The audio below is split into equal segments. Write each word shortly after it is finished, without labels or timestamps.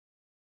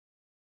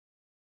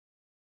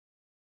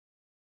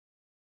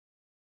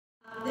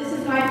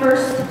is my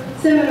first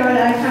seminar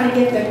that I kind of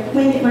get to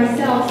wing it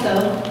myself,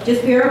 so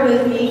just bear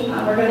with me.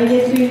 We're going to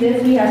get through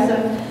this. We have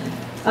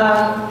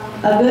a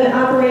good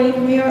operating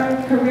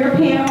career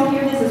panel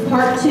here. This is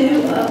part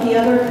 2 of the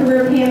other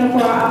career panel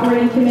for our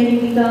operating committee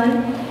we've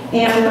done.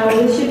 And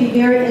this should be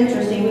very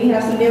interesting. We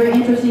have some very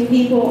interesting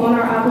people on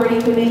our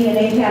operating committee, and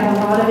they have a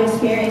lot of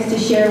experience to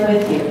share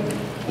with you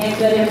and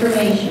good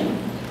information.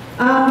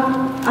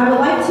 I would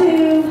like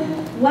to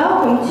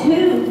welcome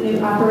 2 new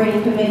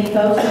operating committee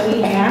folks that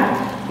we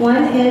have.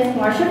 One is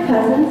Marsha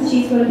Cousins.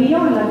 She's going to be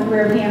on the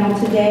career panel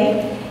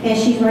today, and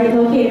she's right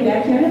located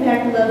back here in the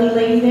back, the lovely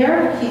lady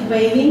there. She's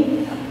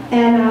waving.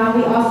 And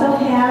we also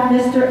have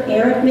Mr.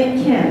 Eric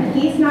McKim.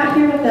 He's not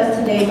here with us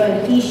today,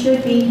 but he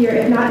should be here.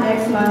 If not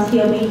next month,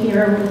 he'll be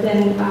here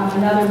within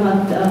another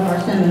month of our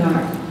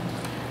seminar.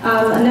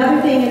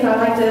 Another thing is I'd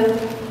like to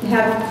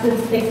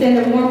extend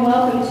a warm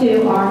welcome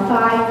to our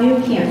 5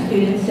 new camp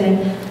students, and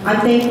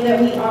I'm thankful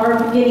that we are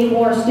getting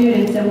more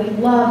students, and we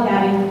love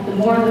having the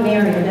more the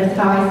merrier. That's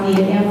how I see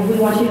it, and we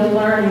want you to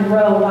learn and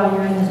grow while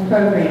you're in this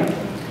program.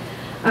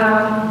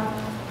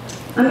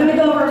 I'm going to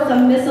go over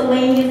some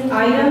miscellaneous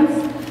items.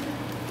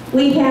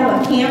 We have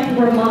a camp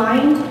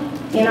remind,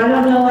 and I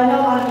know a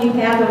lot of you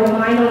have the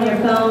remind on your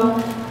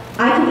phone.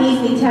 I can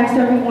easily text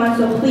everyone,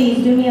 so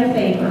please do me a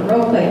favor,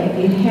 real quick.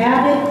 If you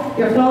have it,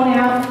 your phone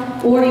out,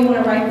 or you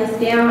want to write this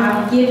down,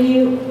 I'll give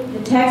you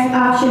the text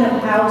option of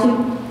how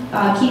to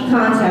keep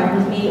contact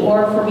with me,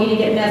 or for me to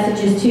get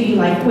messages to you,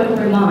 like quick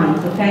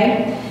reminds,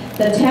 okay?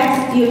 The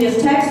text, you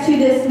just text to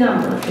this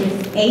number.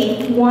 It's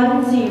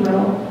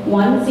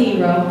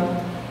 81010,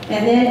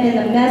 and then in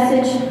the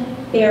message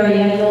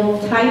area, you'll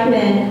type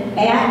in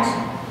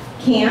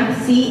 @camp,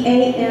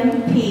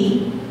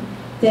 C-A-M-P,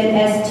 then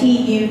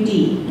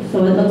S-T-U-D.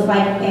 So it looks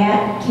like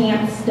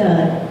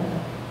 @CampStud.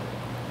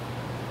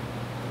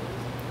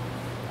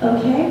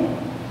 Okay?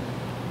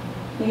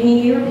 If you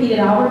need me to repeat it,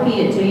 I'll repeat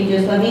it to you.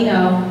 Just let me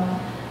know.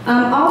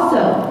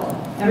 Also,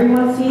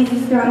 everyone sees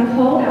it's gotten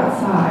cold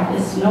outside.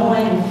 It's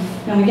snowing,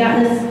 and we got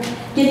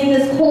getting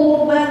this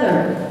cold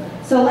weather.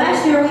 So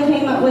last year we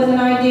came up with an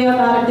idea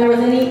about if there was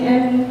any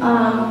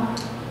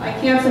like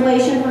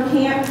cancellation for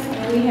camp,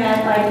 and we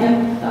had like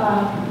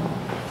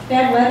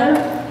bad weather.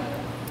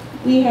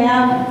 We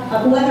have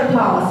a weather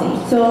policy.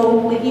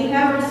 So if you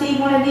haven't received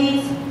one of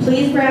these,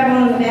 please grab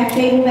one on the back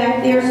table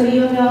back there so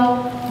you'll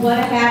know what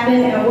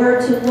happened and where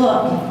to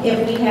look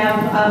if we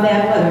have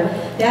bad weather.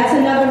 That's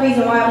another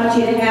reason why I want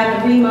you to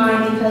have the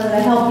remind, because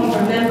it'll help you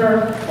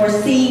remember or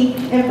see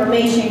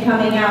information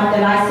coming out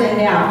that I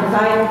send out, because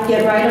I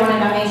get right on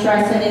it. I make sure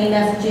I send any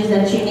messages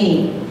that you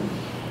need.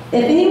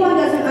 If anyone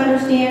doesn't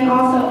understand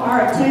also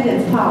our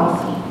attendance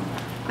policy,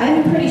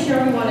 I'm pretty sure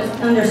everyone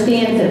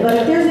understands it, but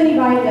if there's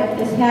anybody that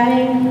is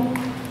having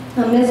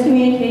a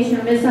miscommunication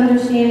or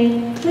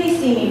misunderstanding, please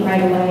see me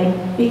right away,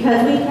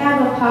 because we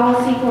have a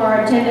policy for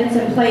our attendance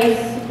in place,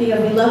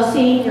 because we love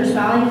seeing your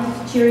smiling,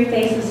 cheery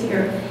faces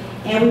here,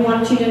 and we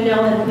want you to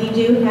know that we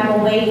do have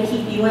a way to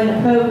keep you in the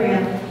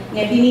program. And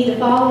if you need to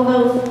follow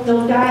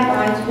those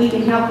guidelines, we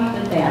can help you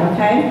with that,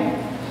 okay?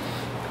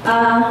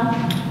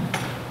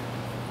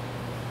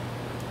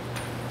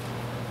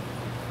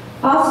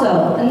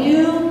 Also, a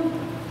new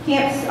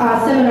camp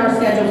seminar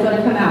schedule is going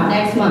to come out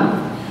next month.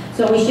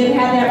 So we should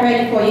have that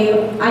ready for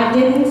you. I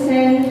don't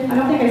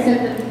think I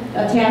sent the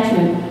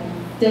attachment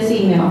this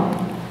email.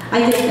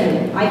 I did send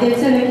it. I did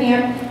send the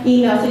camp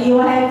email. So you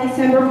will have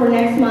December for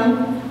next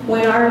month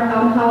when our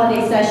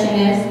holiday session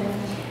is.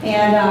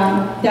 And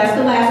that's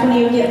the last one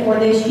you'll get for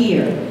this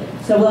year.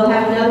 So we'll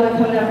have another one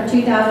coming up for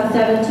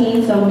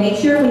 2017. So make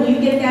sure when you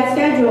get that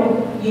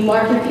schedule, you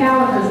mark your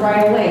calendars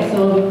right away.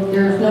 So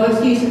there's no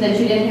excuses that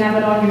you didn't have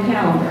it on your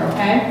calendar,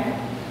 okay?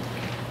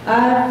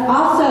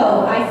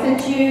 Also, I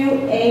sent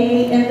you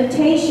an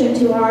invitation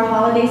to our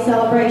holiday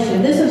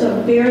celebration. This is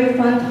a very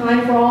fun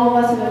time for all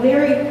of us, and a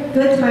very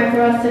good time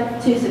for us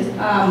to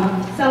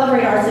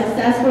celebrate our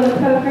success for the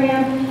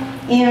program.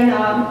 And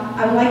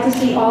I would like to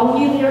see all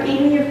of you there,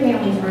 even your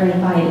families are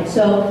invited.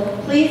 So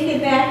please get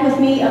back with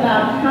me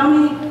about how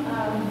many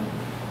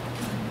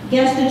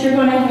guests that you're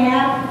going to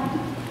have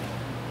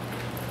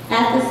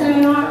at the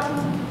seminar,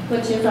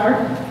 which is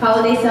our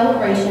holiday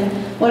celebration.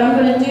 What I'm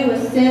going to do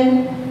is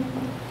send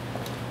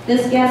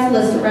this guest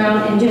list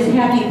around and just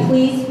have you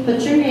please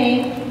put your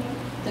name,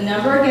 the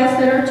number of guests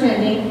that are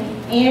attending,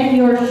 and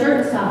your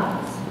shirt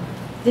size.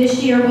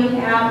 This year we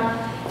have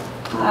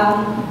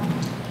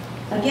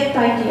a gift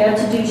idea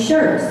to do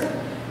shirts.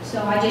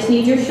 So I just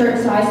need your shirt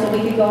size so we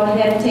can go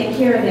ahead and take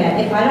care of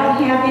that. If I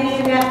don't have any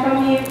of that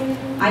from you,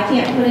 I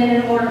can't put in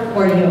an order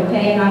for you,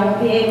 okay? And I won't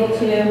be able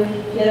to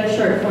get a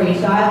shirt for you.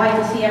 So I like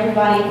to see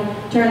everybody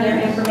turn their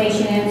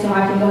information in so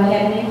I can go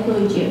ahead and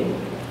include you.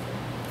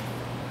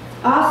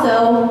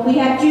 Also, we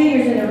have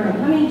juniors in the room.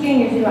 How many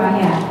juniors do I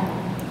have?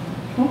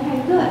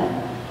 Okay, good.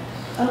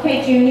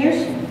 Okay,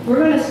 juniors, we're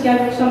going to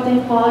schedule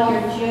something called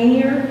your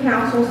junior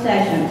council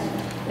sessions.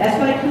 That's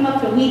going to come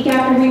up the week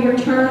after we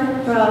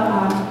return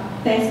from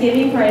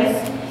Thanksgiving break,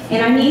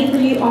 and I need for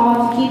you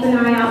all to keep an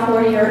eye out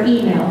for your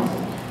emails.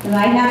 And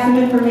I have some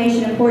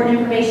information, important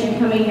information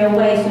coming your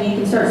way so you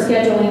can start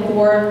scheduling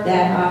for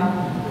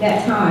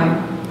that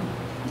time.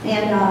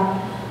 And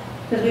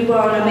because we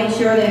want to make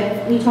sure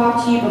that we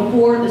talk to you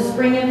before the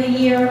spring of the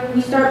year.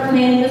 We start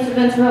planning. Mr.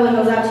 Venturella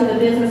goes out to the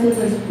businesses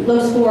and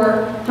looks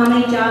for how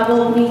many job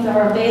openings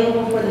are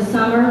available for the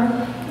summer,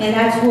 and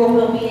that's where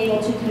we'll be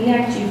able to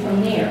connect you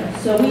from there.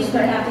 So we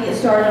have to get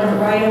started on it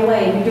right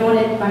away. We're doing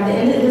it by the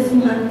end of this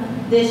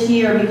month, this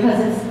year,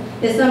 because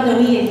it's something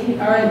we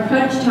are in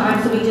crunch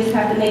time, so we just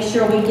have to make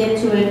sure we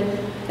get to it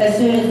as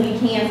soon as we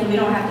can so we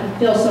don't have to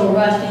feel so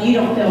rushed and you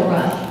don't feel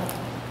rushed.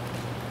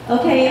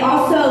 Okay,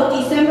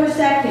 also December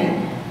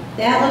 2nd,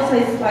 that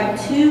looks like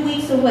 2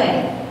 weeks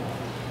away.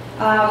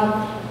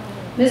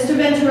 Mr.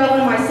 Venturella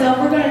and myself,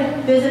 we're going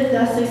to visit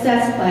the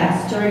success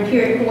class during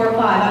period 4 or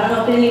 5. I don't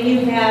know if any of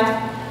you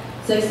have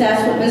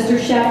success with Mr.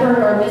 Shepard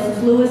or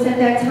Mrs. Lewis at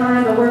that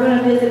time, but we're going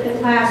to visit the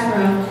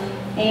classroom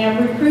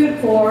and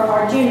recruit for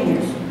our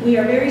juniors. We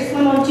are very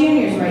slim on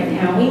juniors right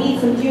now. We need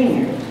some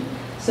juniors.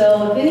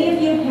 So if any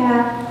of you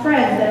have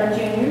friends that are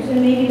juniors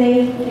and maybe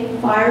they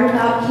inquired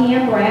about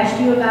camp or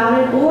asked you about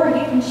it, or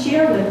you can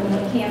share with them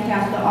what camp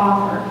has to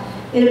offer.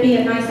 It'll be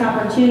a nice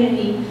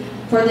opportunity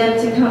for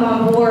them to come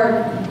on board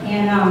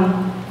and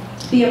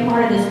be a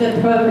part of this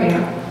good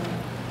program.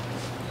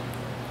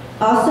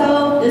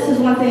 Also, this is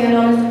one thing I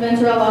know Mr.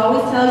 Venturella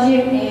always tells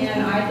you,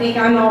 and I think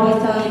I'm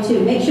always telling you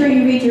too. Make sure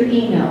you read your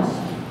emails.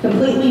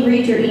 Completely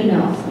read your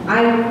emails.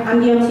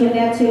 I'm guilty of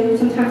that too.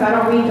 Sometimes I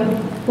don't read the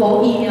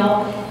full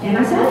email, and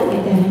I said I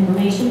didn't get that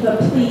information, but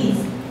please,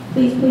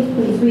 please, please,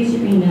 please read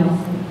your emails.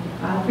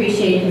 I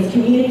appreciate it, because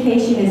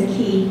communication is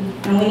key,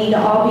 and we need to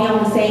all be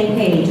on the same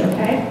page,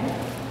 okay?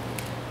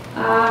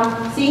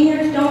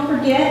 Seniors, don't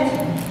forget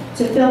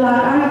to fill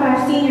out, I don't know if I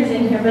have seniors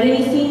in here, but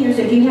any seniors,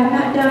 if you have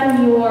not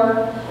done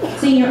your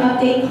senior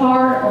update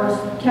card or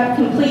kept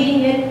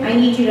completing it, I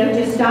need you to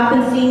just stop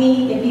and see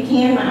me if you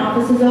can. My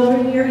office is over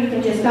here. You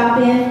can just stop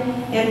in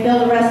and fill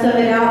the rest of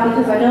it out,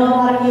 because I know a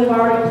lot of you have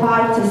already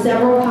applied to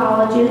several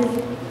colleges,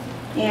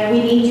 and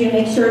we need you to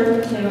make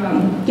sure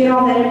to get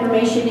all that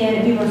information in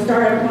if you will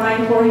start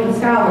applying for even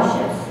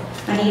scholarships.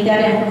 I need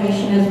that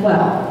information as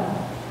well.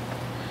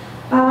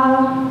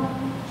 I'm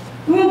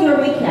going to do a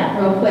recap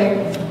real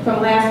quick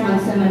from last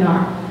month's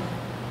seminar.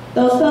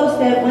 Those folks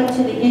that went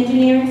to the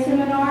engineering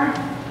seminar,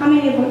 how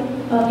many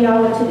of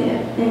y'all went to the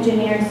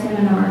engineering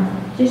seminar?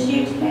 Just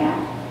you, Pat?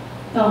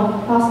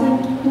 Oh, Austin?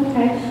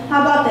 Okay.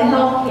 How about the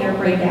healthcare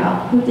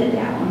breakout? Who did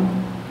that one?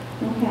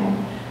 Okay.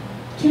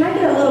 Can I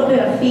get a little bit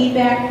of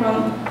feedback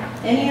from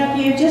any of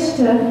you, just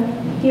to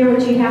hear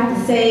what you have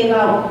to say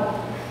about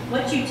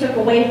what you took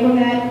away from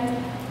that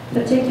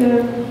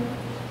particular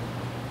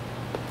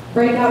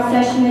breakout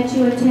session that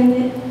you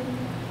attended?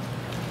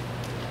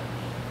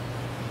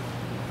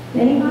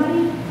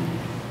 Anybody?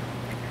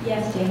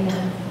 Yes,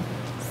 Jana.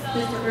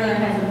 Mr. Bruner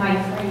has a mic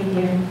for you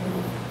here.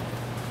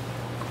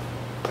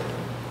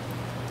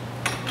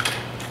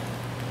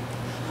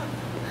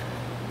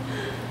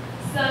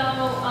 So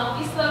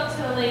we spoke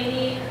to a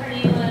lady. Her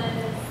name was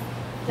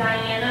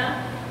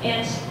Diana,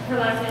 and her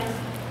last name,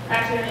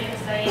 actually her name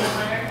is Diana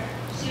Hunter.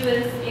 She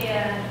was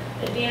an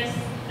advanced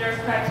nurse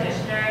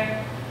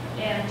practitioner,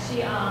 and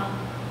she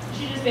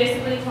just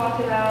basically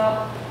talked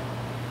about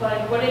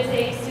like what it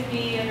takes to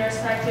be a nurse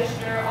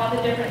practitioner, all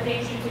the different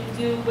things you can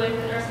do with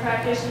a nurse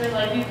practitioner.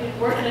 Like you could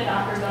work in a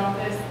doctor's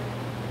office,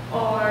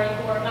 or you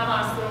could work in a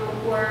hospital,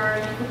 or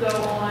you could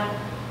go on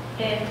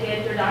and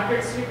get your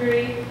doctorate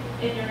degree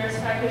in your nurse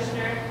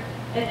practitioner,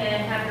 and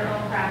then have your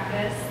own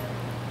practice.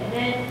 And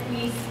then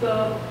we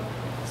spoke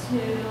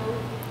to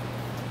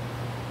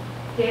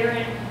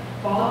Darren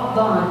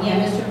Vaughn, yeah,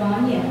 Mr.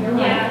 Vaughn, yeah, you're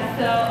right. Yeah,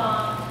 so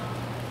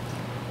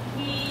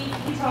he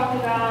talked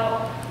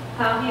about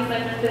how he's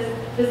like a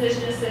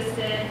physician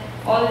assistant,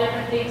 all the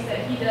different things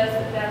that he does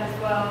with them as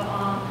well,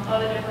 all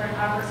the different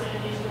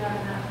opportunities you have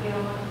in that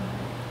field,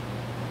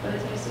 what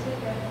it takes to get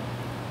there.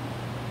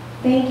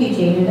 Thank you,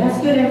 Jada. That's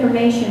good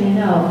information to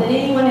know. Did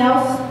anyone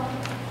else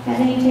have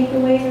any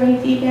takeaways or any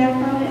feedback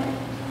from it?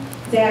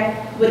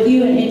 Zach, with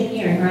you in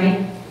engineering,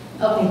 right?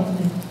 Okay.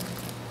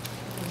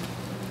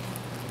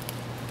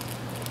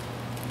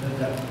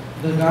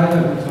 The guy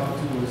that we talked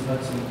to was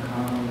Hudson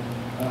Conley.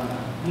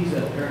 He's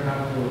an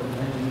aeronautical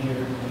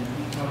engineer, and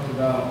he talked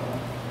about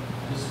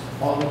just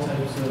all the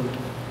types of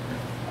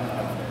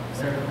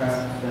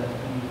aircraft that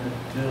he had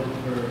built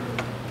for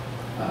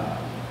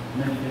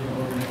many different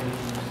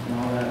organizations and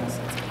all that.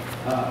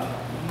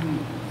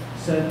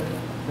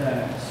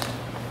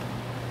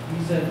 He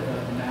said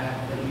the map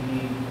that you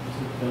need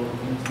to build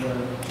into the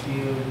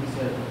field, he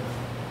said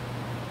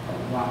a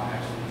lot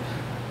actually.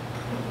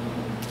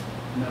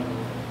 No.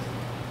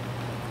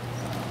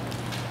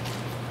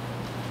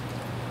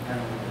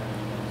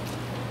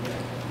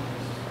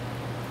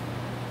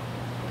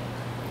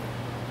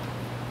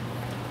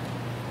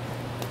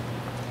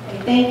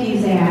 Thank you,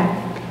 Zach.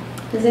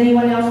 Does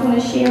anyone else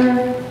want to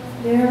share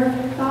their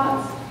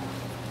thoughts?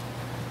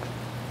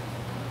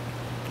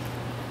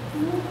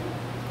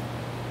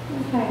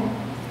 Okay.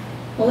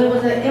 Well, it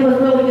was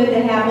really good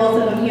to have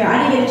both of them here.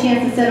 I didn't get a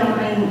chance to set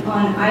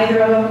on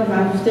either of them because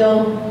I'm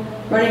still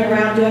running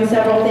around doing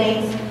several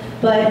things.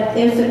 But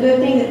it's a good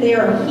thing that they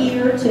are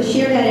here to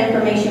share that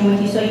information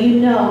with you so you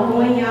know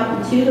going out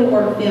into the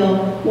work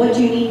field what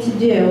you need to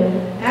do.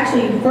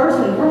 Actually, first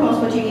and foremost,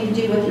 what you need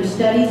to do with your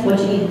studies, what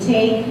you need to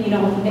take. You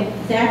know,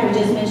 Zach was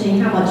just mentioning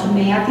how much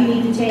math you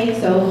need to take.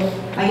 So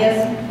I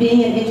guess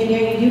being an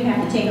engineer, you do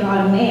have to take a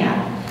lot of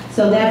math.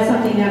 So that's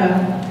something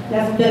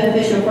that's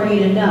beneficial for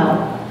you to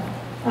know.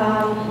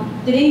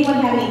 Did anyone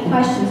have any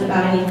questions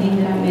about anything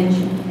that I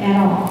mentioned at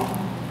all?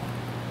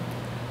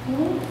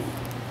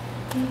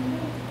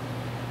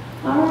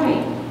 All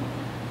right.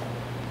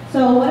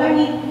 So what I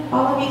need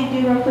all of you to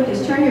do real quick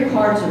is turn your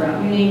cards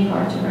around, your name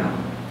cards around.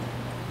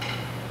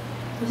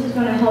 This is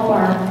going to help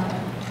our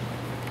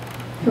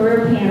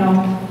career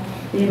panel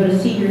be able to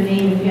see your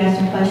name. If you ask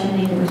a question,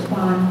 they can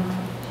respond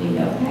to you,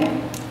 okay?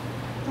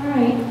 All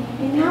right.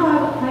 And now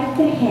I would like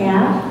to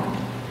have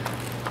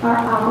our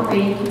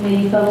operating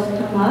committee folks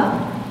come up.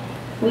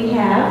 We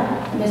have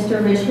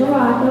Mr. Rich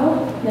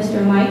Morocco,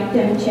 Mr. Mike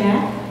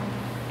Demchak,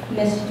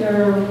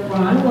 Mr.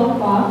 Ron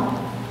Wolkoff,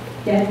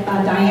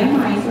 Diane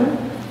Meiser,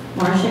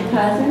 Marcia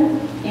Cousin,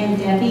 and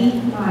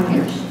Debbie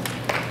Myers.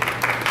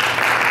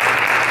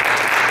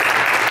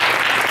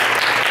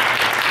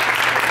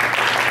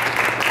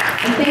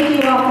 And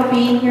thank you all for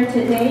being here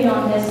today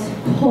on this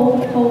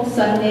cold, cold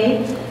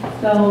Sunday.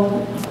 So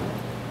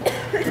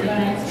we're going to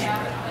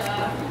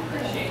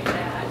appreciate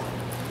that.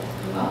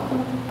 You're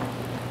welcome.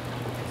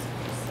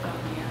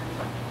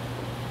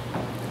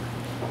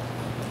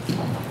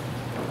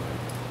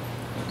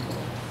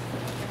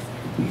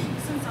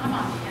 Since I'm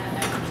on the end, I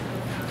want to go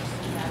first.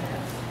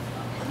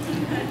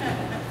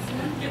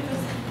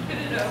 Get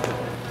it over.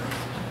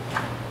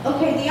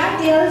 Okay, the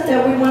idea is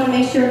that we want to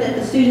make sure that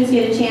the students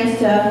get a chance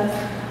to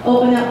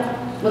open up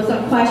with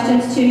some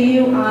questions to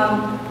you.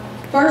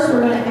 First,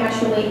 we're going to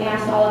actually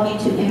ask all of you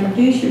to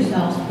introduce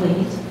yourselves,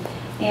 please.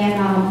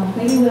 And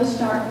maybe we'll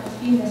start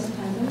with you, Ms.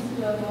 Cousins.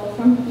 We'll go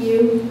from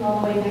you all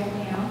the way back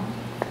down.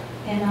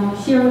 And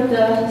share with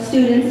the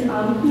students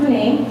your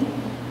name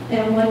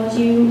and what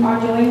you are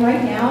doing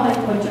right now,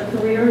 and what your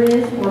career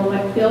is, or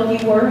what field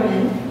you were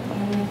in,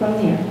 and then from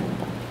there.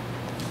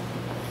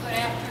 Good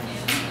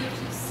afternoon. Good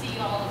to see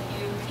all of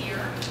you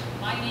here.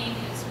 My name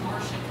is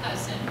Marcia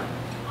Cousin.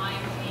 I'm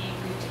a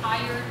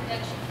retired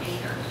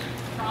educator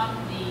from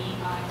the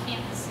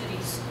Kansas City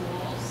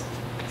schools.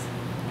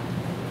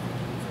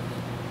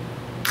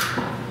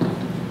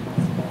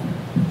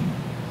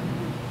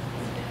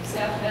 Is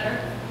that better?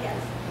 Yes.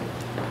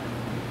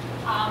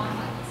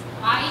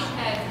 I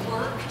had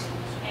worked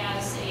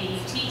as a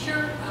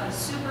teacher, a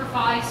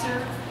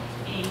supervisor,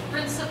 a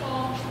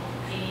principal,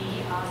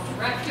 a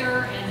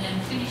director, and then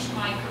finished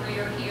my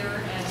career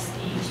here as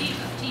the chief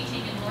of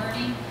teaching and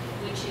learning,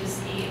 which is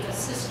the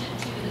assistant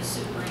to the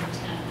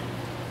superintendent.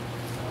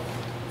 So,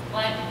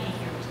 glad to be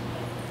here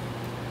today.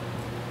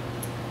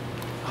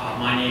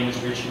 My name is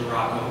Rich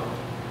Morocco,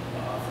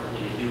 for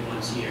the new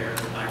ones here.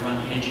 I run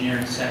the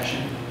engineering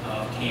section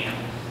of CAM.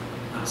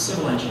 I'm a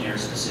civil engineer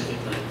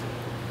specifically.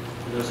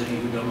 For those of you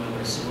who don't know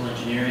what a civil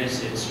engineer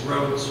is, it's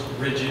roads,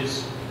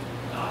 bridges,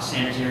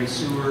 sanitary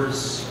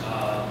sewers,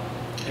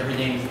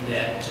 everything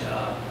that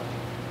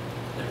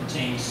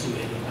pertains to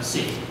a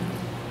city.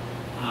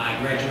 I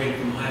graduated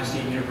from Ohio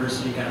State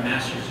University, got a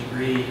master's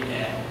degree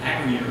at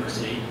Akron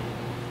University.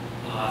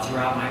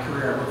 Throughout my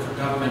career, I worked for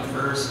government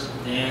first,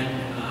 then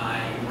I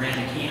ran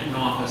a Canton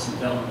office in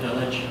Belton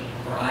Village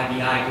for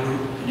IBI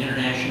Group, an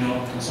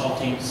international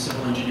consulting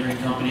civil engineering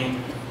company.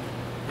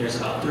 There's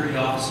about 30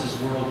 offices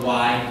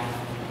worldwide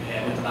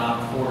with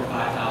about 4,000 to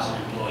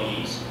 5,000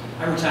 employees.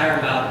 I retired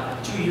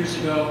about 2 years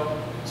ago,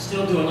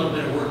 still do a little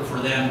bit of work for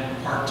them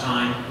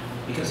part-time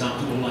because I'm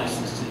dual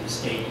licensed to the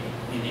state,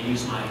 and they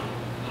use my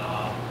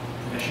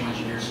professional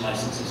engineer's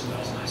license as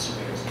well as my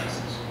surveyor's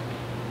license.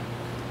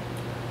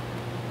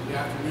 Good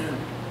afternoon.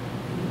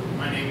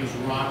 My name is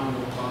Ron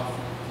Wolkoff,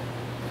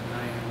 and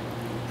I am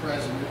the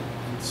president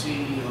and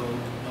CEO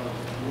of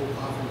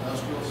Wolkoff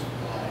Industrial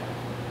Supply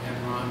and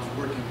Ron's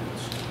Working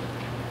Goods Store.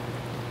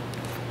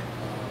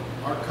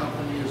 Our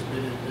company has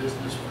been in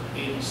business for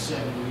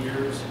 87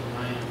 years, and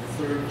I am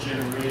third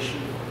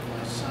generation.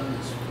 My son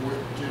is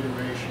fourth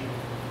generation.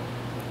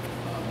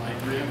 My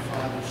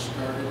grandfather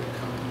started the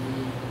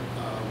company,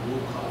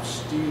 Wolkoff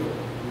Steel,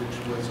 which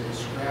was a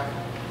scrap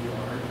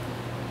yard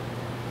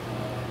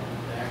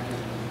back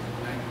in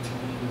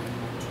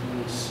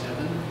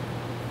 1927.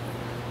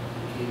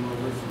 We came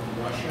over from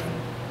Russia.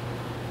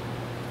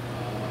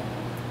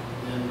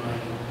 Then my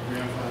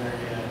grandfather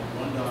had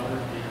one daughter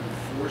and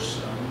 4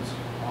 sons.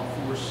 All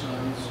 4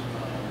 sons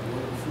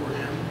worked for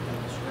him at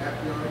the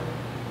scrapyard,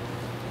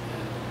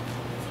 and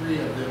 3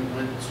 of them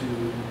went to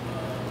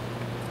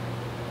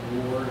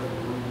war in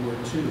World War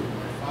II.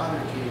 My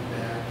father came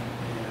back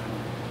and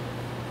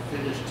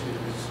finished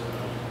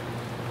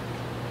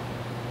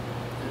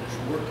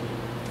working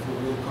for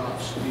Wolkoff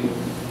Steel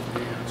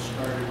and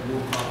started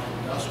Wolkoff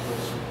Industrial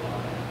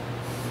Supply.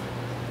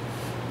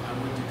 I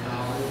went to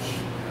college,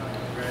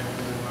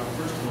 graduated. Well,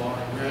 first of all, I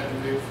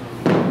graduated from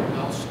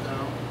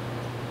Melstown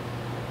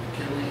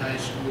high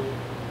school,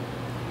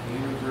 the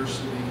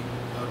University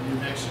of New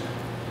Mexico.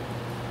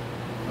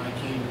 When I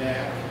came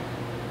back,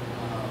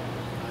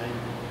 I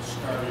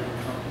started a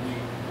company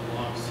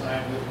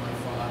alongside with my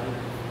father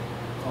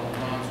called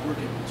Ron's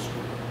Working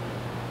Store.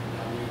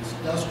 On the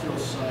industrial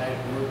side,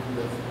 worked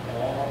with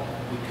all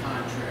the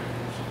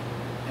contractors,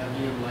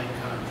 heavy and light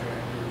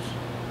contractors,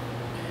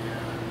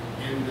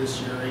 and in this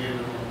area in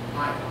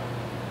Ohio.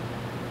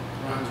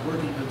 Ron's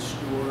Working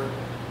Store,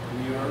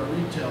 we are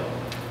retail.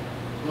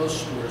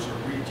 Most stores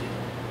are retail,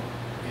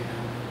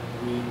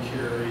 and we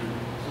carry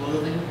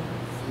clothing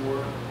for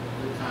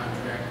the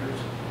contractors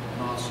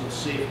and also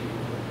safety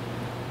equipment.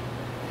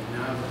 And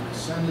now that my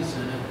son is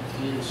in it,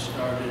 he has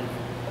started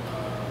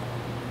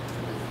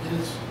with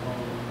his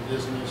own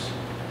business,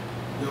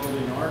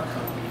 building our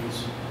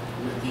companies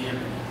with the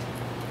internet.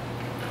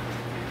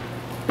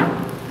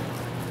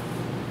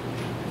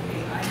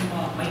 Okay,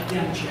 I'm Mike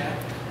Demchek.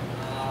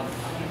 I'm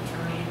an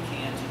attorney in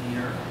Canton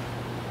here.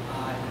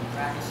 I've been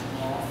practicing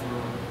law for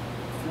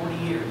 40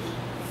 years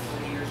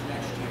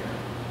next year.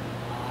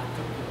 I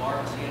took the bar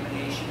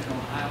examination in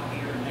Ohio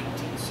here in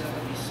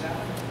 1977,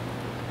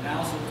 and I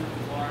also took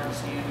the bar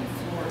exam in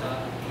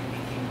Florida and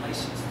became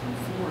licensed in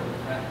Florida to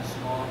practice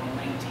law in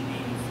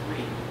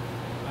 1983.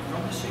 I'm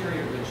from this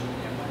area originally.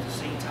 I went to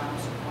St.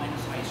 Thomas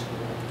Aquinas High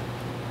School,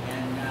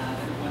 and then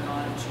went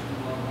on to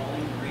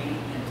Bowling Green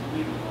and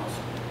Toledo Law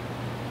School.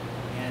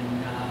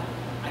 And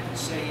I can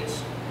say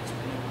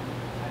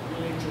I've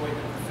really enjoyed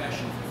the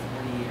profession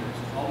for 40 years.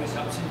 There's always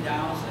ups and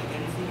downs like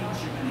anything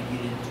else you're going to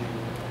get into.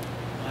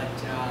 But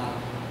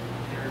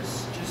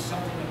there's just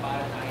something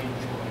about it I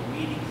enjoy.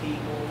 Meeting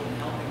people and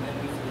helping them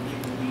with their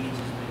legal needs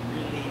has been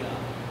really a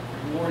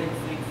rewarding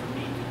thing for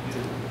me to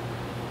do.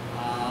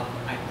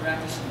 I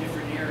practice in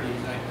different areas.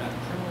 I've done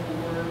criminal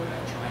work,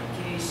 I've tried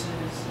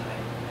cases,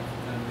 I've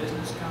done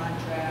business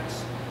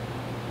contracts.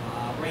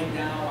 Right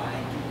now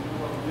I do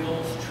more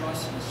wills,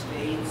 trusts, and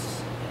estates,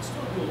 and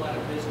still do a lot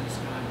of business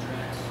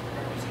contracts,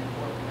 represent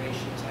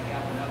corporations. I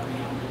have another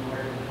younger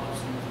lawyer who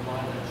helps me with a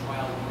lot of the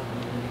trial work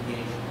and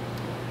litigation.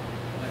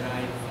 But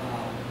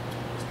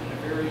it's been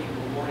a very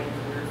rewarding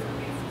career for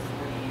me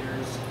for 40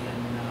 years,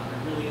 and I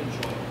really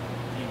enjoy it.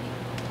 Thank you.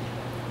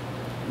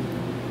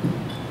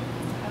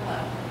 Hello.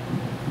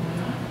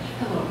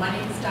 Hello, my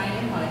name is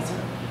Diane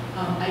Weiser.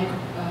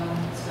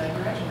 I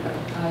graduated.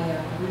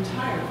 I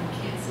retired from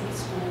Kansas City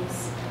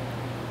Schools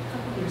a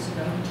couple years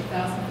ago in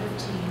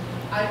 2015.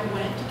 I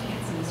went to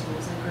Kansas City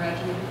Schools. I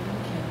graduated from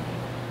McKinley.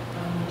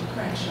 Went to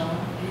Crenshaw.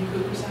 Any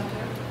Cougars out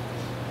there?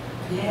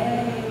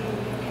 Yay!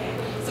 Okay.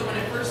 So when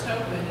it first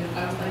opened,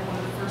 I was like one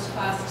of the first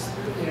classes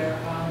through there.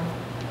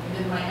 And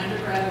then my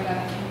undergrad, I got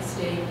at Kent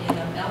State in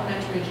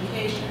elementary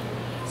education.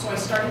 So I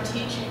started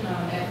teaching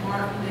at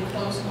Martin. They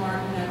closed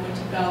Martin. I went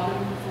to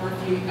Belden for a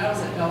few. I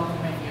was at Belden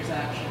for many years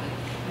actually.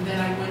 And then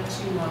I went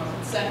to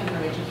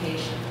secondary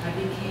education. I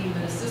became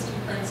an assistant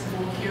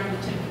principal here on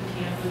the Timken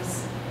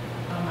campus.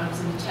 I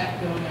was in the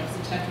tech building. I was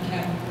the tech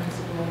academy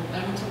principal.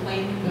 I went to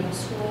Lehman Middle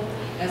School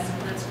as the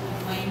principal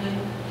of Lehman.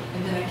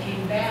 And then I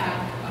came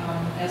back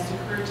as the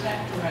career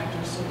tech director.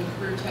 So the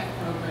career tech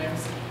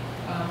programs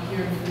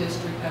here in the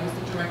district. I was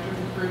the director of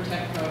the career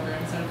tech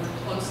programs. I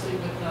worked closely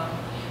with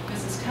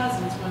Mrs.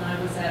 Cousins when I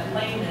was at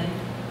Lehman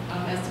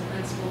as the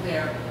principal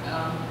there.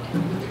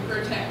 With the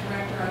career tech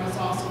director, I was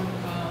also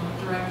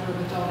director of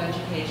adult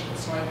education,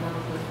 so I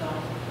worked with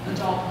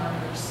adult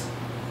learners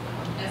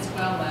as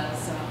well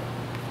as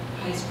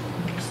high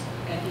schoolers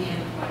at the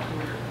end of my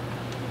career.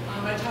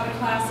 I taught a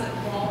class at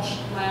Walsh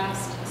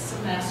last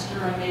semester.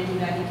 I may do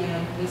that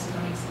again this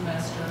coming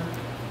semester.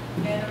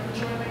 And I'm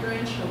enjoying my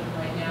grandchildren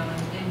right now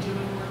and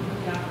doing work with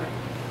the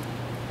operating.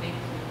 Thank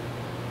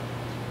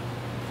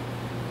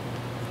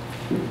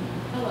you.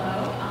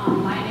 Hello,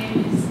 my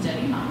name is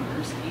Debbie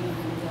Myers, and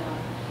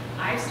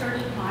I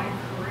started my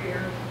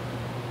career.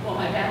 Well,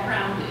 my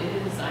background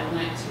is I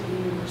went to the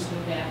University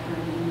of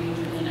Akron and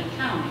majored in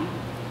accounting,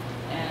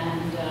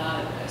 and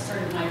I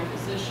started my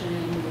position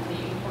with the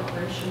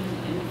incorporation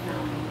in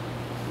accounting.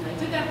 And I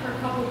did that for a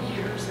couple of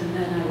years, and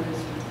then I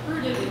was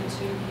recruited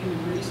into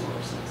human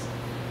resources.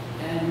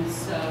 And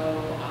so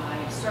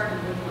I started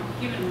with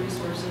human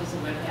resources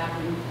and went back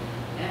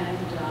and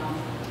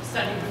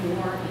studied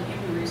more the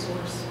human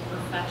resource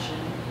profession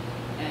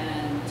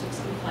and took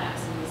some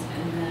classes,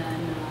 and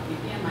then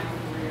began my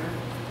career.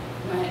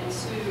 Went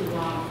to,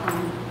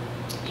 from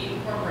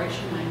Eaton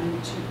Corporation, I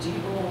moved to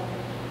Deagle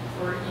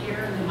for a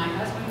year, and then my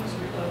husband was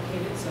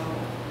relocated, so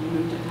we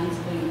moved to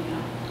Pennsylvania.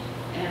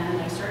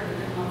 And I started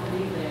a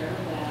company there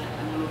that,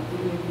 I don't know if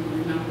any of you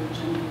remember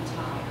General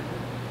Tire,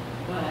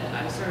 but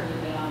I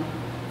started,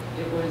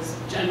 it was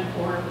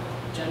GenCorp,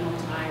 General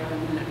Tire,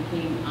 and then it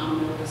became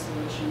Omnova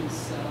Solutions.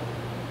 So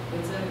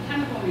it's a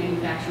chemical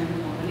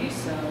manufacturing company,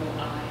 so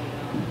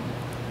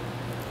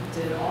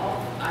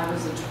I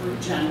was a true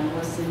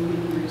generalist in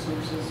human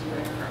resources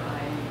where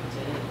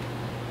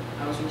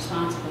I was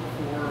responsible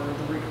for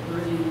the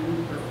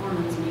recruiting,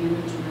 performance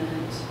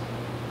management,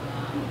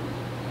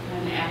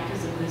 and act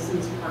as a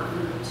business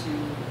partner to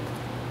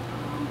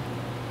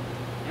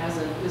as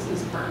a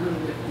business partner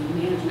with the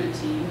management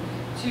team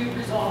to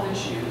resolve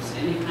issues,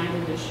 any kind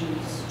of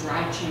issues,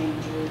 drive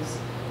changes,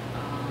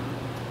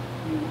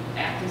 you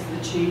act as the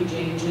change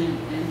agent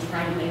and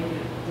try to make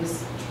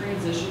this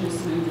transition as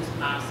smooth as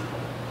possible.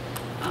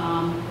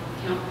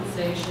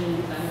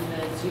 Compensation,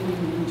 benefits,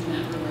 human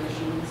management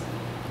relations,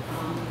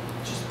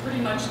 just pretty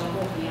much the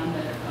whole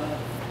gamut of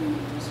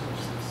human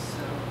resources.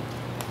 So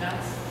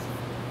that's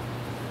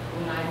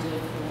what I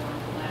did for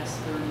the last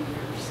 30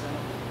 years. So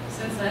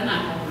since then I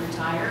have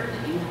retired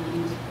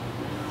and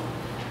now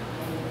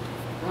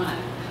I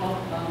help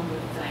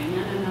with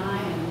Diana and I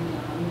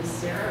and Miss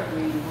Sarah.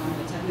 We run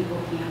the technical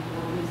camp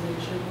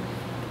organization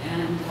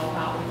and help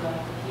out with the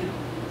camp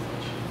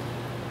organization.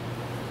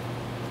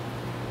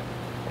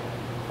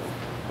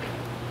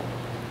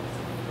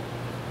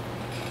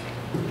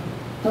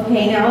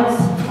 Okay, now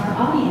it's our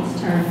audience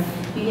turn.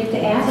 You get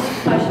to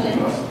ask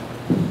questions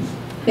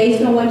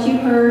based on what you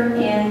heard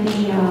in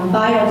the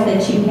bios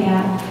that you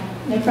have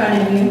in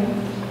front of you.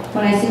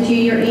 When I sent you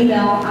your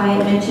email, I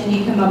mentioned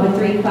you come up with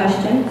 3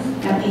 questions,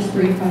 at least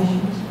 3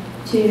 questions,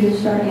 to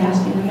start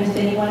asking them. If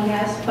anyone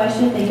has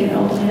questions, they can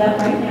open it up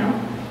right now.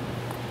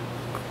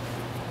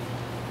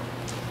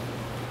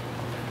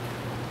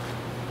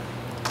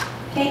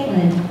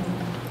 Caitlin.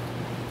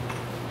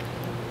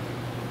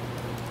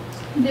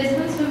 This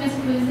one's for Ms.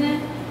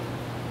 Kuzin.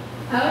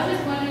 I was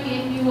just wondering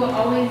if you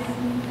always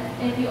knew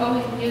that you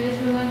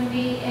were going to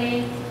be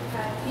a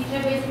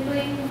teacher,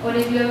 basically, or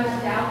did you ever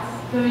have doubts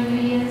during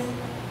the years?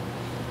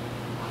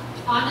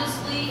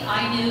 Honestly,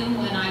 I knew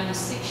when I was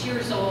 6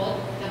 years old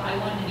that I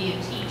wanted to be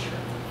a teacher.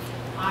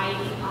 I,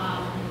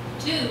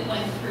 too,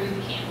 went through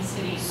the Kansas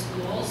City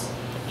schools,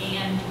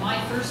 and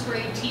my first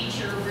grade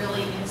teacher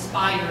really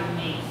inspired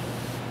me.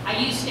 I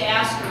used to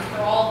ask her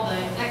for all the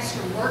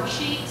extra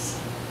worksheets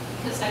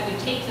because I would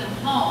take them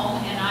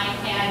home, and I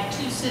had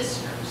 2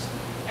 sisters.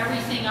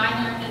 Everything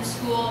I learned in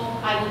school,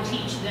 I would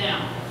teach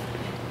them.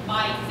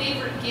 My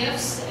favorite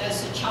gifts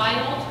as a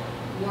child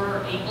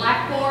were a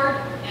blackboard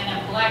and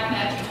a black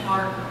magic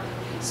marker.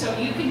 So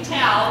you can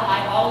tell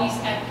I always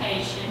had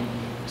passion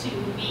to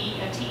be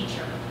a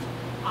teacher.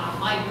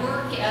 My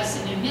work as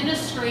an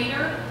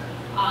administrator,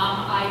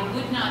 I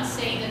would not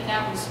say that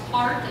that was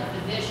part of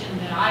the vision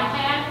that I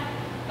had,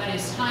 but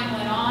as time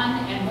went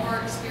on and more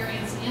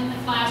experience in the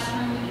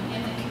classroom and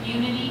in the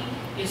community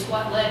is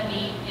what led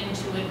me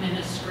into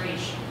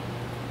administration.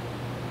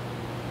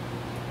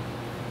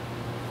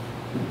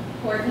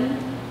 Courtney?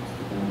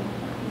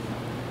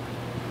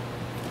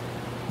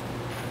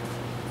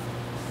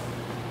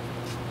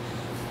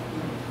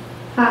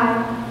 Hi.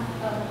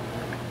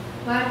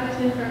 My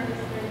question is for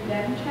Mr.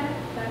 Demchak. Is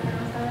that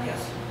pronounced right?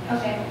 Yes.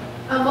 Okay.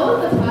 What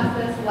was the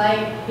process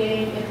like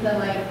getting into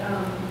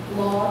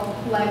law?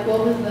 Like, what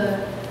was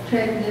the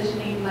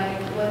transitioning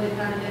like? Was it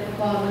kind of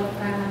difficult? What did you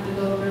kind of have to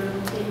go through?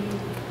 Can you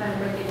kind of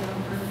break it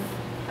down for me?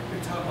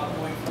 You're talking about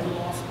going through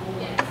law school?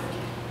 Yes.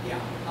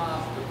 Yeah,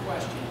 good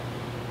question.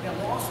 Yeah,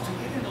 to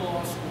get into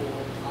law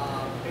school,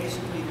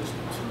 basically there's 2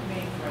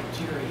 main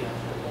criteria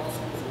that law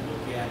schools will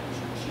look at is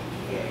your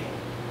GPA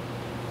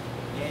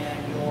and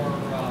the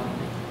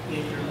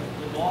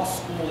law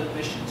school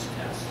admissions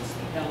test. It's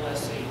the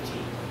LSAT.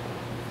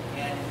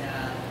 And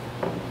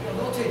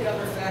they'll take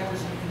other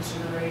factors into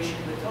consideration,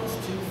 but those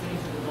 2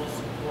 things are the most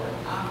important.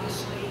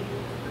 Obviously,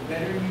 the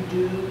better you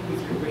do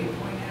with your grade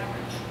point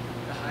average,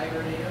 the higher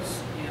it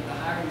is, and the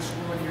higher you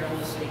score in your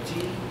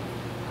LSAT,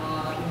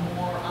 the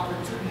more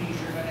opportunities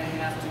you're going to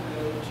have to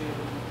go to,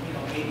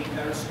 maybe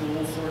better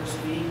schools, so to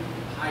speak,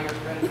 higher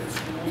accredited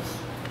schools,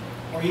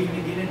 or even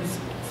to get into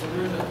school. So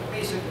there's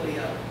basically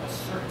a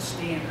certain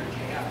standard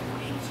you have to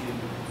meet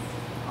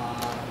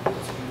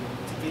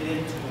to get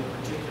into a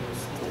particular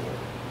school.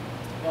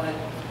 But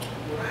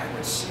what I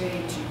would say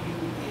to you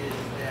is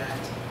that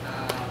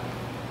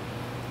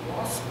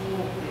law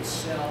school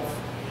itself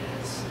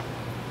is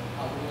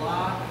a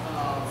lot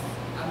of,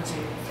 I would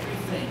say, 3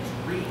 things: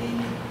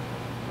 reading,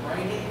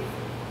 writing,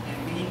 and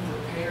being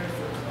prepared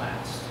for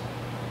class.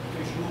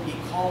 Because you will be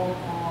called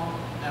upon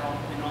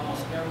in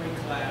almost every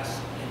class,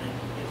 and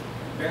it's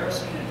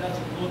embarrassing and it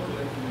doesn't look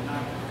good when you're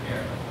not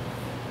prepared.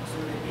 So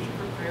to be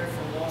prepared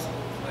for law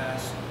school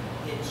class,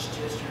 it's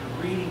just you're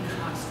reading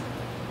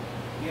constantly.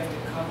 You have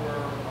to cover a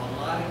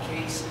lot of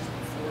cases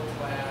before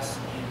class,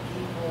 and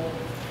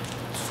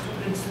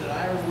students that I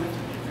were with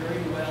who did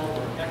very well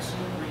were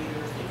excellent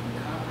readers. They can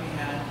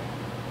comprehend.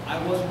 I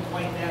wasn't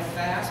quite that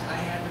fast. I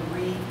had to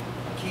read a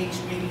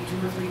case maybe 2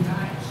 or 3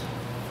 times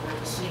for it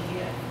to sink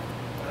in.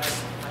 But I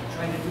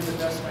try to do the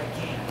best I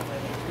can.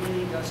 But it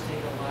really does take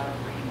a lot of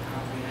reading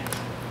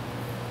comprehension.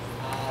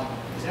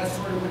 Is that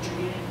sort of what you're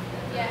getting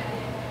at? Yeah.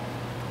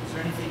 Is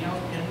there anything else,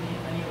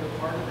 any other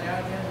part of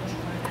that that you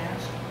wanted to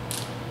ask?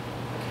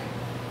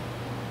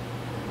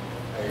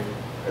 Okay.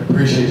 I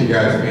appreciate you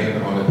guys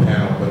being on the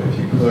panel, but if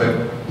you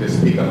could just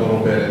speak a little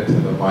bit into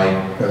the mic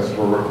because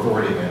we're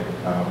recording it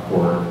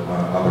for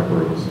other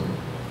groups.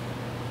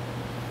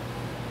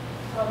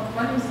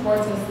 My name is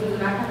Morton Sue,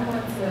 and I kind of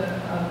wanted to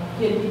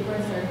get deeper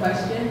into your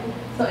question.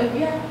 So if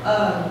you have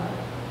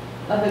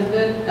like a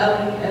good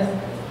LES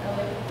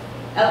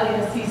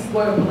LASC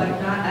score, but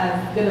like not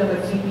as good of a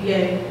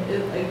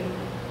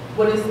GPA,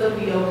 would it still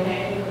be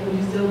okay? Would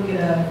you still get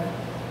a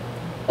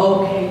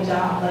okay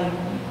job?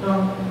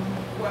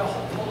 Well,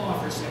 hold on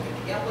for a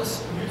second. The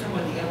Ellis, you're talking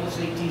about the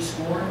LSAT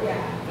score?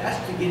 Yeah. That's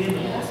to get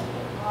into law school.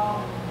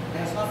 It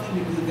has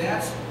nothing to do,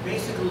 that's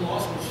basically law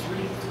school is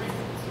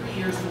three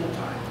years full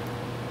time.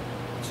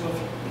 So if,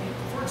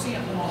 for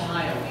example, in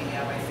Ohio, we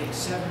have, I think,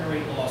 7 or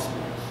 8 law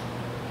schools.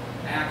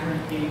 Akron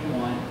being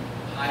one,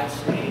 Ohio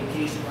State,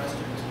 Case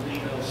Western,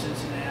 Toledo,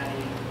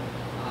 Cincinnati,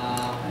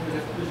 and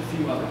there's a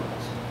few other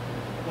ones.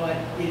 But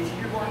if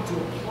you're going to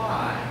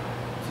apply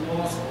to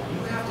law school,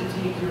 you have to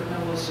take your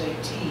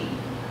LSAT,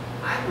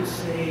 I would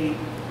say,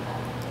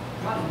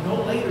 probably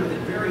no later than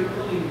very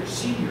early in your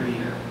senior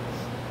year.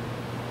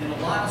 And a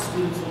lot of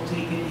students will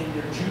take it in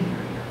their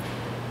junior year.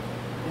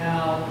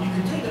 Now, you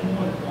can take it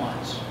more than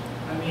once.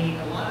 I mean,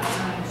 a lot of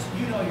times,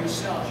 you know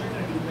yourselves, you're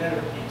going to do better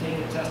if you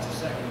take a test a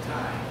second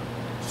time.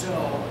 So,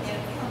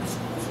 and the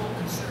schools will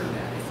consider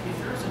that. If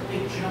there's a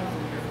big jump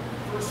from your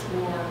first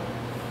score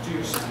to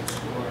your second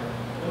score,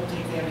 they'll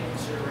take that into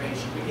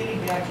consideration. But getting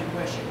back to your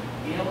question,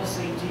 the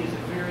LSAT is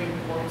a very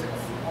important,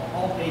 it's an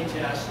all-day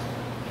test,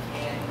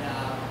 and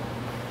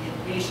it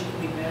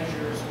basically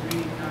measures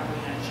reading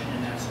comprehension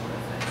and that sort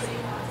of thing.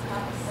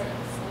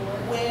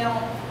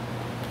 Well,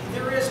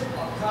 there is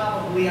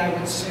probably, I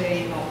would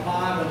say, a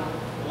bottom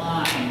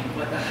line,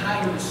 but the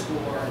higher the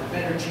score, the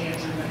better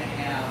chance you're going to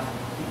have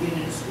to get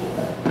into school.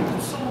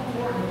 What's so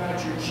important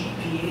about your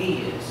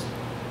GPA is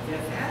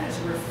that is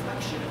a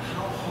reflection of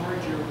how hard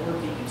you're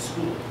working in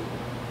school.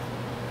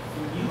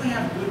 When you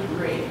have good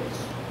grades,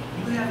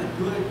 and you have a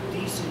good,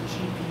 decent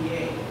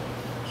GPA,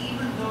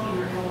 even though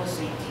your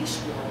LSAT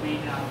score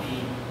may not be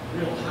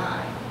real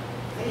high,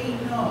 they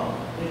know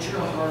that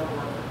you're a hard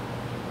worker.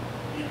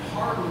 And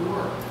hard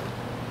work,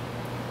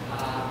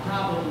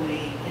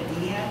 probably, at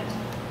the end,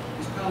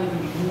 is probably going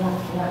to be more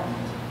important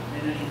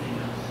than anything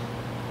else.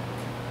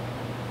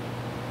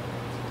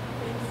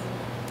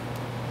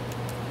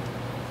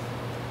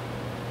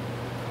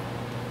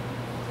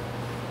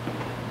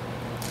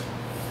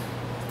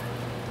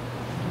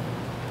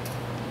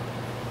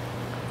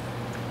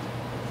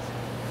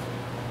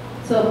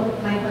 So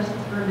my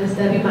question's for Ms.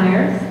 Debbie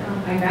Myers.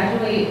 I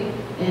graduate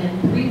in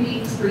 3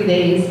 weeks, 3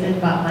 days, and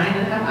about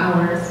 9.5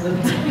 hours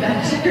with my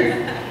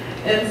bachelor's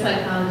in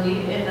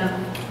psychology. And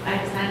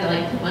I decided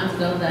like 2 months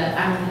ago that I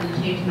wanted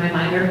to change my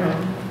minor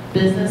from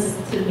business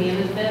to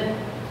management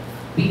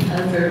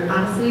because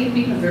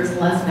there's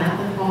less math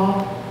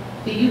involved.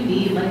 Do you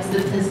need like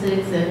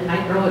statistics and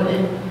micro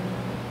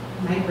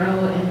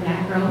and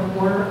macro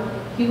for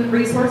human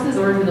resources,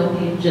 or is it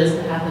okay just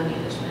to have the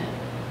management?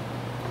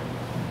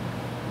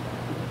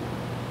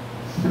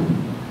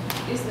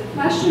 Is the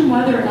question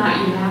whether or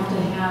not you have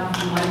to have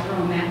micro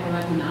and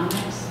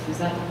macroeconomics? Is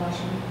that the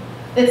question?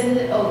 Isn't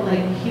it,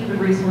 like human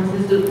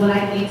resources, would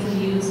I need to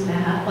use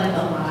math like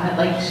a lot?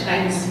 Like should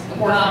I just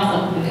work on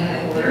something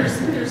that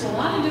There's a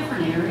lot of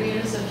different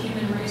areas of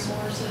human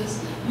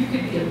resources. You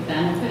could be a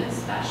benefit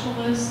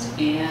specialist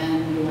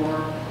and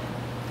you're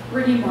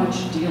pretty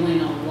much dealing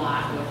a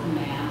lot with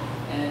math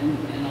and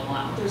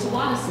there's a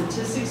lot of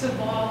statistics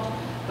involved,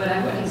 but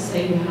I wouldn't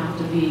say you have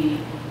to be,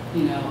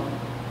 you know,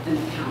 an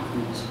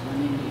accountant. I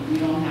mean, you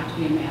don't have to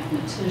be a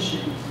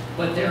mathematician,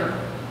 but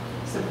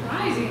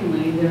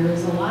surprisingly, there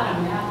is a lot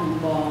of math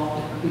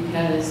involved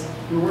because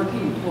you're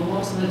working, well,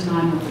 most of the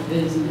time with a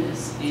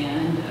business,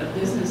 and a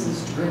business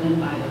is driven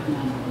by their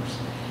numbers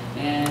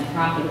and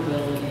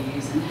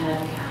profitabilities and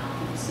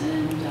headcounts,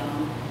 and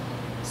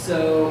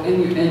so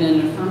in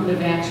an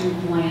affirmative action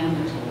plan,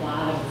 there's a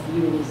lot of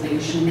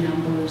utilization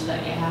numbers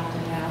that you have to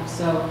have.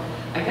 So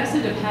I guess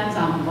it depends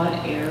on what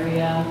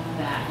area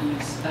that you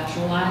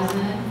specialize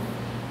in.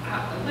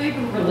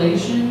 Labor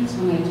relations,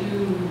 when I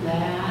do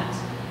that,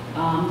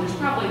 there's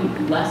probably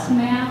less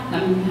math.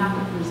 I mean, you have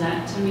to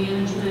present to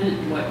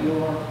management what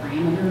your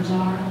parameters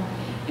are.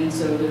 And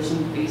so there's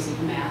some basic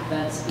math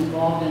that's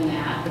involved in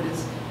that, but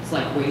it's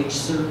like wage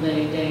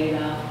survey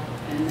data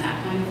and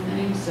that kind of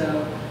thing.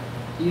 So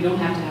you don't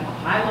have to have a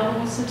high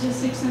level of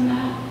statistics in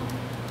that.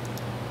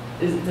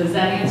 Does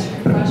that answer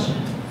your question?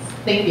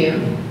 Thank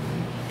you.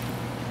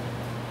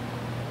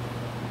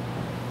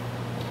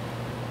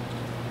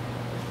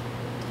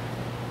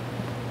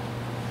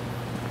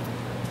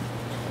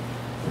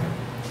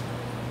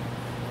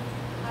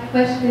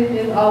 Question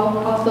is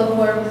also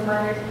for Ms.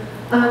 Myers.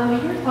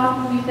 When you were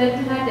talking, you said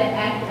you had to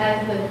act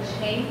as the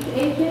change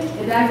agent.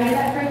 Did I hear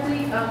that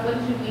correctly? What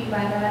did you mean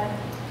by that?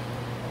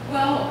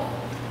 Well,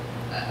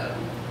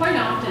 quite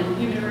often,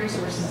 human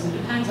resources, it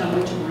depends on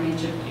which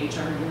branch of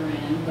HR you're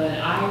in, but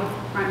I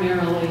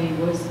primarily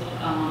was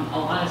a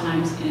lot of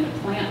times in a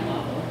plant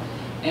level.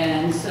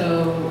 And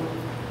so,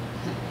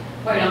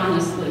 quite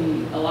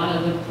honestly, a lot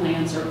of the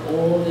plants are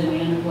old and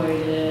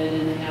antiquated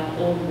and they have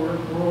old work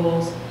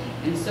rules.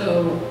 And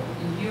so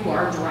you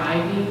are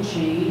driving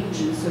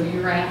change, and so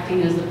you're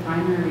acting as the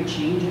primary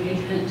change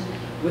agent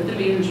with the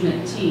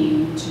management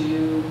team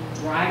to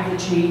drive the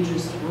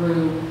changes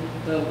through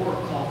the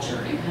work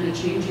culture and kind of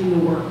changing the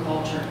work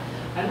culture.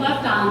 I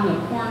left on on the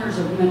corners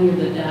of many of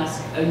the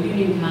desks a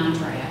union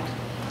contract.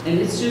 And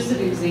it's just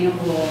an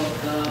example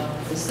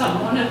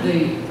of one of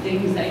the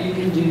things that you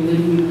can do in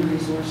human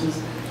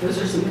resources. Those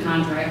are some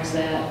contracts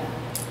that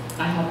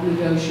I help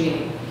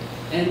negotiate.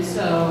 And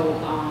so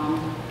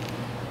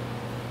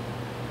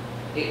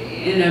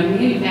in a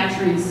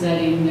manufacturing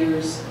setting,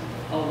 there's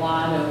a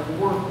lot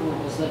of work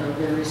rules that are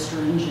very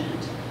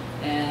stringent,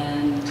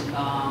 and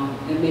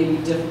it may be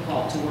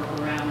difficult to work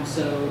around.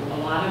 So a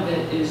lot of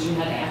it is you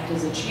had to act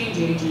as a change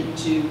agent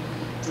to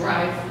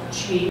drive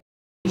change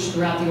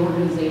throughout the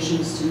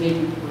organizations to make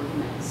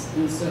improvements.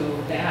 And so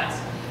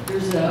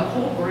there's a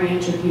whole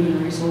branch of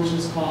human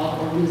resources called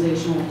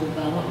organizational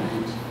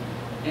development.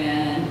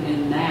 And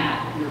in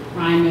that, your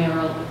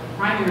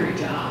primary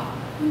job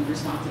and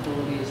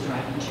responsibility is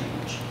driving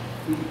change.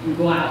 You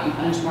go out, you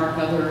benchmark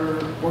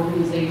other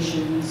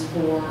organizations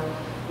for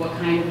what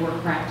kind of work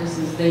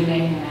practices they may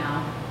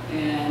have,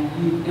 and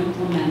you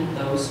implement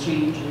those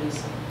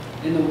changes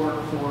in the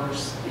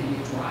workforce and you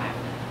drive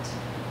that.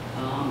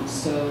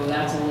 So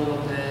that's a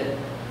little bit,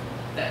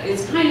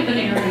 it's kind of an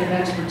area of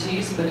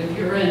expertise, but if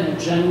you're in a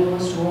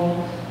generalist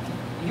role,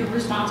 you're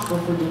responsible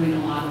for doing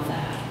a lot of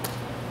that.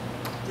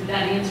 Did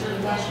that answer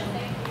the question?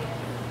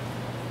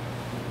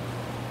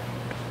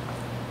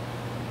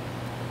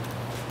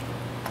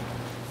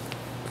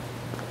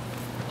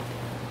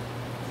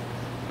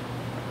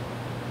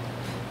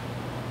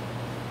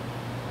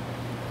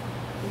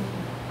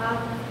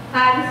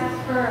 Hi, this is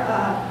for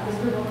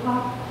Mr.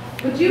 Wilcox.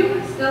 Would you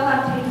still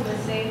have taken the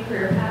same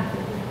career path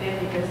if your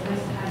family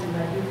business hadn't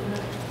led you to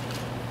it?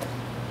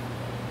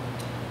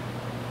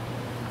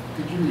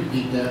 Could you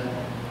repeat that?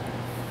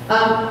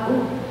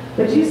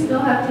 Would you still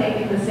have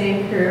taken the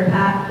same career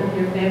path if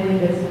your family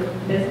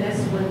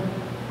business would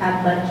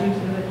have led you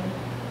to it?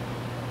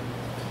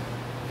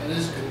 That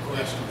is a good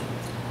question.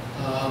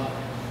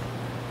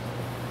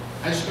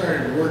 I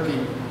started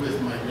working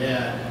with my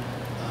dad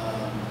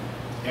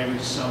every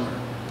summer,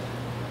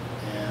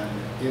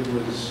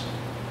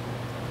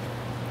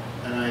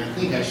 and I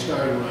think I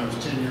started when I was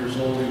 10 years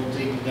old. He would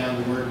take me down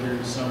to work during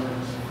the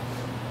summers,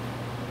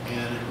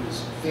 and it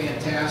was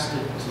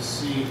fantastic to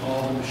see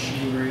all the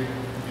machinery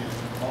and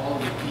all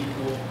the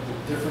people, the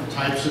different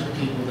types of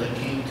people that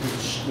came to the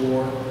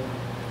store,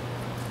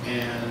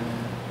 and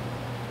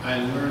I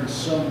learned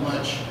so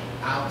much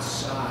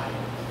outside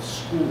of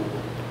school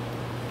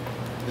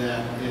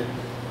that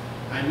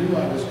I knew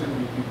I was going to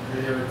be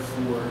prepared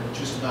for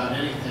just about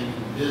anything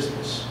in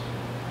business.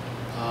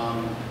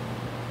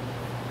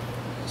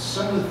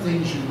 Some of the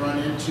things you run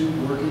into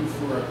working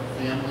for a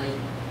family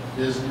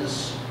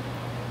business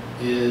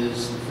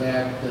is the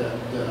fact that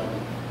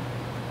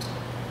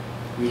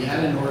we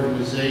had an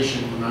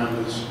organization when I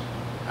was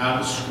out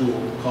of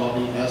school called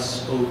the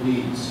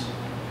SOBs,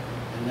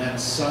 and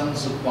that's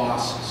Sons of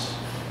Bosses.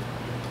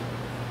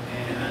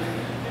 And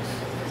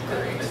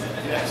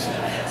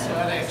that's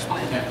what I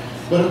explained that.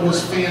 But it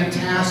was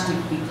fantastic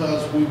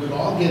because we would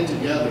all get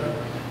together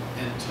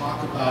and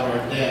talk about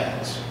our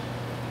dads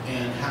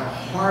and how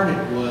hard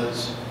it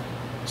was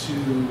to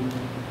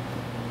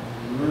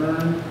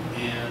learn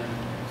and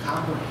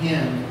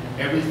comprehend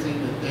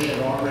everything that they had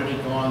already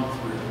gone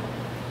through.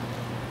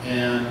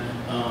 And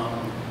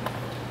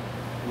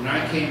when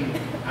I came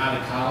out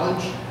of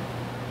college,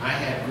 I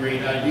had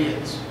great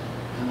ideas.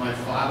 And my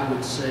father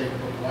would say,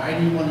 "But why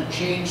do you want to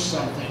change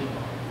something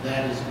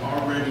that is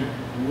already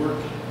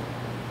working?"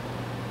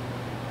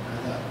 I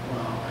thought,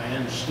 well, I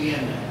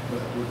understand that,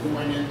 but we're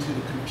going into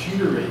the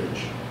computer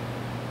age.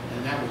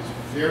 And that was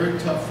very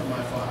tough for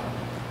my father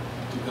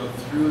to go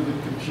through the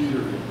computer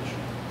age,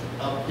 to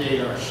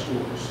update our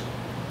stores.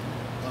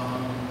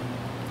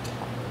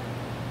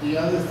 The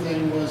other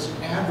thing was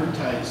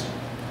advertising.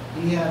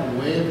 He had a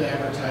way of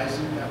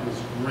advertising that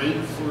was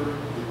great for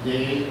the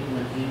day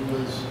when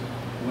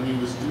he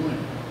was doing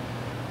it.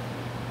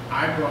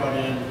 I brought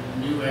in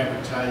new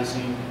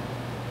advertising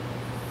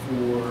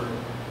for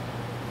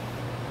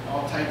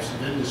all types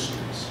of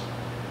industries.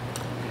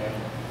 Okay.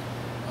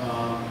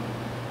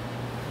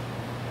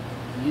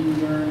 You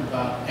learn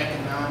about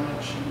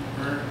economics, you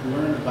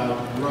learn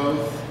about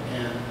growth,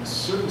 and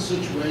certain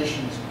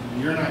situations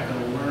you're not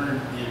going to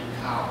learn in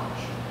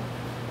college.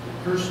 The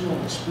personal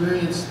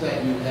experience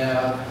that you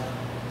have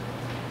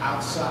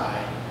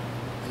outside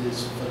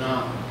is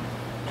phenomenal.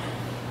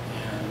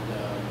 And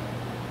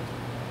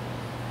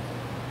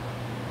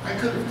I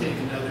could have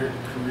taken other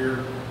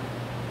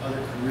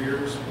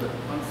careers, but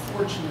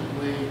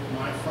unfortunately,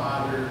 my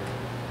father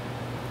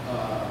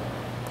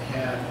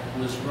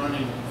was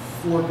running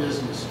 4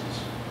 businesses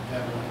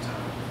at one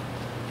time.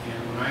 And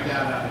when I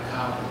got out of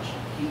college,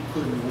 he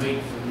couldn't wait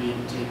for me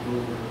to take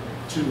over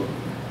 2 of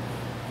them.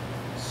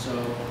 So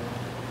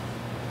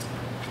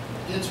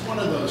it's one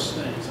of those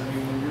things. I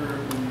mean, when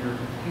your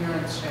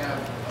parents have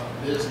a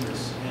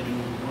business and you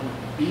want to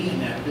be in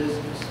that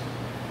business,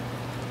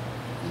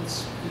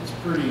 it's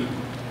pretty.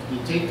 You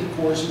take the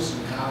courses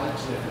in college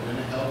that are going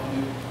to help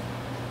you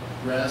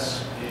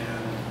progress,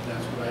 and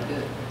that's what I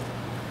did.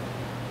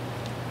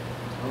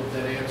 I hope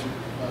that answered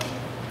your question.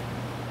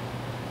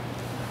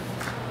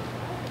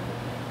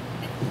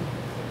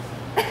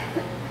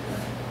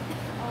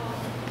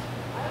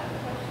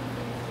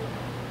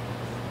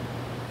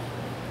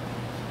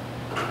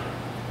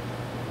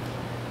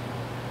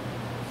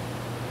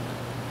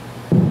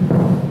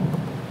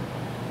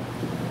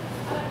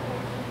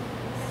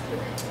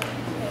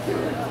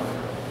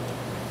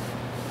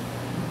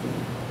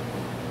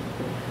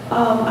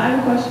 I have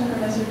a question for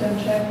Mr.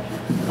 Demchak.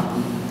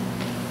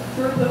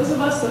 For those of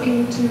us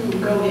looking to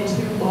go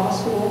into law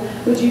school,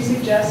 would you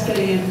suggest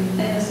getting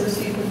an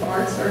associate of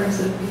arts or an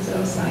associate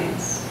of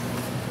science?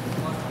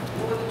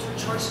 What were the two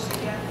choices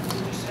again? What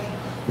did you say?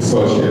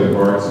 Associate of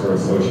Arts or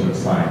Associate of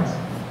Science.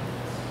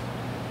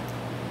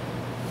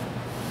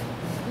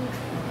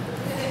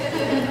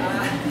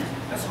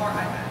 That's hard.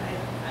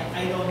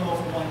 I don't know if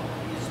one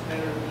is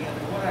better than the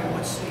other. What I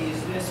would say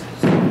is this: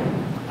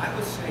 I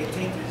would say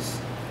take this.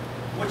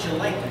 What you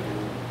like to do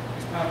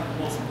is probably the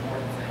most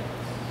important thing.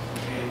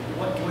 Okay,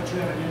 what you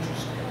have an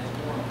interest in is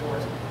more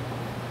important.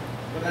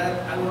 But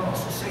I would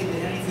also say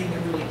that anything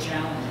that really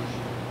challenges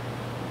you,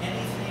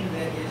 anything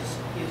that is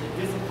a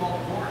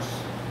difficult course,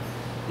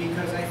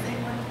 because I think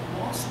when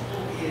law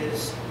school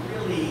is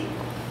really,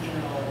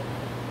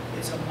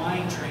 it's a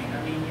mind train.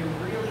 I mean, you're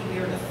really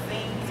there to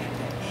think and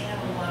to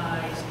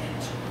analyze and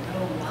to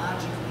know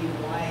logically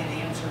why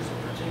an answer is a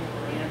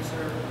particular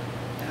answer.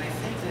 And I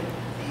think that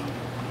the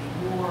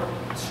more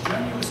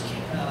strenuous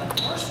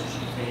courses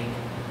you take,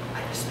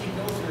 I just think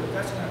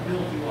that's going to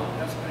build you up.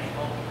 That's going to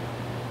help you.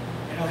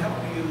 And it'll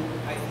help you,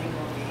 I think,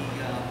 on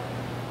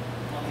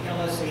the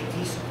LSAT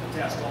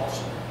test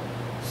also.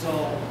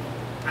 So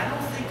I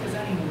don't think there's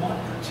any one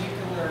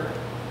particular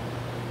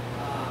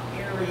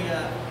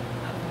area.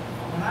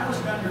 When I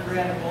was an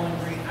undergrad at Bowling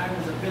Green, I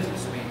was a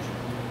business major,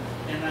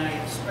 and I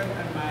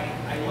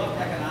loved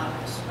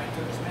economics. I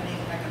took as many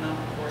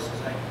economic courses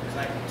as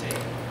I could take,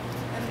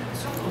 and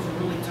some of those are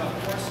really tough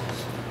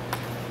courses.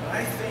 But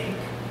I think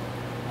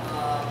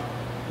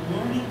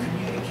learning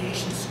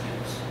communication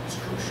skills is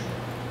crucial.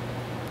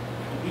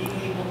 Being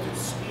able to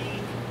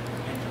speak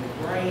and to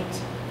write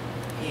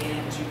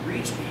and to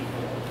reach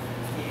people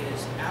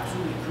is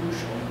absolutely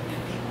crucial. And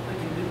people that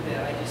can do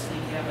that, I just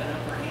think, have an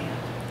upper hand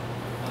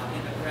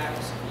in the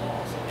practice of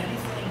law. So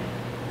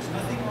there's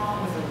nothing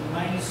wrong with a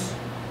nice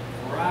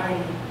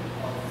variety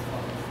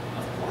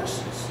of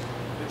courses,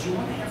 but you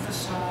want to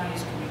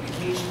emphasize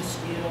communication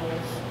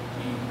skills,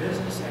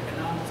 business,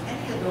 economics,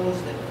 any of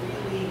those that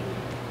really,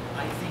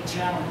 I think,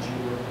 challenge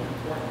you or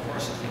important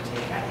courses to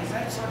take. Is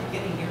that sort of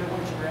getting near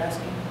what you were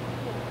asking?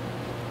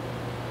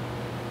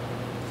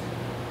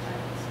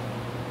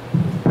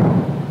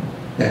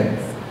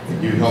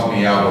 And you help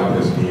me out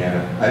with this,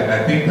 Deanna.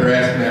 I think they're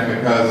asking that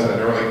because at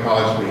early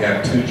college we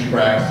have two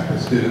tracks that the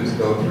students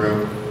go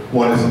through.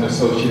 One is an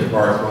Associate of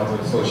Arts, one's an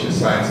Associate of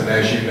Science, and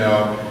as you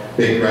know,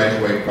 they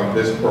graduate from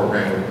this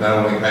program with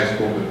not only high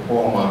school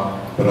diploma,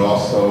 but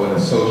also an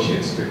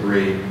associate's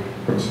degree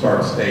from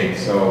Stark State.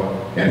 So,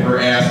 and her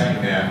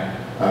asking that,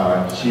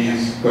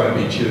 she's going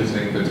to be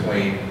choosing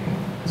between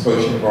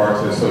Associate of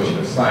Arts and Associate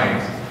of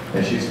Science,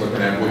 and she's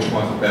looking at which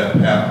one's the best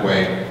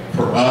pathway.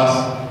 For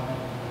us,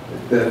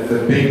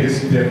 the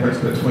biggest difference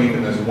between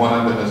them is one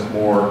of them is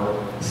more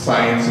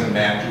science and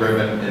math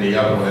driven, and the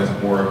other one is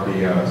more of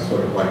the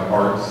sort of like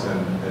arts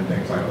and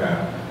things like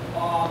that.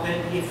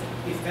 Then if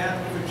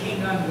it came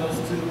down to those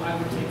two, I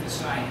would take the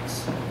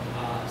science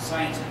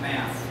and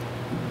math.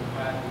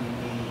 That would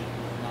be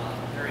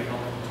very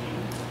helpful to you.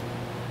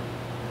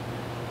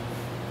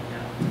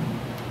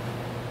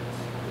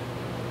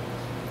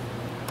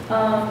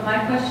 Yeah. My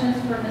question is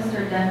for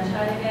Mr.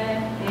 Demchak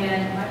again,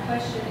 and my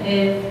question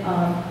is,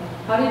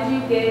 how did you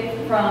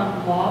get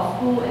from law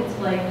school into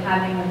like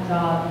having a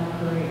job and a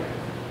career?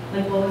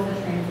 Like, what was the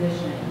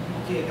transition?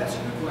 Okay, that's a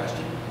good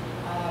question.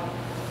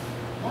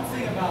 One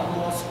thing about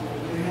law school,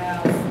 you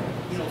have,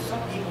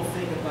 some people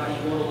think about you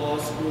go to law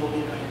school,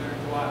 you're going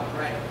to go out and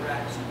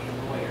practice and be a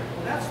lawyer.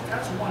 Well,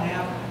 that's one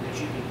avenue that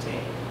you can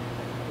take.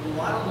 A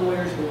lot of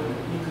lawyers you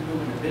can go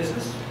into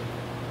business,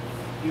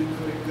 you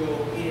could go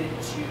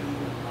into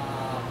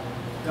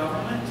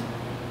government.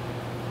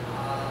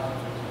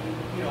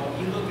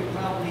 You look at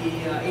probably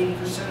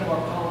 80% of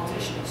our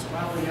politicians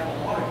probably have a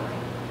law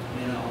degree.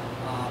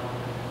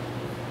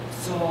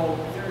 So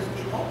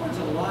it opens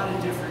a lot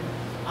of different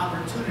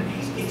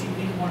opportunities if you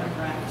didn't want to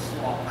practice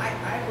law.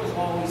 I was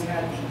always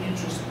had the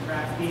interest in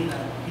being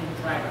in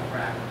private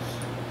practice.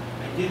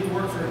 I did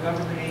work for a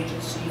government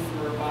agency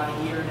for about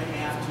a year and a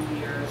half, 2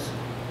 years,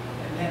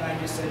 and then I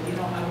just said,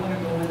 I want to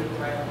go into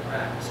private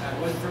practice. I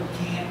was from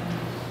Canton,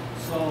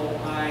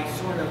 so I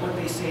sort of, what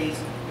they say is,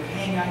 you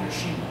hang out your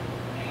shingle.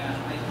 And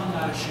I hung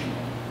out a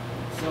shingle.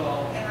 So,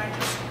 and I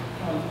just,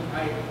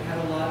 I had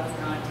a lot of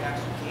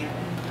contacts with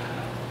Canton.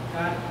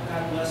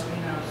 God bless me,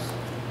 and I was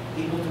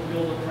able to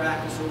build a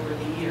practice over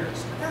the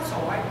years. But that's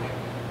how I picked it.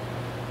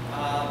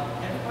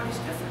 Everybody's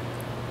different.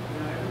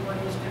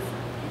 Everybody is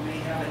different. You may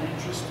have an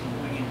interest in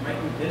going in right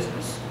with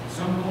business.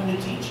 Some go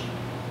into teaching.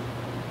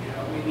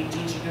 Maybe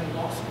teaching in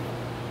law school.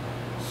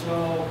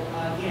 So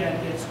again,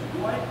 it's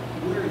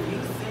where you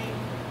think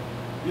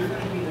you're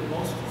going to be the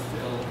most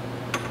fulfilled,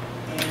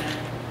 and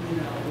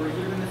where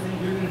you're going to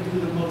think you're going to do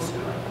the most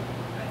good.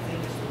 I think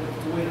is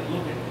the way to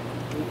look at it.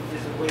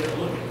 Is the way to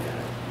look at that.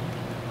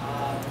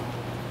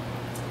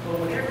 But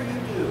whatever you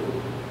do,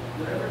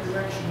 whatever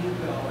direction you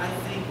go, I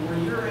think where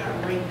you're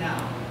at right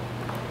now,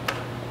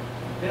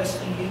 the best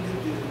thing you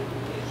could do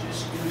is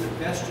just do the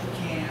best you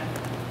can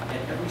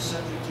at every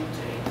subject you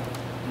take,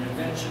 and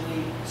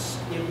eventually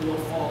it will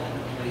fall into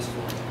place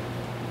for you.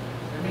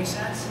 Does that make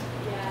sense?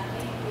 Yeah,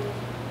 thank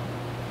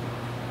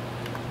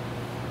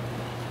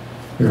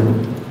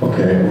you.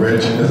 Okay,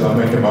 Rich, as I'm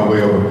making my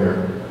way over there,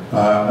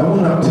 I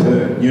went up to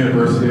the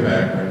University of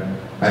Akron.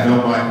 I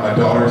know my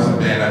daughter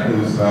Savannah,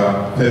 who's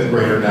a 5th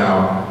grader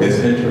now, is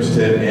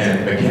interested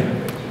in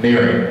mechanical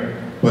engineering.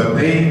 But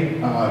they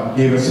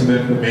gave us some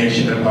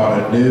information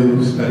about a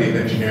new study of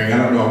engineering. I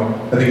don't know,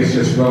 I think it's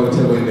just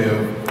relatively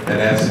new, and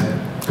that's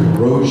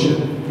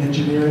corrosion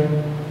engineering.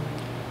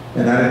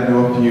 And I didn't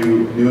know if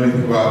you knew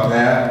anything about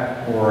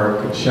that or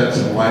could shed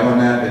some light on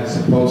that. It's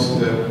supposed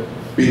to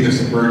be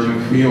this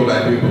emerging field,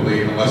 I do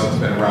believe, unless it's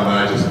been around and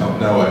I just don't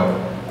know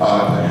it,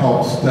 to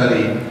help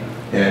study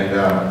and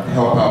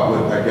help out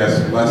with, I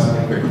guess,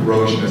 lessening the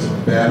corrosion of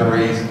some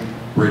batteries,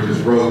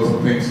 bridges, roads,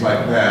 and things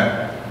like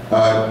that.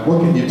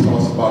 What can you tell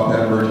us about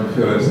that emerging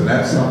field? And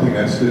that's something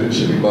that students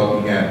should be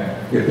looking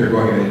at if they're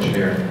going into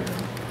engineering.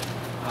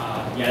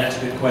 Yeah, that's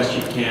a good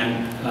question,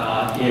 Ken.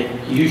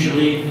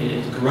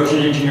 Corrosion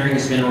engineering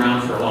has been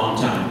around for a long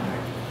time.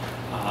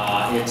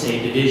 It's a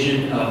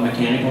division of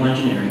mechanical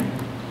engineering,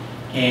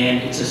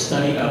 and it's a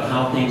study of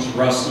how things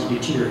rust and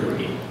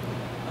deteriorate.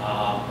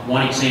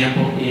 One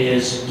example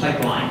is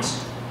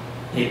pipelines.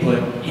 They put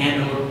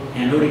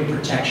anodic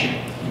protection,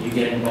 and you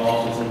get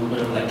involved with a little bit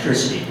of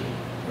electricity.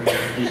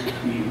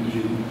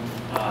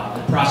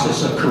 The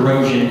process of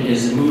corrosion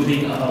is the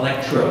moving of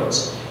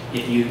electrodes.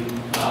 If you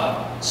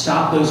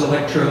stop those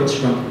electrodes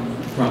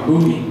from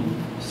moving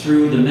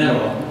through the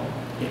metal,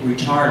 it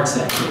retards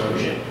that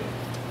corrosion.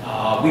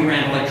 We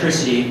ran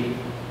electricity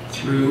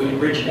through a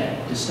bridge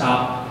deck to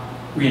stop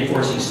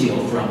reinforcing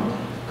steel from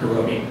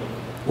corroding.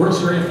 Works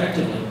very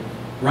effectively.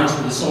 Runs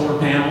with a solar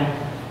panel.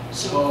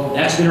 So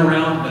that's been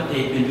around, but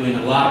they've been doing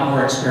a lot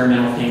more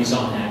experimental things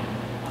on that.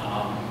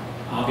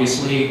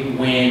 Obviously,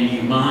 when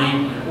you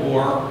mine an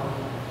ore,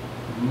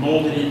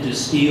 mold it into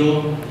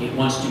steel, it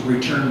wants to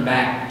return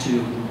back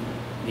to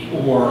the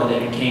ore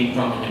that it came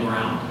from in the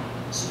ground.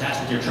 So that's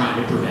what they're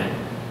trying to prevent.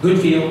 Good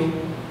field.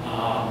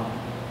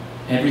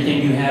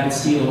 Everything you have in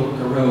steel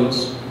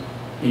corrodes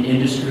in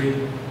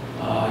industry,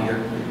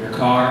 your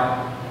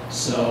car.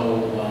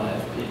 So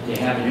if they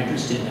have an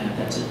interest in that,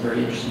 that's a very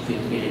interesting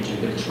field to get into,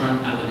 but it's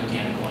run out of the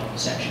mechanical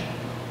section.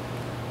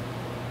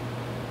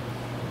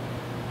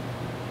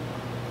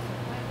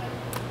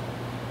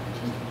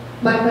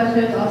 My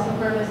question is also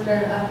for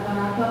Mr.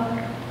 Morocco.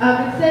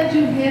 It said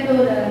you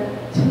handled a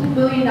 $2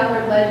 million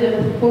budget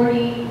with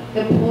 40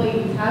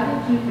 employees. How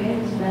did you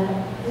manage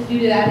that? Did you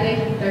do that at the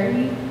age of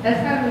 30?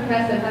 That's kind of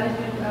impressive. How did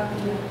you do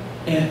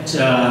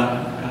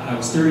that? I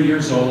was 30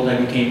 years old.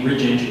 I became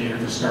bridge engineer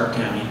for Stark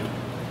County.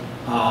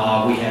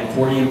 We had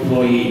 40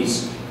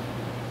 employees.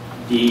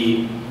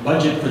 The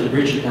budget for the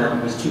bridge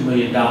department was $2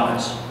 million. A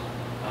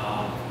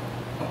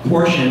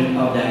portion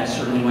of that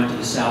certainly went to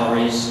the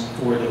salaries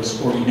for those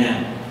 40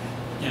 men.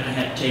 Then I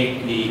had to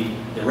take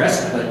the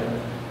rest of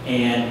it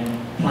and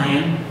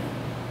plan,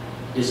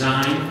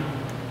 design,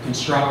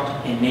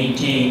 construct, and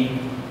maintain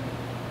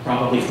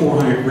probably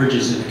 400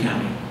 bridges in the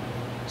county.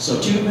 So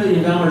 $2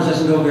 million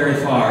doesn't go very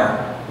far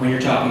when you're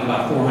talking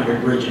about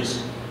 400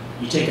 bridges.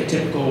 You take a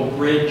typical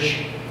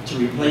bridge, to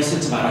replace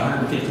it's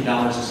about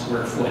 $150 a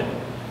square foot.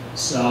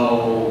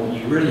 So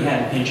you really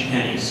had to pinch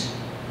pennies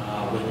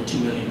with the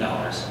 $2 million.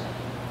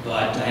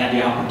 But I had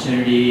the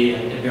opportunity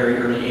at a very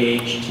early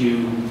age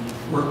to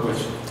work with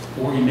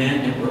 40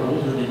 men that were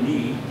older than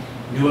me,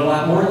 knew a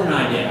lot more than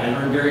I did. I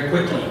learned very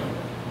quickly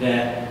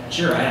that,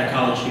 sure, I had a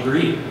college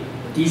degree,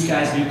 but these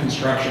guys knew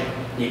construction.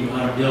 They knew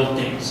how to build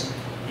things.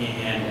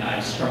 And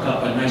I struck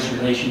up a nice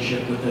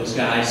relationship with those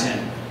guys,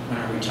 and when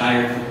I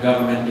retired from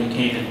government, they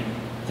came and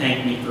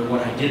thanked me for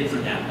what I did for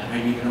them. I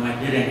didn't even know I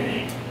did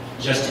anything.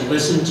 Just to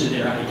listen to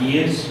their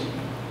ideas,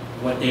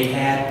 what they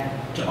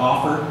had to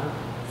offer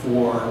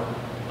for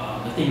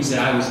the things that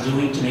I was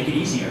doing to make it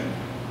easier.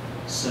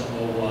 So,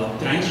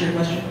 did I answer your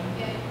question?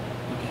 Yeah.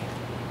 Okay.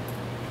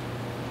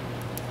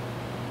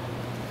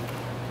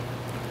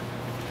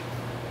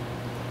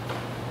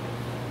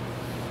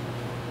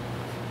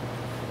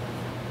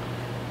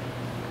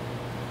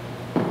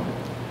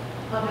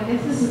 I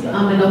guess this is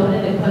an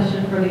open-ended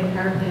question for the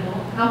entire panel.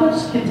 How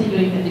much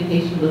continuing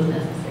education was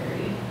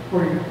necessary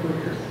for your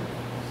careers?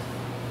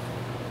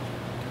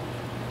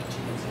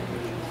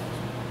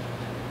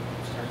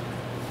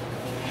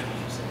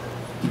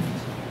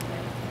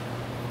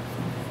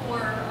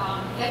 For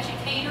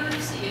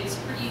educators, it's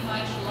pretty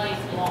much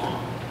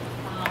lifelong.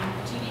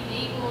 To be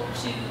able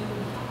to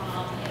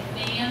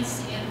advance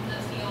in the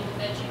field of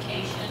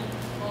education,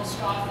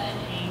 most often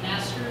a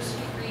master's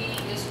degree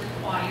is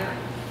required.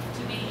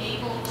 To be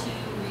able to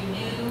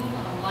renew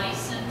a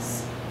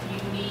license, you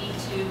need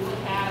to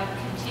have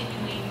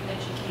continuing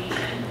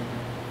education.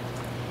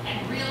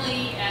 And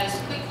really, as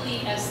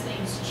quickly as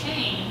things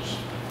change,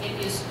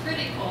 it is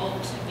critical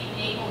to be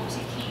able to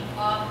keep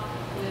up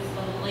with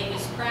the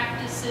latest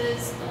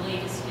practices, the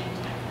latest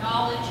in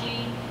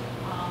technology.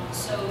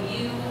 So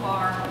you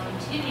are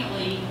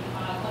continually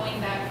going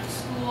back to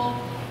school.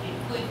 It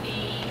could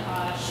be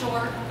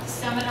short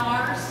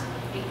seminars,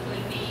 it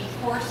could be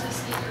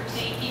courses that you're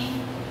taking,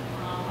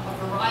 a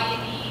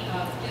variety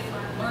of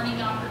different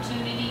learning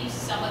opportunities,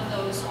 some of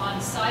those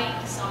on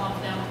site, some of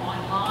them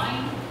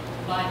online,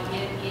 but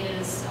it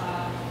is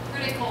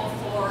critical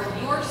for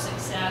your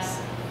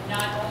success,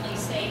 not only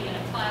say in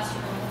a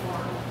classroom or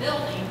a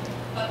building,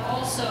 but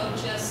also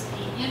just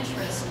the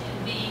interest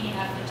in being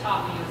at the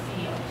top of your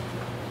field.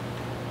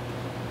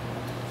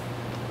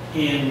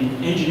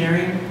 In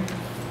engineering,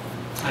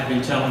 I've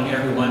been telling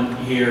everyone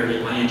here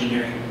in my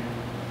engineering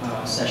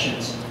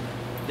sessions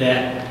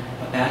that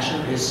a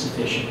bachelor is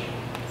sufficient.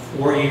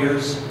 4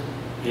 years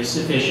is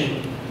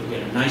sufficient. You'll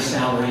get a nice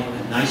salary,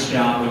 a nice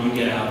job when you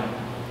get out.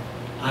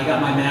 I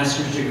got my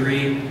master's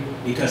degree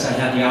because I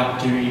had the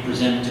opportunity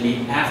presented to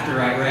me after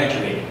I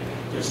graduated.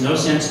 There's no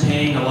sense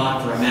paying a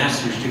lot for a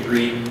master's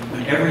degree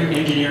when every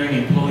engineering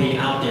employee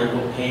out there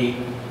will pay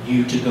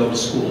you to go to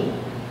school.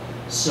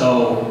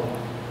 So,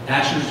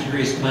 bachelor's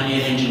degree is plenty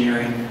in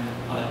engineering.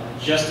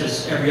 Just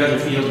as every other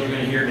field you're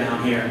going to hear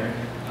down here,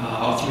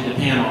 all through the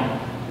panel,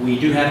 we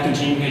do have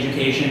continuing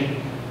education.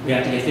 We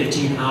have to get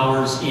 15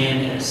 hours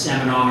in a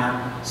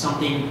seminar,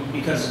 something,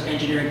 because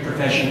engineering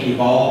profession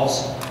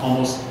evolves.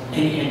 Almost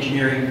any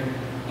engineering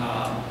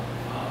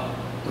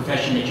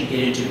profession that you get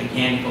into,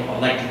 mechanical,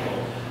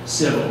 electrical,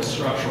 civil,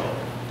 structural,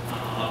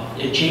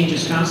 it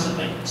changes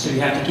constantly, so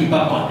you have to keep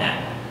up on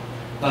that.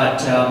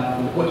 But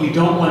what you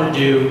don't want to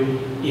do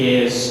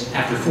is,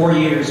 after 4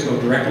 years,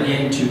 go directly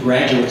into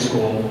graduate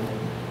school,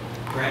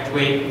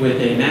 graduate with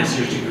a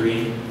master's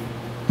degree,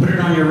 put it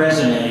on your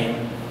resume,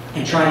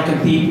 and try to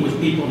compete with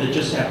people that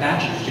just have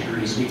bachelor's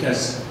degrees,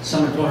 because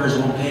some employers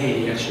won't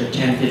pay the extra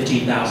 $10,000,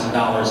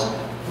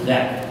 $15,000 for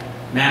that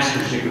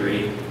master's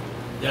degree.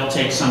 They'll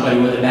take somebody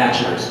with a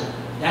bachelor's.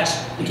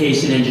 That's the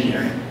case in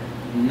engineering.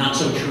 Not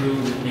so true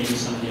with maybe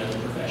some of the other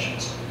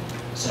professions.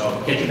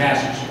 So get your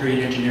bachelor's degree in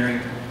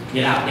engineering,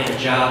 get out, get a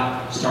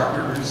job, start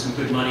earning some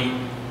good money,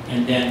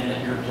 and then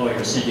let your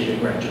employer send you to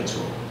graduate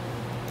school.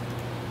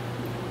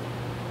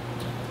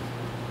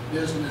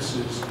 Business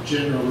is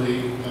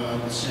generally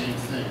the same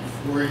thing.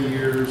 4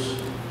 years,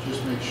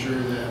 just make sure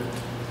that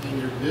in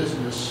your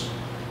business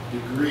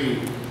degree,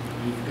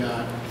 you've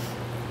got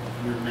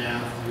your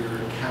math, your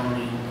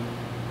accounting,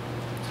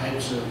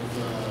 types of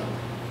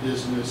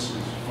business,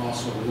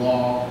 also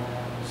law.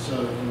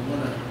 So you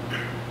want to,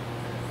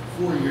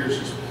 4 years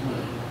is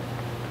plenty.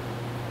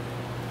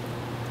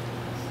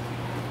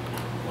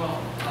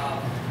 Well,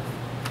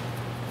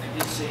 I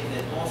did say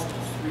that law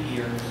school's 3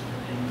 years,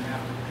 and you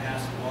have to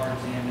pass the bar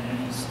exam in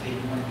any state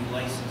you want to be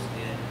licensed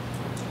in.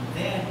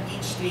 Then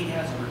each state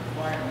has a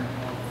requirement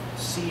of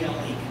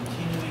CLE,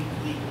 continuing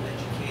legal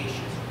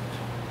education.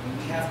 And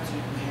we have to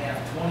have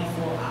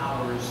 24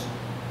 hours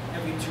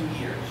every 2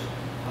 years.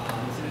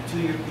 Within a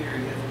 2-year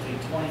period, you have to take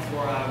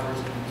 24 hours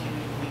of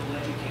continuing legal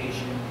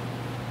education.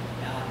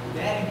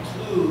 That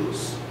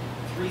includes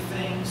 3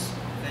 things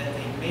that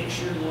they make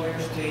sure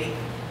lawyers take: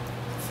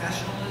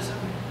 professionalism,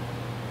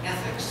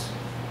 ethics,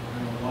 I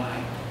don't know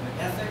why,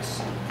 but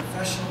ethics,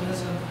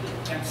 professionalism,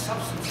 and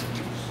substance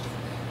abuse.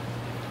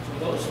 So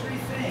those 3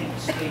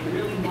 things, they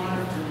really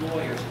monitor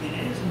lawyers. And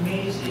it is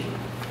amazing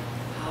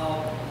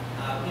how,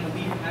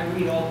 I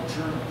read all the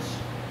journals,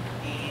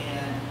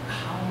 and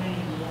how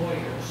many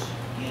lawyers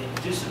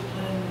get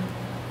disciplined,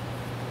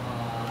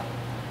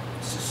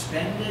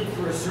 suspended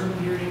for a certain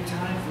period of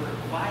time for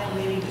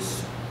violating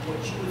what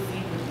you would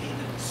think would be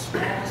the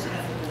smallest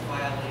ethical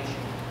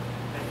violation.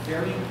 But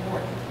very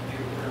important.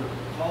 We're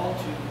called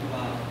to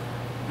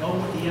know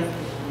what the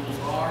ethical rules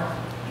are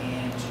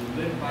and to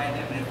live by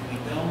them, and if we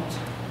don't,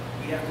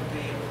 we have to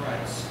pay a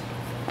price.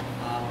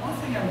 One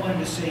thing I wanted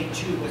to say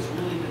too, what's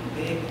really been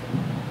big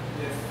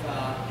with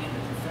in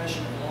the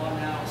profession of law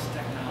now is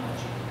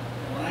technology.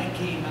 When I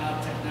came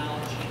out,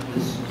 technology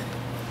was,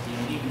 you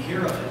didn't even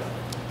hear of it.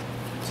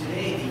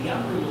 Today, the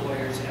younger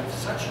lawyers have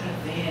such an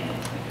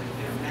advantage because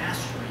they're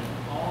mastering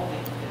all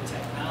the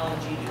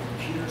technology, the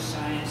computer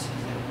sciences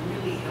that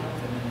really help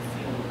them in the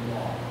field of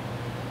law.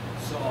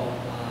 So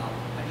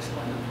I just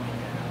wanted to point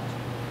that out.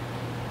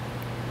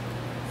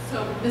 So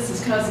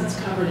Mrs. Cousins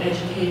covered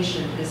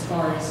education as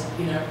far as,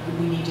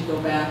 we need to go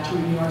back to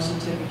renew our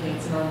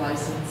certificates and our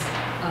license.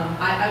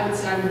 I would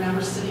say I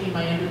remember sitting in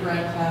my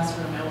undergrad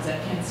classroom. I was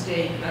at Kent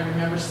State, and I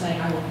remember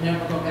saying I would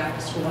never go back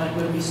to school. I'm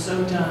going to be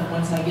so done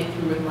once I get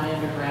through with my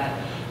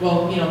undergrad.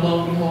 Well,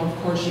 lo and behold, of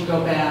course, you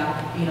go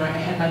back. I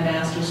had my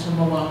master's from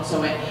Malone,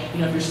 so if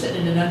you're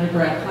sitting in an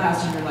undergrad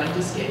class and you're like,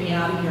 just get me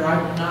out of here,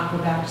 I will not go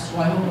back to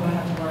school. I hope I don't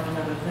have to learn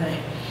another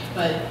thing.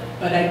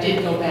 But I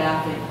did go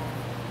back,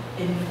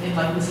 and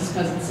like Mrs.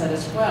 Cousins said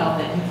as well,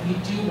 that you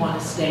do want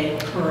to stay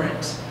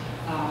current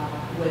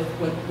with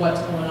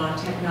what's going on,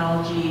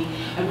 technology.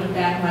 I went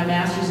back, my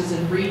master's is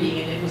in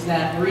reading, and it was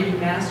that reading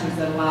master's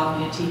that allowed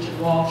me to teach at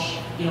Walsh,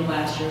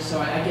 last year.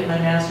 So I did my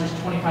master's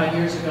 25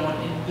 years ago,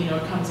 and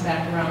it comes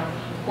back around,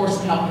 of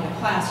course, helping the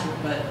classroom,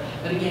 but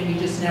again, you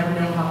just never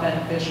know how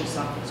beneficial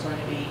something's going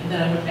to be. And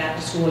then I went back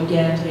to school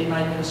again to get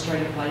my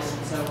administrative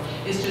license, so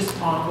it's just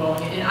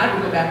ongoing. And I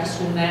would go back to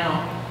school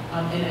now,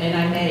 and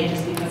I may,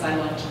 just because I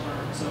love to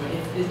learn. So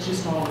it's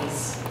just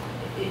always,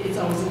 it's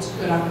a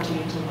good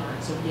opportunity to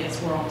learn. So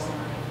yes, we're always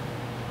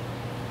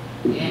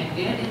learning. And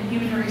in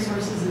human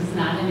resources is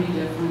not any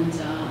different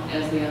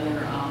as the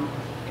other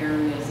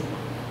areas.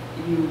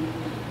 You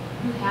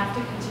have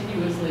to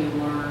continuously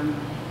learn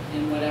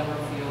in whatever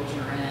field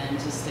you're in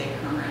to stay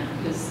current,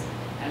 because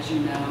as you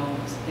know,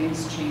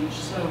 things change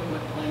so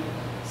quickly.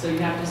 So you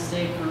have to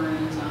stay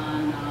current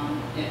on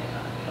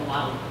a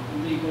lot of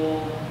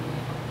legal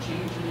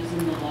changes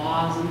in the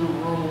laws and the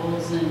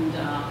rules,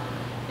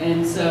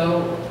 and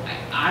so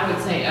I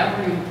would say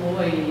every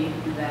employee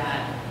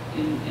that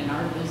in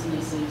our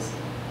businesses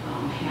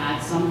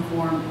had some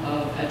form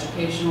of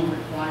educational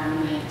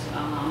requirement,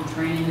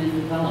 training and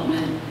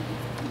development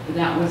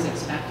that was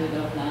expected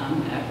of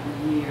them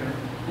every year.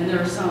 And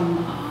there are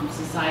some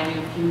Society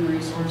of Human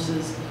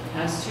Resources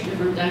has 2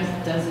 different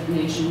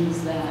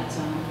designations that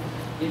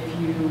if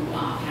you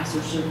pass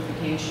your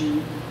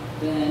certification,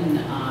 then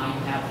you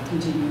have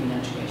continuing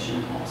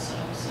education also.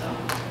 So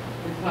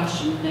your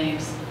question,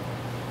 thanks.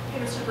 Hey,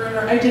 Mr.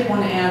 Bruner, I did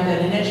want to add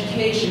that in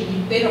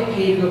education, they don't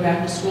pay you to go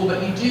back to school,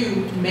 but you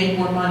do make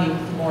more money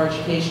with the more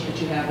education that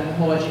you have in the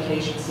whole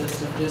education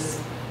system.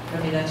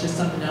 That's just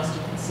something else to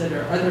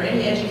consider. Are there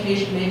any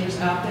education majors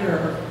out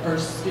there, or are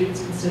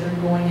students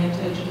considering going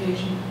into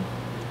education?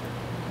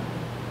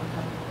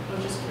 Okay. I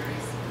was just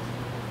curious.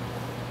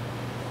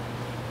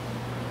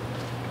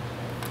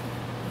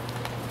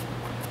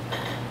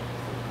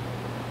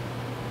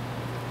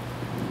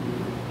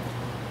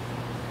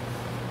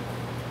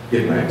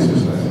 Get my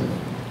exercise.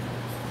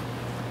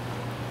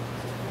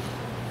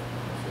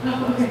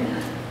 Oh, okay.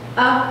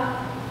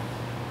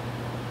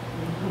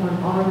 Hold on,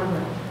 I'll remember.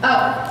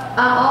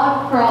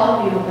 For all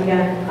of you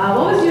again,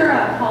 what was your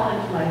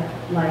college life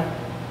like?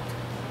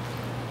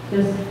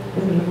 Just, I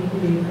mean, we can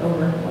do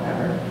over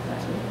whatever.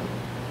 Exactly.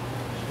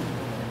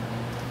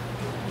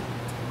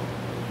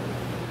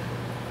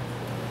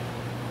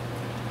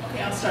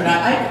 Okay, I'll start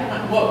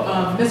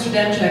out. Mr.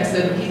 Demchek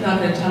said he's not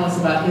going to tell us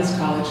about his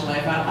college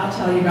life. I'll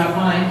tell you about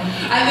mine.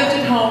 I lived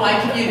at home. I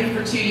commuted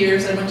for 2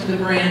 years. I went to the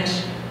branch.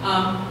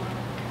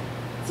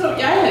 So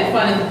yeah, I had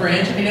fun in the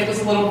branch. I mean, it was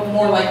a little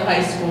more like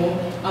high school.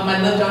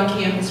 I lived on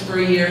campus for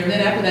a year, and then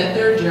after that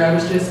 3rd year, I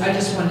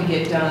just wanted to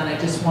get done. I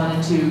just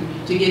wanted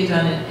to get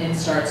done and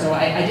start. So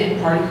I didn't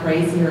party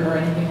crazy or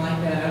anything like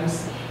that.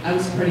 I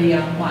was pretty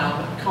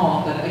mild, but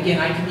calm. But again,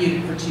 I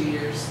commuted for 2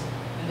 years,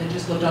 and then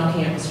just lived on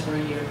campus for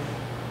a year.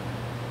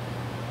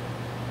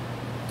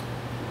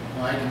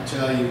 Well, I can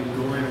tell you,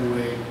 going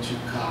away to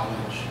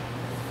college,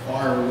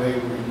 far away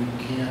where you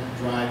can't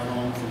drive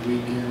home for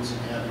weekends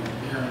and have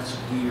your parents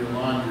do your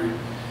laundry,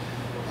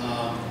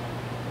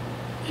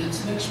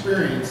 it's an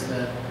experience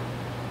that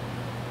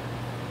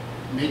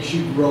makes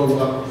you grow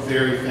up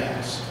very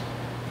fast,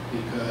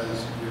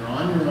 because you're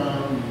on your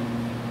own,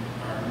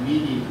 you are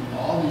meeting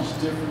all these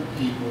different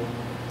people,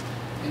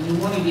 and you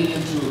want to get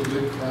into a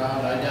good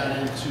crowd. I got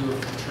into a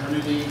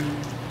fraternity,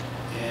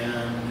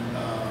 and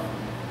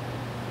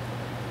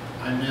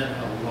I met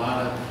a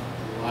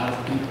lot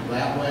of people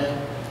that way,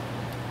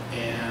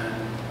 and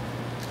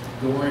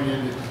going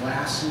into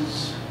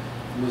classes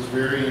was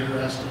very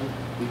interesting,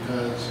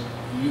 because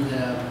you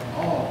have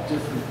all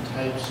different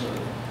types of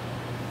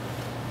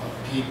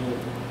people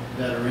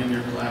that are in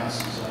your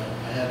classes.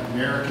 I had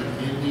American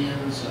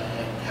Indians, I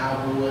had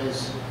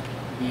cowboys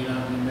being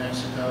out in New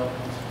Mexico,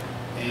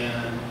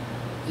 and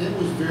it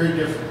was very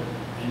different.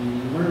 And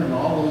you learn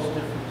all those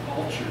different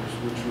cultures,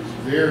 which was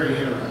very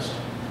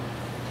interesting.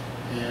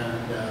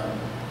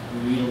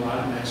 And we eat a lot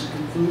of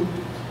Mexican food.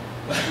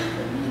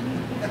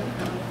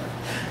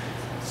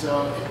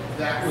 So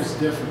that was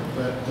different,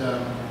 but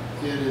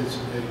it is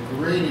a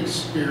great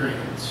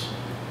experience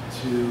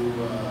to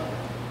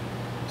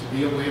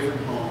be away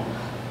from home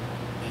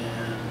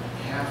and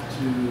have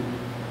to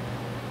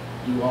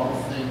do all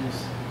the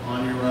things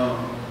on your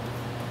own,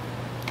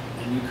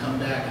 and you come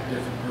back a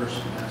different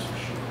person, that's for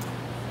sure.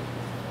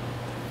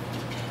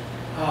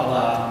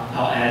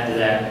 I'll add to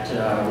that.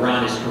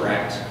 Ron is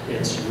correct.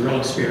 It's a real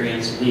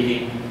experience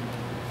leaving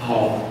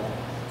home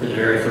for the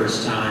very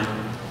first time.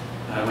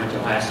 I went to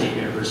Ohio State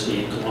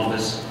University in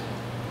Columbus.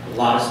 A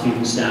lot of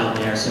students down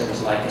there, so it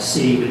was like a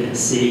city within a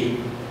city.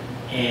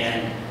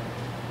 And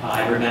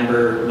I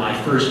remember my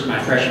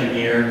freshman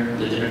year,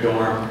 lived in a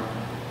dorm,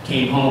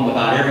 came home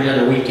about every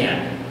other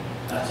weekend.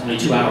 It's only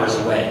 2 hours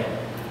away.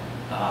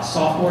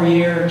 Sophomore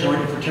year,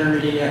 joined a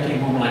fraternity. I came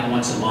home like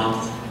once a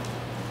month.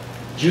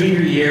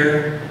 Junior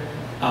year,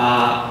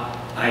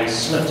 I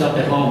slipped up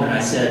at home and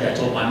I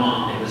told my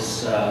mom,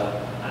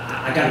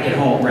 I got to get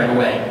home right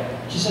away.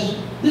 She says,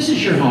 "This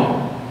is your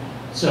home."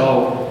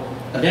 So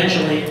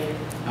eventually,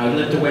 I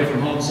lived away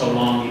from home so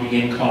long, you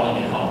begin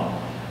calling it home.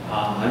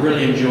 I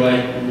really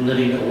enjoy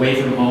living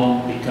away from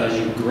home because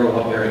you grow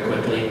up very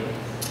quickly,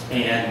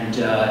 and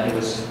it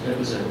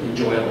was an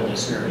enjoyable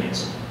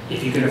experience.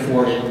 If you can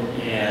afford it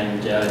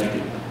and you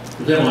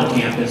can live on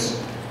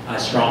campus, I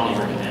strongly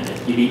recommend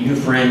it. You meet new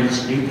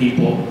friends, new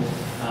people.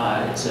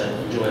 It's an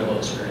enjoyable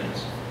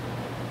experience.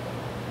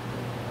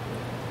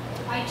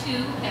 I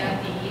too had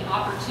the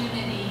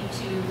opportunity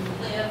to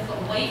live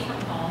away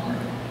from home,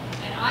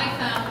 and I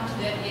found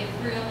that it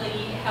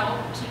really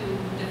helped to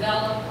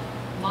develop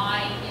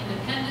my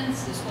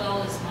independence as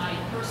well as my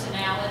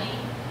personality.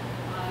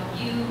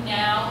 You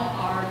now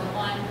are the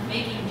one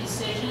making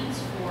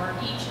decisions for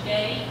each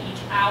day,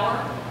 each hour,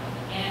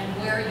 and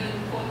where you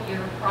put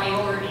your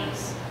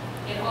priorities.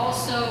 It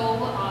also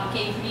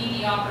gave me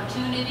the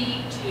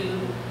opportunity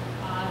to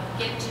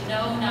get to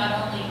know not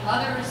only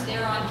others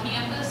there on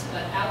campus,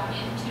 but out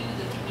into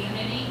the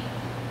community,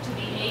 to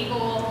be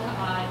able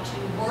to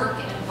work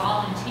and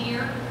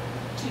volunteer,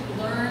 to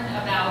learn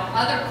about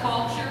other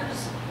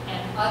cultures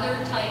and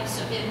other types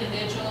of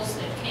individuals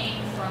that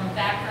came from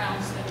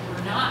backgrounds that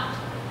were not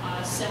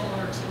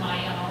similar to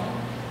my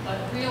own, but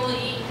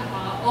really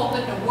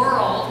opened a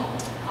world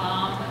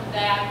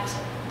that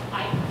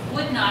I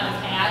would not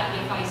have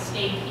had if I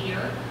stayed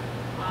here.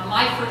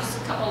 My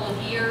first couple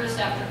of years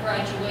after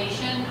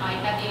graduation, I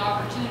had the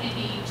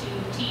opportunity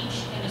to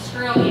teach in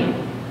Australia.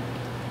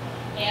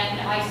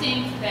 And I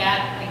think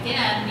that,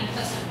 again,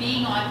 because of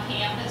being on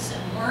campus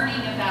and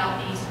learning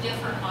about these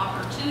different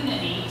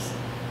opportunities,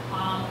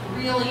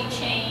 really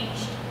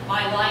changed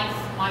my life,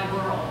 my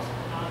world,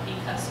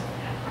 because of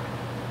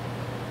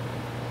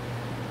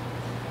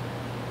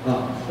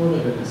that. Sort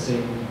of in the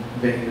same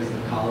vein as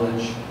the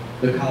college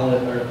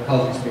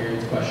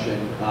experience question.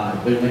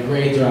 The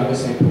grades are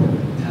obviously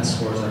important, the test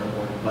scores are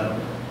important, but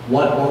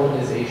what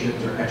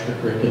organizations or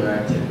extracurricular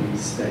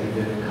activities that you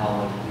did in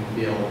college do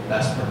you feel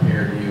best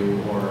prepared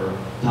you or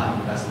taught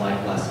you best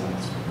life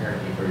lessons,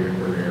 prepared you for your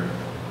career?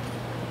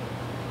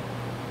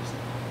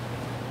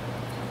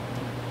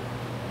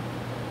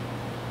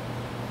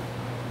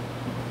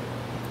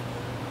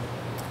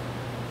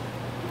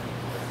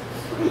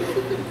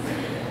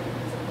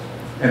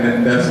 And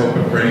then that's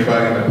open for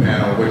anybody on the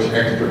panel. Which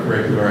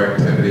extracurricular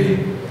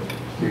activity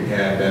you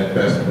had that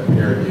best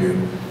prepared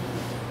you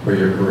for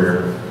your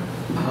career?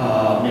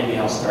 Maybe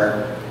I'll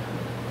start.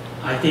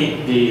 I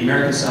think the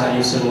American Society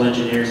of Civil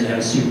Engineers have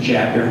a student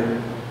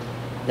chapter.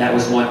 That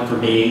was one for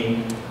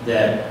me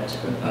that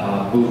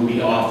moved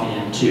me off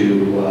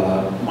into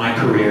my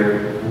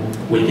career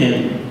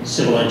within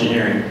civil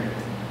engineering.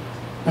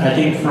 But I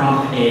think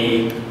from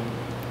a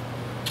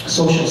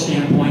social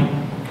standpoint,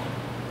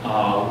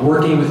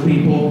 working with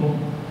people,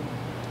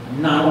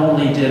 not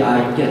only did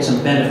I get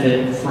some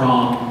benefit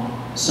from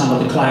some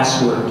of the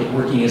classwork and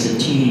working as a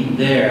team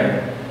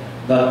there,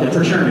 but the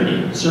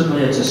fraternity.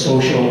 Certainly it's a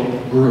social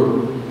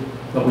group,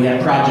 but we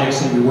had projects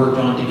that we worked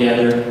on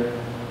together,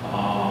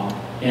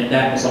 and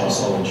that was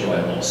also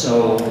enjoyable.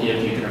 So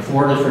if you can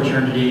afford a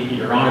fraternity,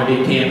 you're on a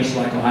big campus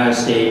like Ohio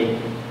State,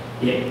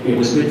 it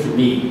was good for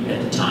me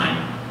at the time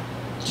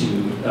to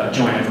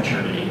join a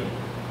fraternity.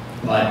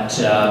 But,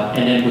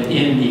 and then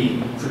within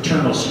the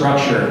fraternal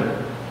structure,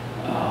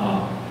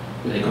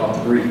 what they call it,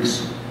 the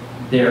Greeks,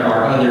 there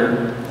are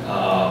other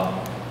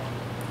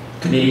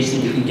committees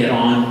that you can get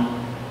on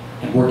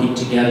and working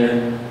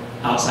together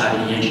outside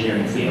of the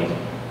engineering field.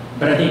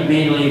 But I think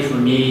mainly for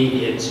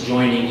me, it's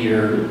joining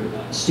your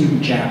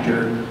student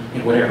chapter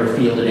in whatever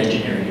field of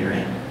engineering you're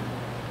in.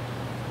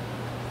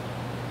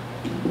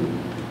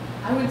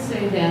 I would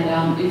say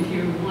that if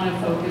you want to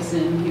focus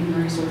in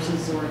human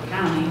resources or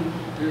accounting,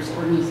 there's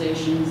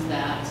organizations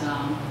that,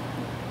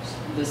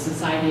 the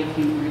Society of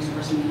Human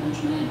Resource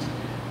Management,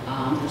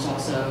 there's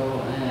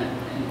also an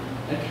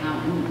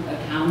accounting, I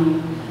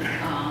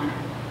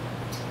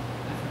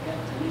forget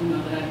the name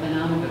of it, I've been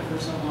out of it for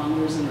so long,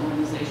 there's an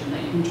organization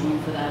that you can join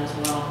for that as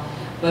well.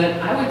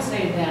 But I would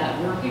say that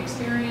work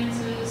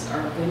experiences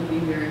are going to be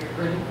very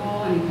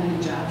critical, any kind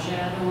of job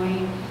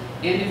shadowing,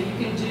 and if you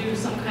can do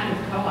some kind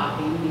of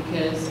co-oping,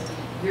 because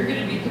you're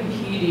going to be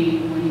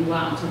competing when you go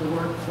out into the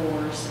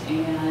workforce,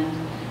 and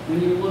when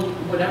you look,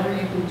 whatever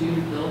you can do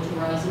to build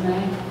your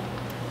resume,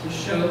 to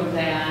show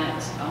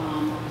that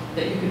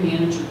that you can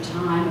manage your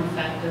time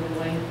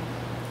effectively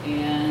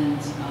and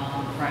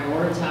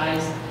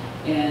prioritize,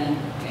 and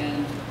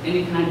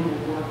any kind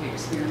of work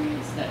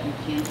experience that you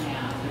can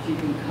have. If you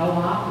can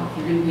co-op, if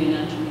you're going to be an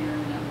engineer,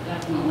 I would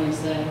definitely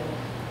say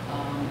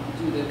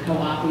do the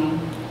co-oping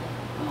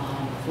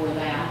for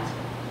that,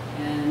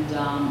 and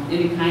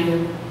any kind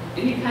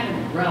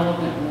of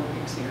relevant work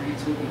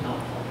experience would be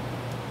helpful.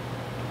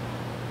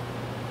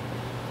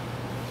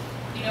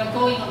 You know,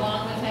 going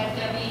along with that,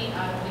 Debbie,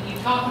 when you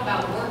talk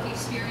about work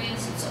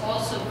experience, it's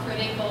also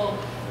critical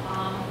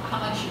how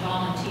much you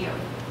volunteer.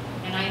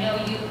 And I know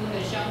you,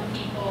 as young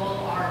people,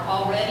 are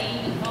already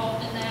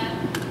involved in that.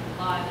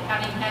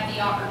 Having had the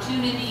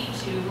opportunity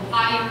to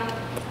hire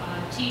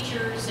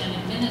teachers and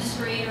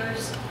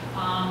administrators,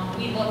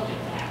 we looked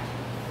at that.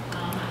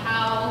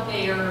 How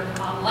their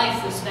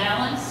life was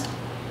balanced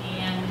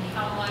and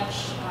how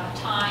much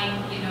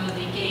time, you know,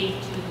 they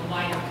gave to the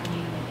wider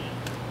community.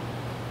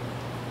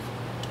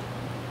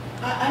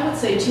 I would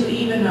say too,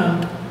 even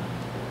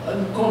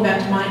going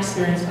back to my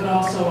experience, but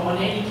also on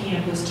any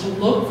campus, to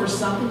look for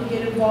something to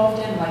get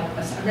involved in. Like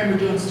I remember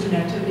doing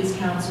Student Activities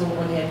Council,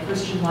 or they had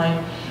Christian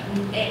Life.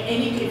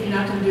 If you're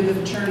not going to do the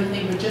fraternity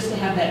thing, but just to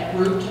have that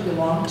group to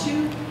belong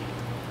to,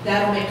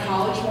 that'll make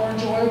college more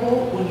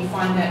enjoyable when you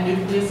find that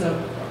nucleus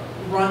of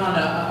run on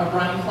a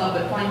running club,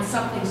 but find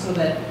something so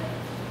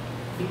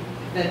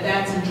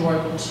that's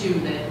enjoyable too,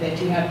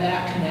 that you have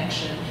that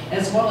connection,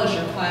 as well as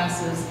your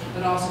classes,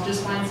 but also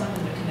just find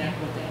something to connect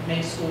with that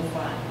makes school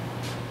fun.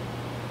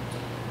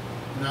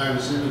 When I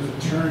was in a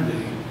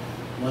fraternity,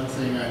 one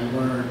thing I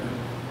learned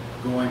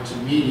going to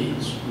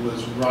meetings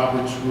was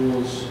Robert's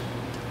Rules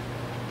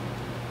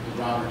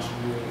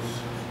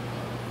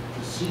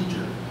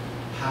procedure,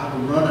 how to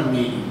run a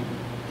meeting.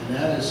 And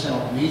that has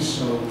helped me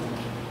so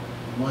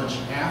much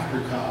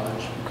after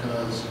college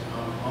because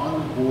I'm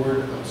on the board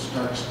of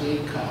Stark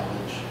State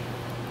College,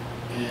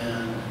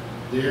 and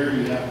there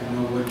you have to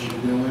know what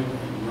you're doing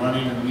and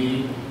running a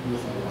meeting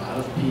with a lot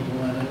of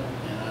people in it.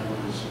 And I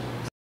was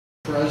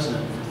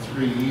president for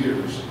 3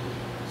 years.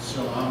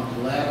 So I'm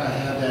glad I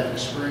had that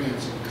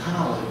experience in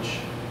college,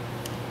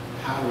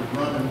 how to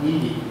run a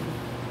meeting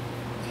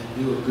and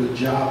do a good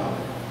job of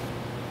it.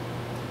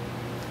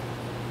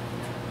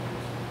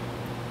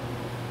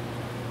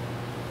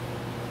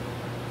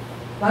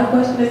 My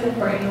question isn't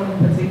for anyone in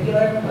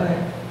particular, but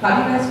how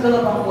do you guys feel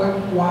about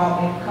working while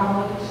in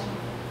college?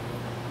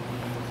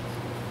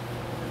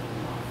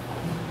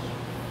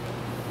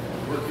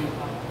 Working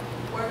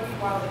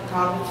while in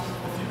college?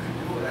 If you can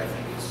do it, I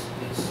think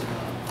it's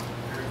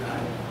very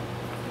valuable.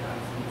 Yeah, I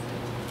think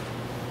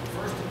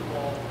first of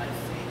all, I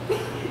think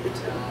it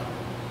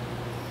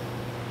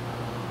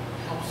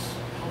helps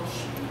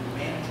you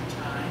manage your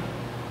time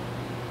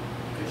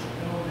because you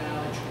know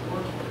now that you're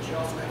working, but you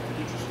also have to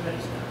get your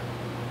studies done.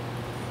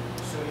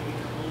 So you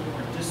become a little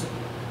more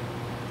disciplined.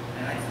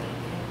 And I think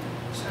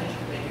besides you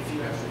can make a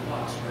few extra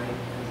bucks, right?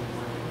 Because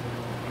you're working,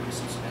 maybe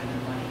some spending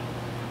money.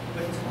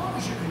 But as long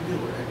as you can do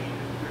it, I mean,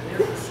 you're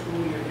there for school,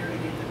 you're there to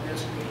get the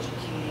best grades you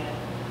can.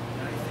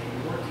 And I think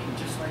working,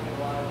 just like a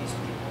lot of these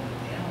people on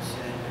the panel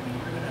said, I mean,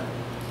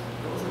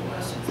 those are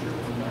lessons you're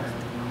going to learn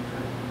when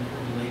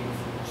you're in the labor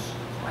force.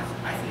 So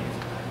I think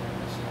it's valuable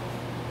myself.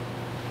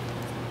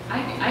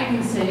 I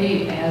can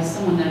say, as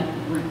someone that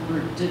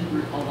did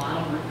a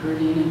lot of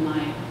recruiting in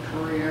my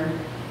career,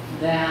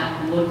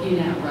 that looking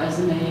at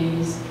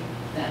resumes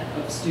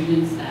of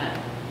students that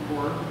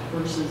worked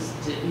versus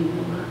didn't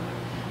work,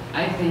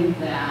 I think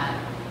that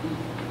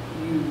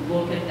you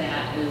look at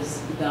that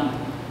as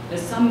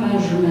some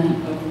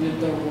measurement of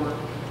their work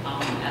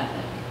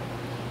ethic.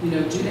 You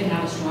know, do they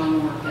have a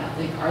strong work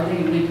ethic? Are they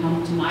going to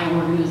come to my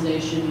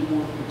organization and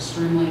work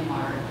extremely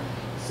hard?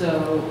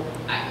 So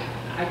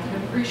I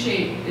can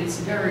appreciate it's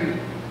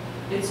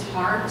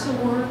hard to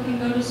work and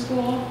go to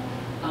school,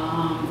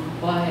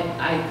 but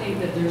I think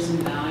that there's some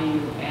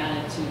value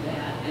added to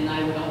that. And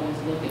I would always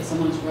look at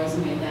someone's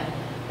resume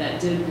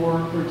that did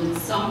work or did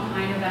some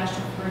kind of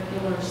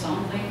extracurricular or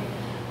something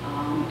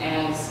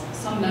as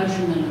some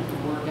measurement of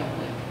the work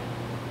ethic.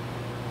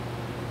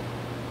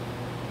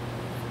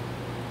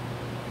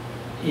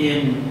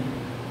 In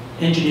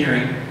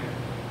engineering,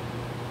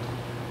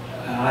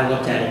 I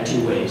looked at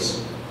it 2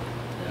 ways.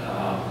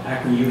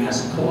 Akron U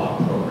has a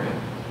co-op program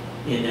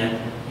in that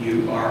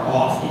you are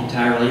off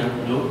entirely,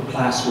 no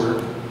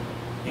classwork,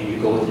 and you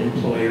go with an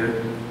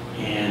employer,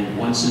 and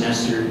 1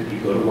 semester you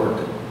go to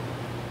work.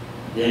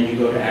 Then you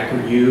go to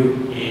Akron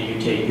U and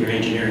you take your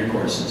engineering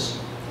courses.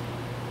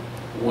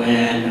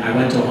 When I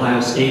went to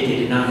Ohio State, they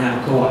did not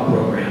have a co-op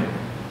program.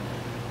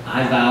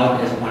 I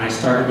vowed when I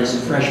started as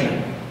a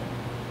freshman,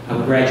 I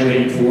would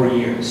graduate in 4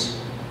 years.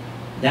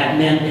 That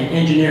meant in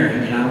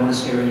engineering, and I don't want to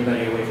scare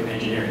anybody away from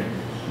engineering,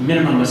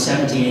 minimum of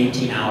 17,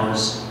 18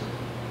 hours,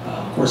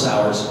 course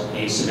hours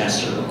a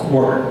semester, a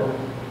quarter.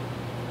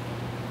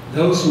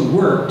 Those who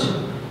worked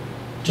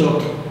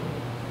took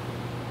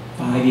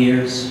 5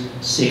 years,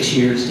 6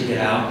 years to get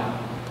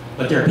out,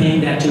 but they're paying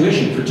that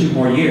tuition for 2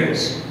 more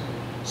years.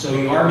 So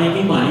you are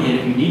making money, and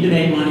if you need to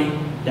make money,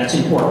 that's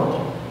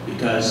important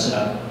because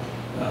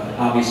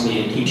obviously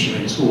it keeps you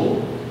in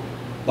school.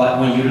 But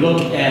when you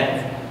look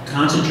at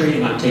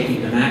concentrating on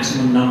taking the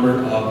maximum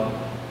number of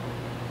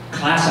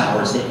class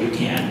hours that you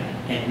can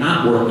and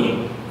not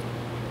working,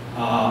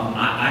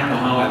 I don't know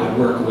how I would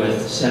work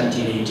with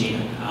 17,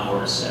 18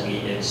 hours. I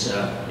mean, it's,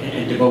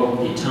 and devote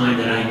the time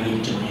that I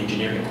need to my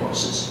engineering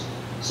courses.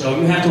 So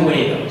you have to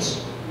weigh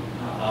those.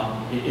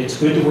 It's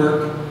good to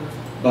work,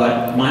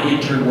 but my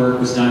intern work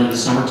was done in the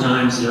summer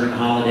times during the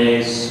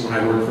holidays when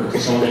I worked for a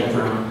consulting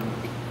firm,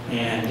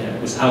 and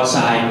it was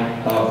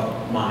outside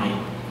of my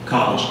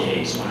college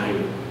days. When I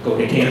would go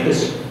to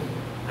campus,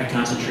 I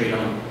concentrate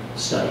on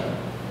study.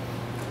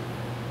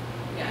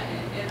 Yeah,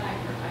 and I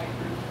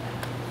agree with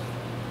that.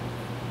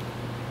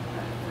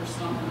 For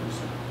summers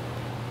or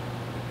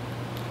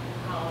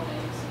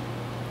holidays.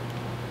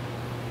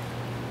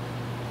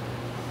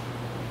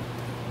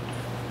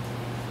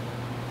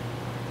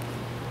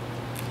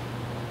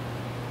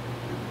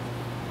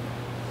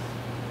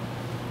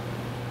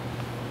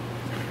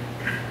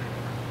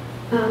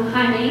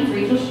 Hi, my name is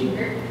Rachel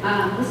Schubert.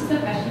 This is a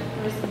question for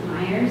Mrs.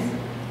 Myers.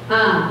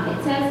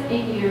 It says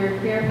in your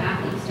career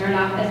path that you started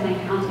off as an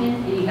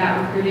accountant and you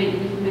got recruited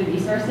into human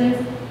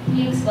resources. Can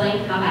you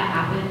explain how that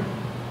happened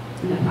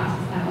and the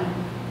process that went?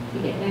 to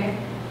get there?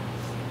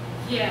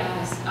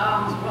 Yes,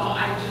 well,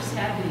 I just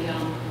had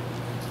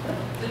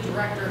the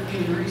director of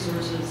human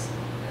resources,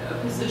 a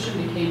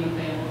position became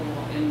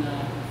available in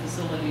the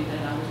facility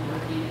that I was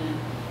working in,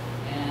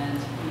 and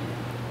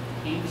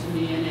he came to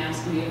me and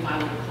asked me if I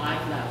would apply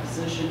for that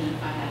position and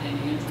if I had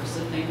any interest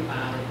to think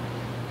about it.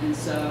 And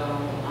so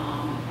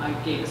I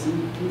gave it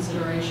some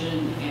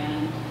consideration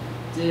and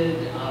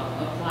did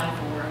apply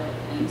for it,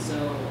 and so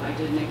I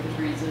did make the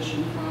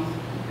transition from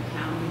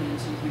accounting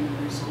into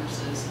human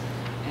resources,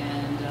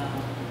 and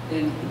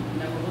then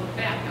never looked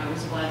back. I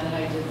was glad that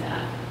I did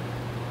that.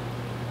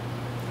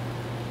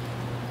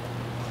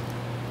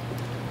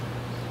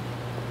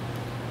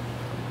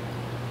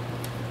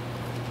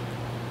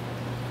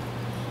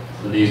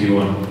 It's an easy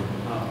one.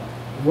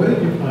 What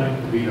did you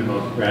find to be the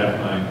most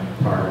gratifying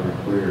part of your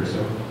career?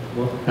 So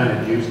what kind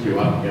of juiced you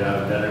up to get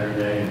out of bed every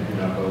day and,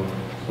 go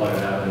slug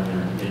it out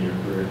in your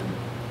career?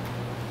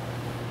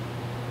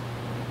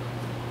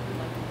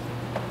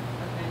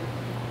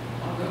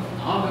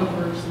 I'll go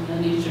first, and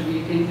then each of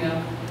you can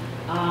go.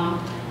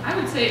 I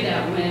would say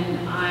that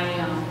when I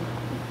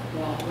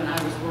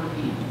was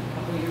working a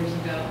couple years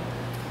ago,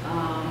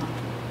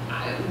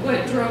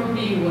 what drove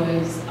me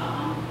was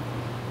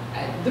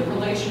the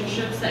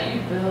relationships that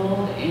you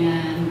build,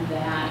 and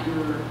that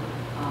you're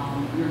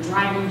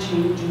driving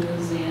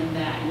changes, and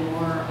that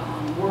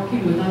you're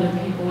working with other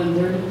people, and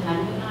they're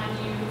dependent on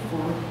you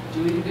for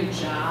doing a good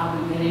job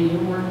and getting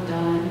your work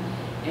done.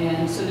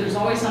 And so there's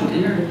always some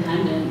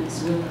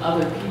interdependence with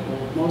other people.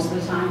 Most of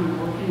the time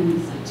you're working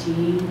as a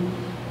team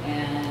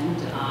and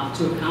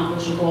to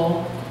accomplish a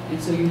goal.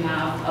 And so you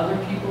have other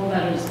people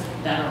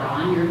that are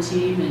on your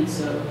team. And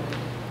so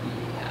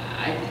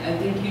I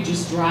think you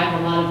just drive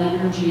a lot of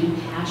energy and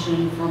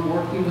passion from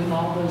working with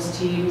all those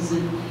teams,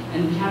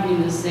 and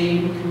having the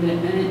same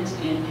commitment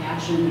and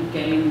passion of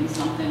getting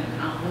something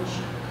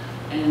accomplished.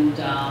 And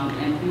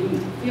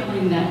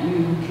feeling that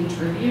you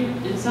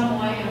contribute in some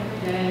way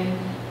every day.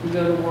 You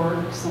go to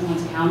work,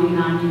 someone's counting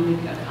on you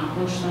to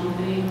accomplish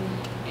something,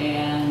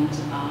 and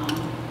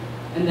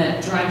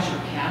that drives your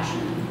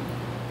passion,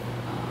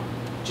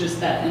 just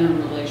that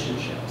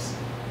interrelationships.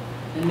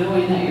 And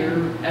knowing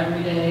that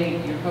every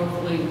day, you're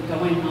hopefully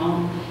going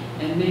home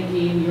and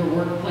making your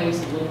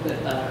workplace a little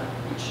bit better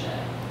each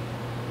day.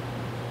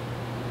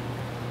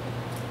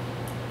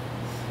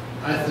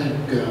 I think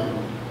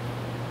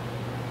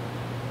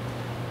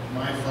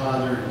my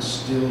father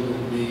instilled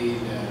in me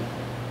that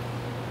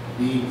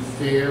being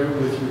fair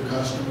with your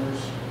customers,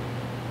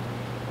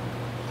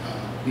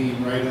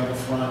 being right up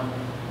front,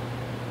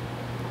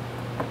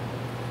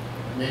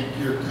 make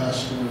your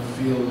customer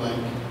feel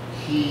like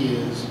he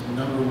is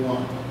number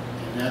one,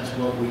 and that's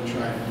what we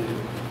try to do.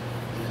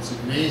 And it's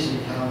amazing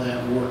how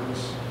that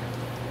works.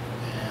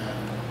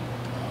 And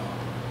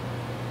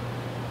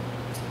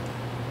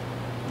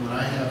when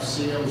I have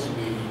sales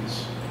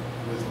meetings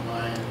with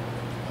my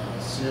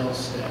sales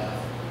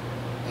staff,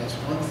 that's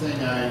one thing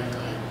I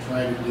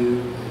try to do,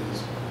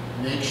 is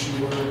make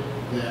sure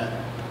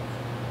that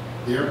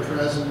their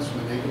presence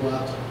when they go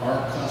out to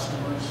our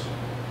customers,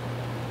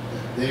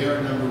 that they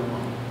are number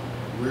one.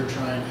 We're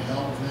trying to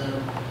help them.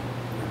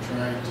 We're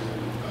trying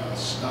to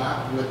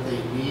stock what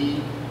they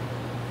need.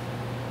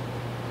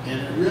 And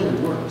it really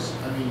works.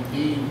 I mean,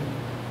 being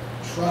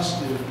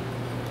trusted,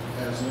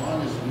 as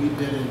long as we've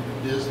been in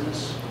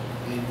business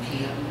in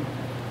Canton,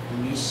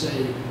 when you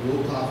say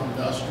Wilcoff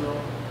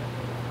Industrial,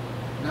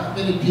 not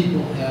many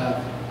people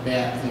have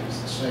bad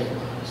things to say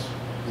about us.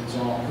 It's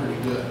all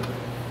pretty good.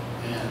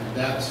 And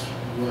that's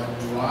what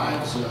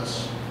drives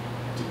us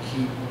to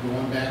keep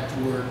going back to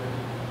work.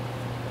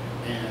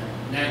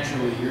 And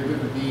naturally, you're going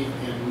to be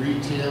in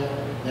retail.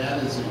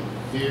 That is a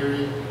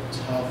very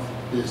tough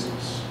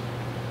business,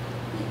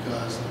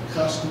 because the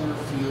customer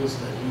feels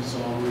that he's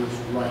always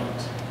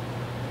right.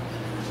 And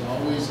there's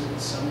always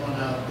someone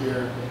out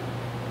there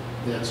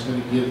that's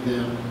going to give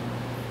them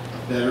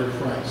a better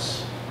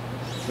price.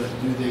 But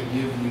do they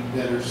give you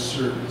better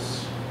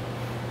service?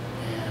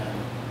 And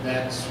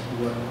that's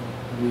what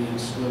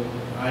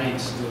I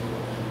instill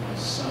in my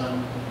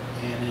son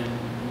and in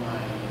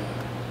my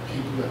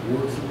people that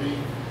work for me.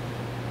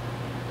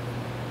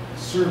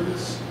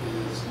 Service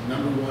is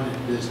number one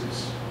in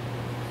business,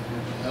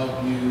 and to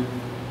help you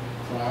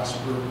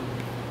prosper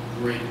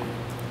greatly.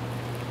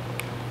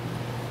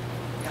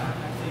 Yeah,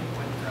 I think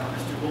what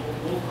Mr.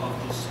 Wilcoff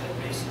just said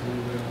basically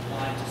would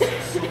apply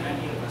to so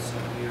many of us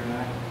up here, and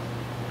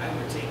I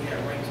would take that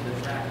right to the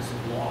practice of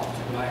law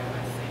too. I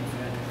think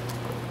that,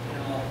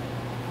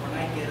 when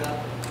I get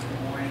up in the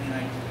morning and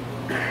I go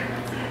to work,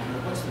 I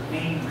think, what's the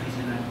main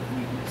reason I'm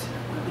doing this? And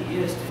it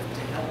really is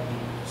to help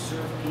people,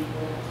 serve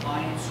people,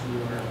 clients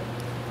who are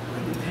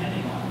really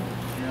depending on me,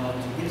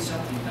 to get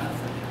something done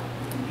for them,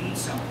 who need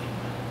something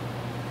done.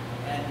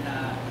 And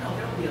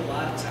there'll be a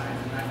lot of times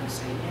when I would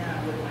say, yeah,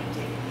 I wouldn't mind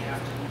taking the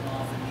afternoon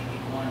off and maybe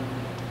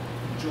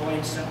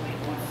enjoying something,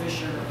 going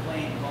fishing or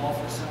playing golf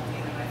or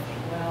something. And I think,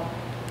 well,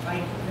 if I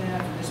do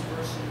that, and this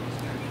person is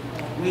going to be,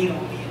 wait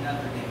on me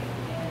another day.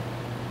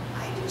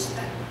 And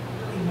that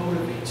really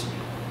motivates me.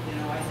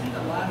 I think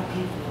a lot of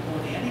people will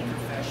go to any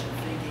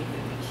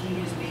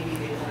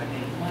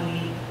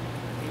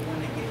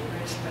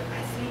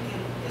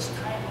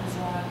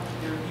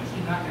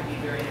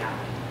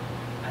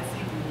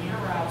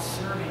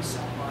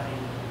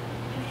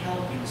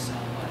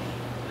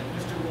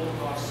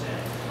Rudolph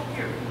said, come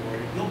here,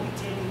 Gloria, you'll be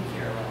taken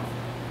care of.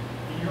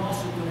 And you're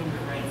also doing the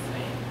right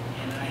thing.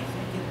 And I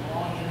think in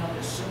law, you know,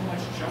 there's so much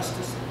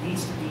justice that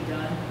needs to be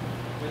done,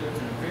 whether it's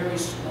in a very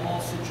small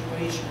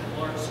situation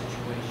or large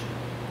situation.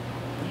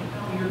 You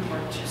know you're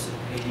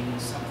participating in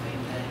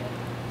something that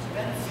is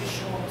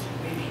beneficial to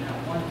maybe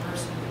not one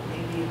person, but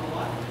maybe a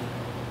lot of people.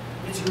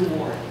 It's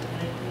rewarding,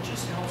 and it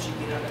just helps you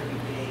get up every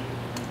day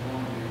and go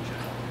on to your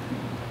job.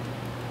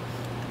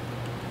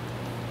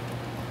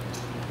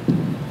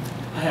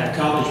 I had a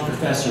college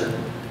professor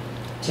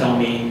tell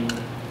me,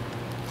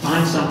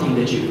 find something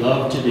that you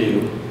love to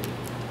do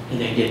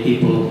and then get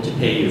people to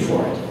pay you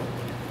for it.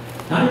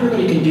 Not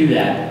everybody can do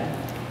that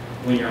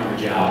when you're on a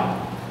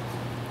job.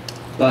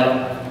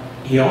 But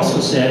he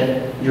also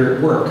said, you're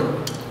at work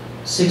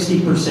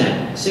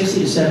 60%, 60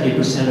 to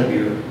 70% of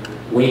your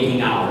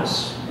waking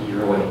hours when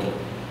you're awake.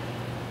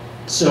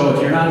 So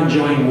if you're not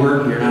enjoying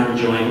work, you're not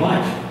enjoying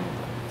life.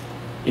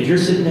 If you're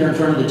sitting there in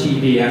front of the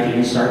TV after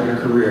you start your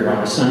career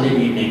on a Sunday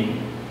evening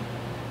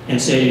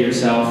and say to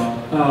yourself,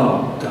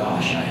 oh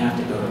gosh, I have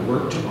to go to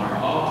work tomorrow,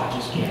 oh, I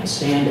just can't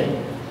stand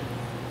it.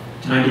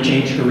 Time to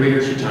change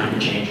careers or time to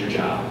change your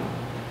job.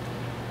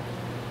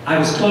 I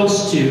was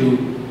close to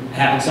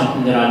having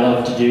something that I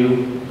love to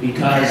do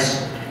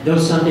because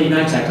those Sunday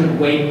nights I couldn't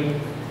wait.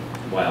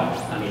 Well,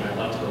 I mean, I'd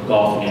love to go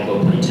golfing and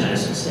go play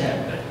tennis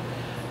instead,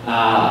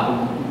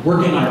 but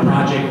working on a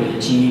project with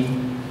a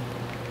team,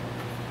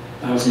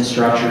 I was in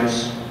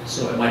structures,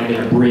 so it might have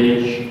been a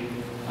bridge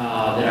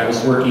that I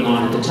was working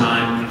on at the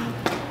time.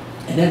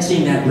 And then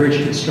seeing that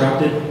bridge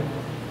constructed,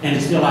 and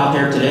it's still out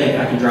there today.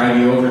 I can drive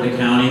you over the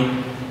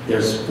county.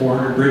 There's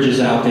 400 bridges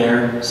out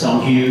there,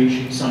 some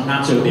huge, some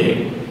not so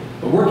big.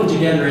 But working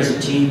together as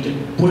a team to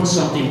put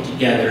something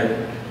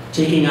together,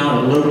 taking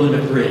out a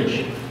low-limit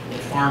bridge, that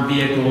farm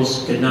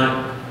vehicles could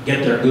not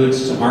get their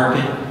goods to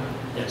market,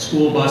 that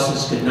school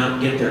buses could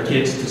not get their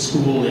kids to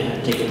school, they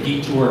had to take a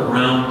detour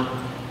around.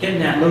 Getting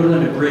that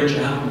low-limit bridge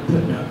out and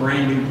putting a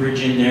brand new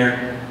bridge in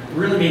there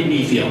really made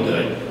me feel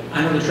good.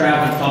 I know the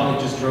traveling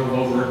public just drove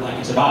over it like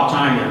it's about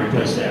time they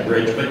replaced that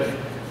bridge, but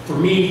for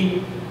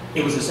me,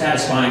 it was a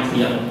satisfying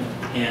feeling,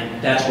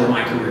 and that's where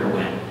my career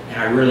went.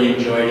 And I really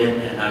enjoyed it,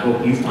 and I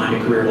hope you find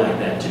a career like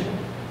that too.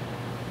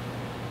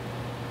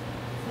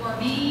 For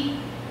me,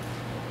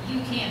 you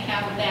can't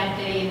have a bad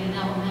day in an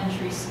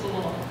elementary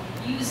school.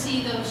 You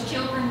see those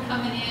children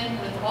coming in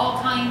with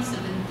all kinds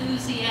of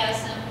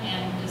enthusiasm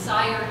and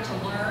desire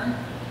to learn.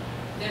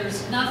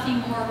 There's nothing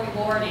more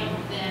rewarding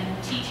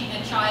than teaching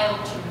a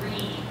child to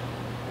read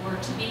or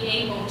to be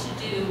able to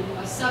do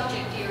a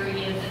subject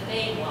area that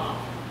they love.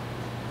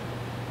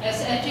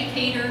 As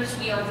educators,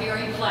 we are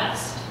very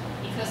blessed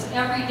because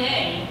every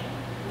day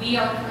we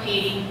are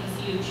creating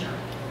the future.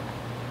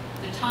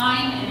 The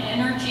time and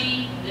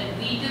energy that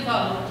we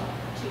devote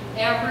to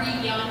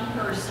every young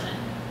person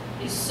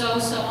is so,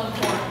 so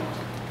important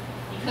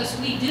because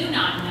we do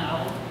not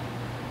know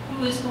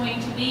who is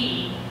going to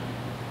be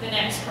the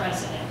next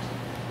president.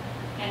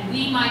 And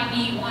we might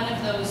be one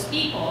of those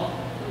people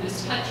who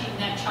is touching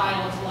that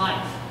child's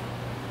life.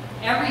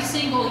 Every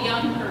single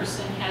young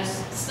person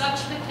has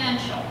such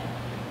potential,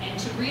 and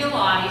to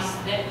realize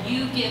that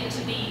you get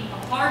to be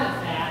a part of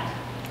that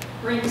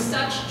brings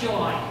such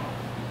joy.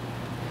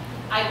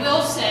 I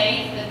will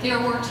say that there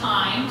were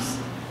times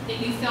that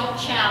you felt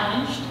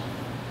challenged.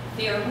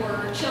 There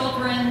were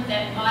children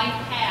that might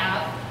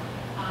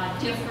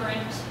have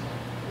different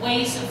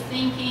ways of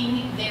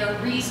thinking,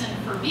 their reason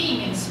for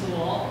being in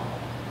school,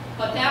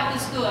 but that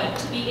was good,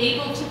 to be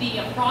able to be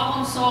a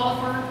problem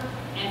solver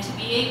and to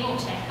be able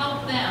to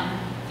help them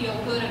feel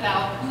good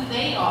about who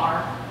they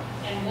are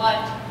and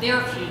what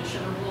their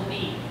future will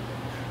be.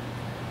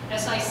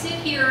 As I sit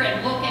here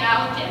and look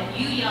out at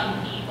you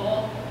young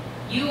people,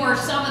 you are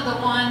some of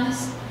the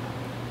ones,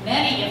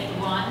 many of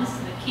the ones,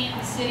 that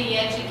Canton City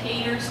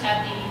educators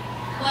have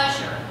the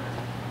pleasure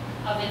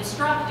of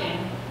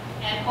instructing,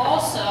 and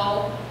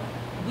also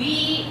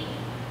we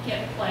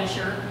get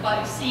pleasure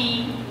by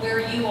seeing where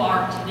you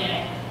are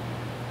today.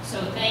 So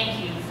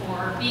thank you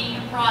for being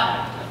a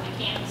product of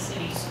the Canton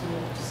City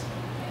schools.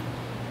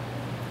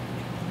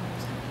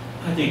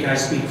 I think I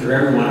speak for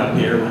everyone up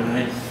here when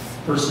I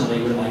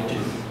personally would like to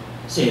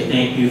say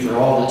thank you for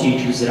all the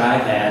teachers that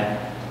I've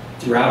had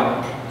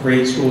throughout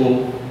grade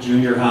school,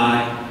 junior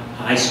high,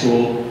 high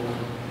school,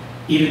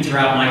 even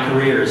throughout my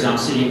career as I'm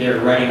sitting there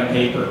writing a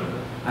paper.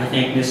 I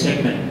thank Miss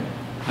Hickman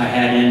I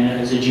had in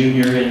as a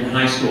junior in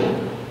high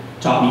school,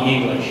 taught me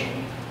English,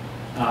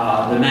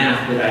 the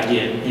math that I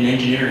did in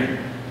engineering.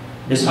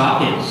 Miss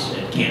Hopkins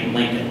at Canton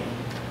Lincoln,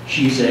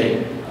 she's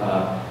a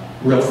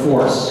real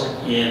force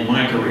in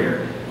my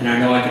career. And I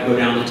know I could go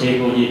down the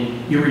table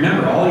and you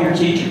remember all your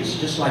teachers,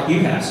 just like you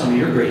have some of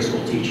your grade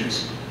school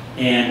teachers.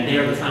 And they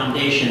are the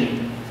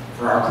foundation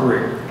for our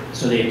career.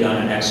 So they've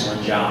done an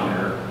excellent job and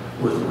are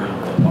worth a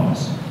round of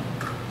applause.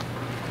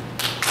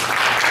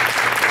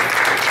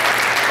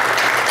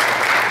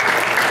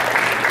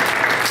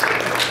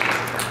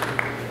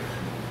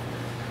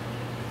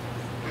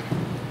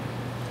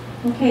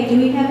 Okay, do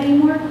we have any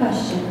more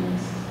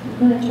questions?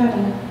 I'm going to try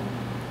to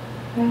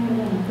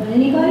But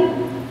anybody?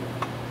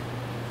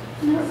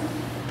 No.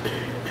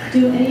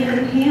 Do any of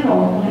the panel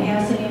want to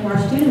ask any of our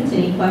students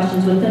any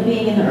questions with them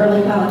being in the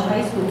early college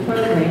high school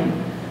program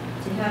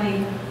to kind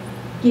of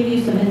give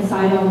you some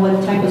insight on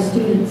what type of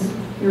students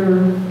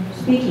you're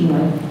speaking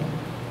with?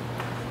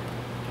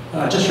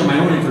 Just for my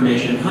own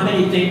information, how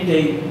many think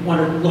they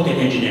want to look at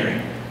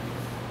engineering?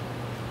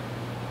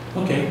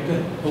 Okay,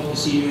 good. Hope to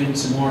see you in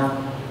some more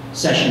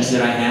sessions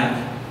that I have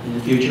in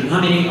the future. How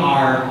many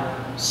are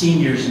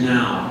seniors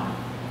now?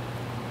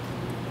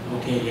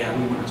 Okay, yeah,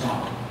 we want to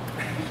talk.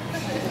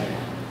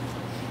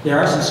 There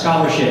are some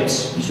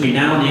scholarships between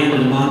now and the end of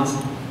the month,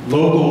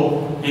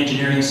 local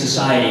engineering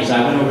societies.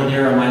 I went over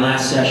there on my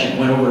last session,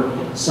 went over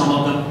some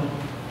of them.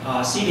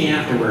 See me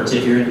afterwards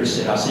if you're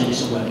interested. I'll send you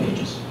some web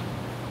pages.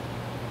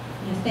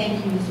 Yes,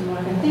 thank you, Mr.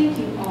 Walker. Thank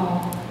you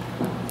all.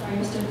 Sorry,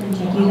 Mr.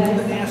 Pinchuk, you I had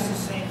would a ask the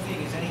same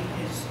thing. Is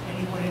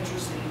anyone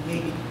interested in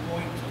maybe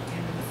going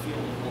into the field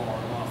of law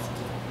or law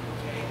school?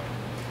 Okay.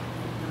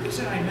 The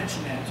reason I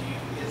mention that to you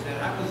is that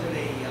I was at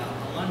a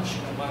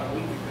luncheon about a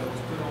week ago. It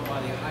was put on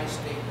by the Ohio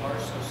State Bar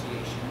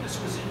Association. And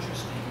this was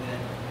interesting that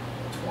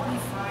 25%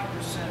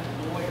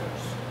 of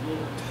lawyers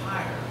will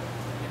retire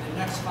in the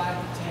next 5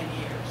 to 10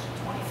 years.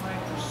 25%.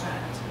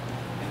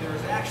 And there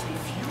is actually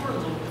fewer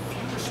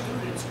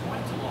students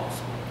going to law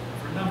school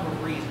for a number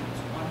of reasons.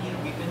 One,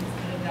 we've been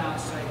in a down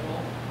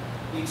cycle,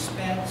 the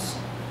expense,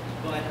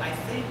 but I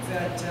think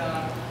that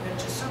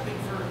that's just something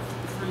for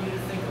you to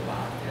think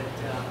about. That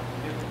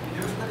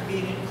there's going to be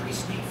an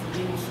increased need for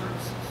legal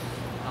services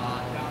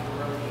down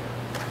the road here.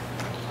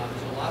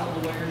 There's a lot of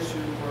lawyers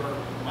who are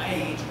my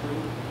age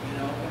group,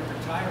 going to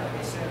retire, like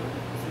I said,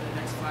 within the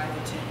next 5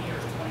 to 10 years,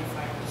 25% of the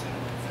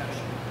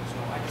profession. So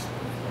I just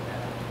want to throw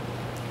that out.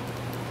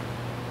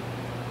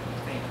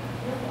 Thank you.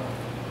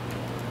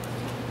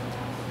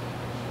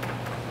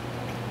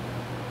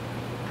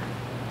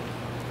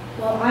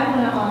 Well, I want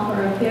to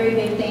offer a very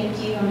big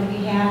thank you on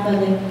behalf of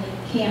the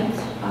camp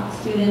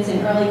students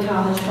in early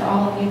college for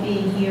all of you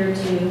being here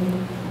to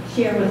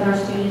share with our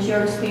students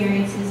your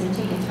experiences and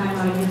taking time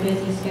out of your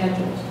busy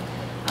schedules.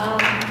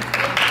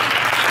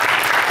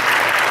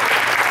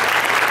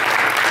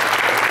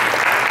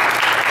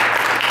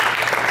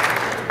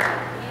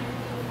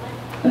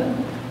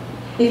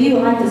 If you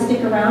would like to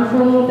stick around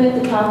for a little bit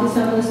to talk to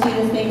some of the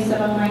students, maybe some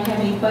of them might have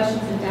any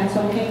questions, if that's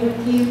okay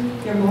with you,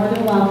 you're more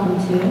than welcome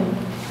to.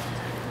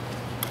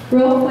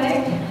 Real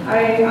quick,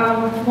 I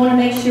want to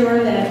make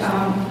sure that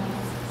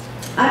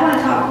I want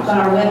to talk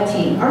about our web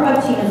team. Our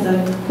web team is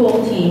a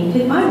cool team.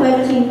 Could my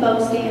web team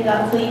folks stand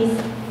up, please?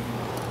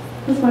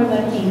 Who's my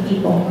web team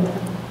people?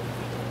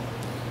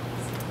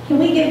 Can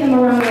we give them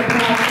a round of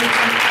applause?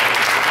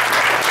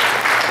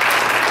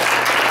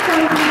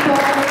 Some people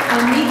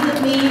meet with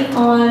me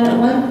on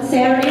one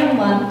Saturday a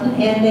month,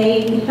 and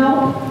they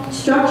help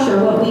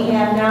structure what we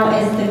have now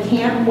as the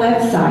camp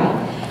website.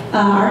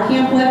 Our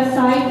camp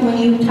website, when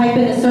you type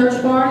in the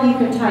search bar, you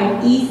can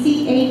type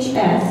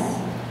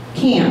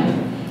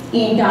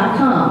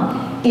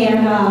ECHScamp.com.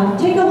 And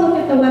take a look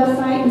at the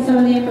website and some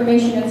of the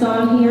information that's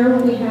on here.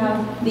 We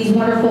have these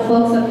wonderful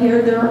folks up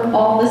here. They're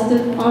all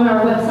listed on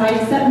our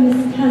website, except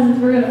Ms. Cousins,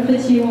 we're going to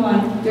put you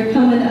on. You're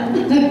coming up.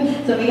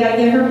 So we got to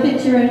get her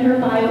picture and her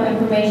bio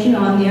information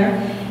on there.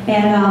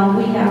 And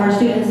we have our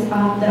students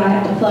that I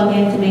have to plug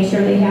in to make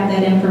sure they have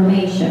that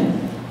information.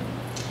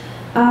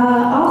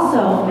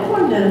 Also, I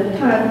wanted to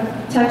kind of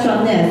touch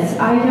on this.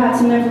 I got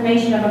some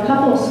information of a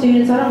couple of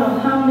students, I don't know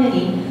how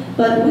many,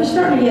 but we're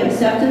starting to get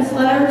acceptance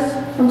letters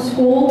from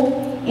school,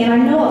 and I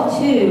know of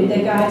 2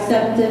 that got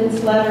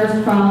acceptance letters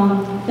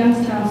from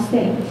Youngstown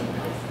State.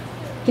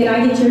 Can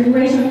I get your,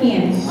 raise your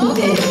hand, who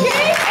did?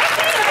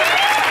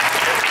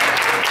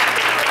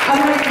 I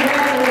want to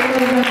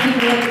congratulate those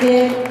people that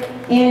did.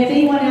 And if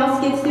anyone else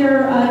gets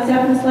their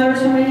acceptance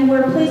letters from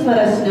anywhere, please let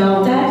us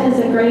know. That is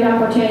a great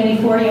opportunity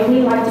for you.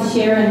 We'd like to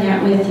share in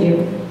that with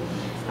you.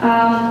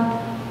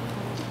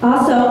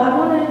 Also, I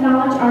want to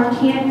acknowledge our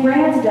camp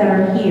grads that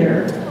are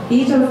here.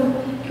 These are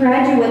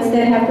graduates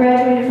that have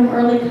graduated from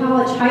early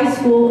college, high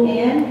school,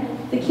 and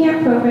the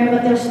camp program,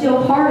 but they're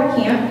still part of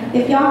camp.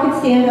 If y'all could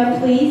stand up,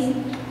 please,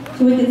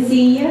 so we can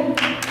see you.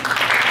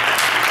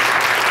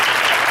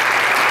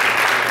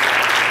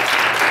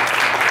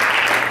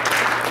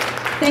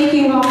 Thank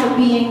you all for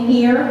being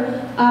here.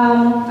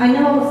 I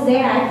know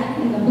Zach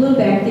in the blue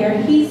back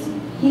there, he's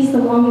the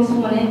longest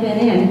one been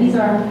in. He's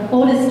our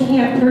oldest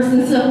camp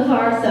person so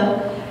far, so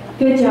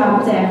good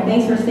job, Zach.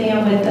 Thanks for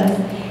staying with us.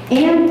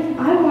 And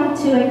I want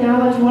to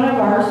acknowledge one of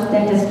ours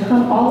that has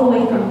come all the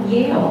way from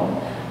Yale.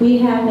 We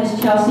have Miss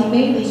Chelsea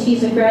Mabley.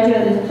 She's a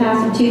graduate of the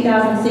class of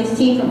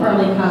 2016 from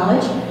early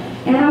college.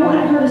 And I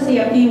wanted her to say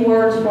a few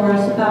words for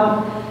us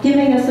about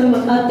giving us some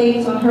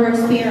updates on her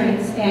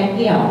experience at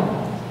Yale.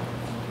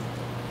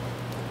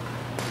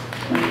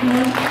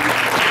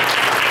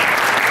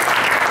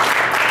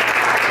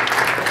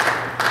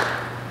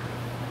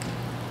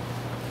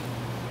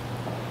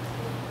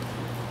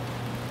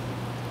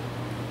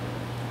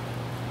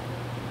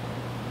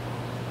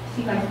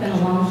 Seems like it's been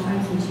a long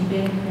time since you've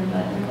been here,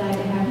 but we're glad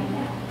to have you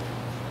back.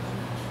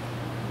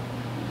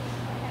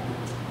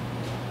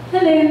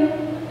 Hello.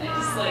 I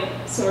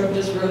just sort of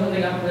just wrote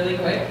something up really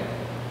quick.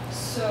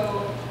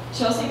 So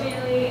Chelsea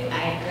Bailey,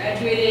 I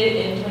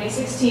graduated in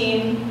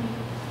 2016,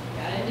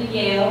 got into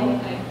Yale.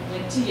 I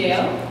went to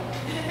Yale.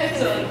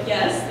 So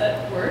yes,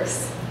 that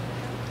works.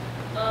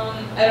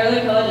 At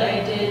early college,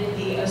 I did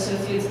the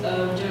Associates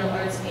of General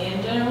Arts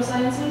and General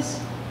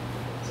Sciences.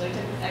 So I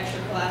took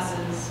extra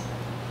classes.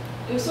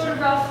 It was sort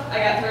of rough. I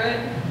got through it.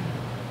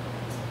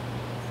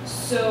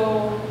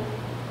 So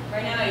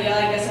right now at Yale,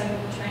 I guess I'm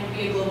trying to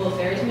be a global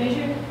affairs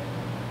major.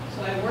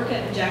 So I work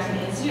at the Jackson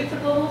Institute for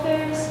Global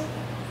Affairs.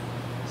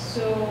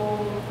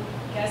 So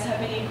you guys have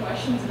any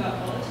questions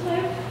about college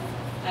life?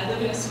 I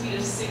live in a suite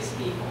of 6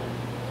 people,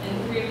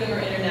 and 3 of them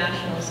are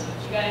international. So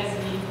if you guys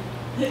need,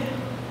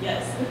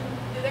 yes.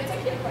 Do they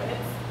take your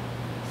credits?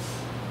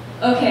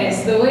 Okay,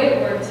 so the way it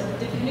works,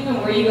 depending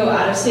on where you go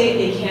out of state,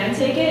 they can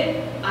take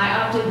it. I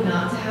opted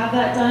not to have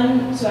that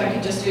done, so I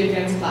could just do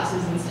advanced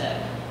classes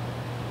instead.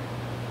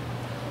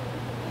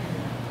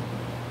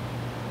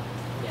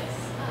 Yes.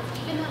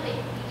 Even though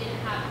you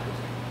didn't have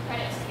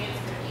credits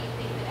transfer, do you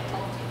think that it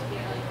helped you to be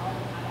early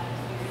college and have that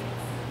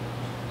experience?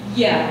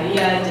 Yeah,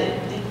 it did.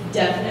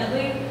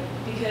 Definitely,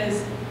 because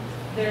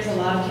there's a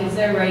lot of kids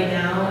there right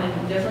now,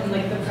 and they're from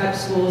the prep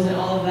schools and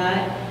all of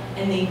that,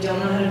 and they don't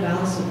know how to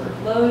balance the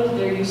workload.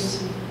 They're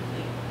used to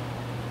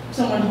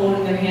someone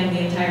holding their hand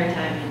the entire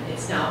time, and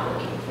it's not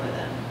working for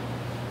them.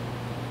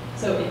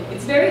 So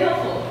it's very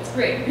helpful. It's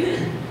great.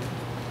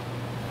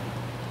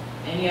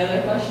 Any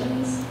other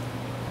questions?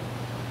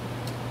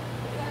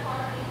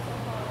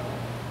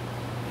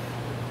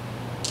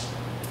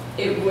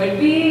 It would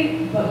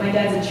be, but my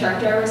dad's a truck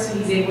driver, so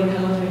he's able to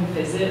come up and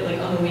visit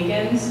on the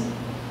weekends.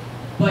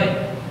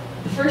 But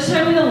the first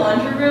time in the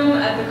laundry room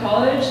at the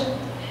college,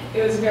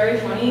 it was very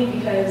funny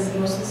because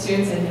most of the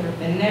students had never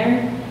been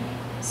there.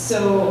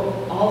 So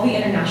all the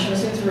international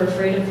students were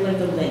afraid of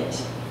the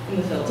lint in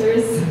the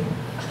filters.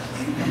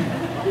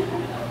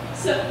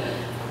 So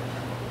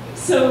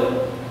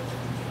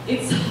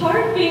it's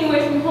hard being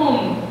away from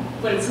home,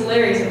 but it's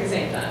hilarious at the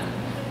same time.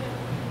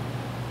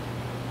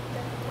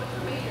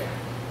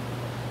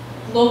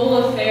 Global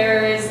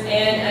Affairs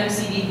and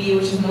MCDB,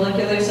 which is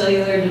Molecular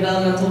Cellular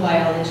Developmental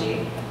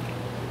Biology.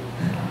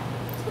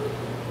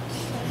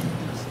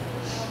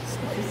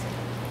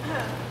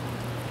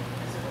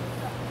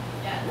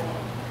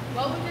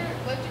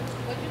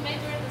 What'd you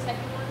major in the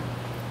second one?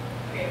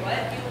 Okay, what?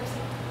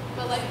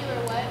 Molecular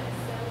what?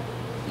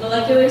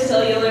 Molecular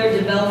Cellular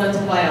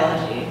Developmental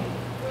Biology.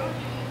 Where would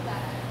you use that?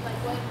 What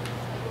would you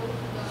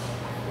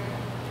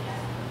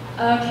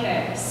go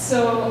Okay,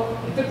 so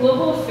the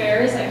Global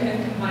Affairs, I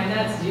can combine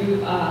that to do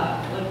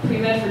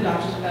pre-med for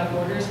Doctors Without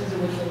Borders, because it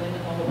would fill in a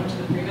whole bunch of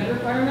the pre-med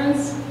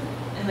requirements.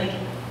 And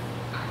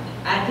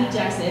at the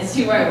Jackson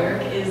Institute where I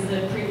work is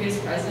the previous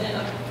president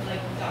of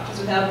Doctors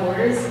Without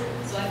Borders.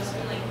 So I've just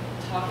been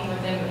talking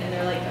with them, and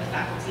they're a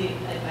faculty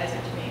advisor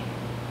to me.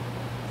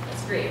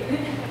 That's great.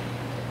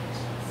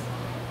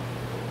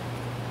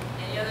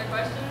 Any other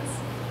questions?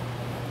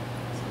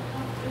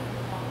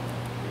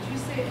 Would you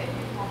say that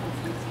you have an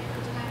easier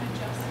time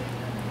adjusting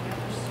than the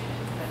other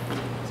students that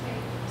didn't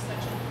take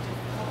such a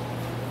difficult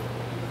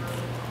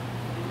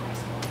in high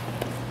school?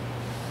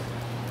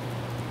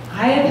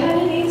 I have had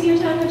an easier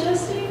time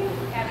adjusting.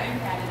 Have you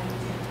had an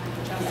easier time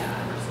adjusting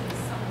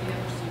versus some of the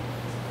other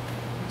students?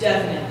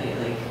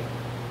 Definitely,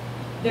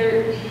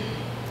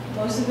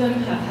 most of them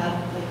have had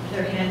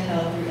their hand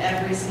held through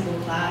every single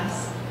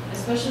class,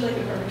 especially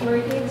the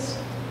preparatory kids,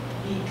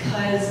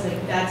 because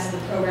that's the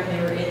program they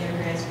were in. Their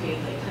parents paid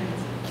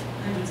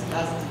hundreds of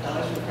thousands of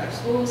dollars for the prep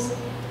schools,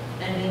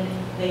 and then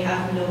they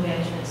have no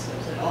management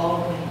skills at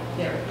all. When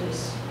they're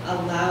just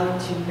allowed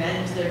to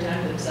manage their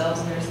time themselves,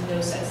 and there's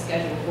no set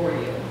schedule for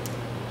you.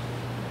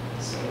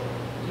 So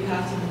you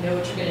have to know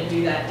what you're going to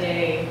do that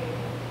day,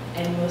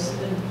 and most of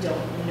them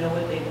don't know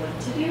what they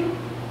want to do.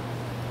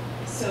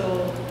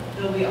 So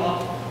they'll be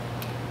all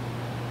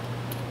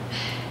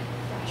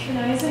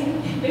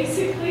fraternizing,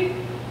 basically,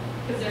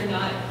 because they're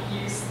not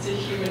used to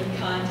human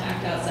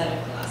contact outside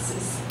of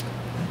classes.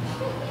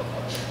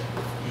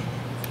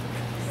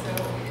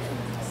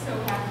 So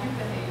have you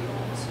been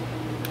able to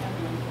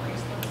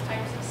embrace those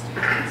types of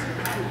students, or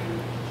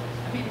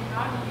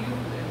how do you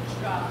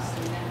adjust?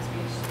 And that's a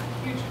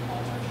huge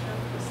culture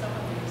shift with some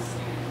of these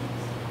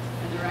students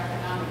and their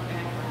economic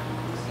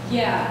backgrounds.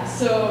 Yeah,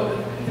 so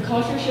the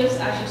culture shifts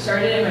actually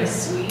started in my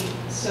suite.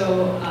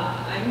 So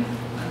I'm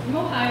from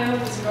Ohio,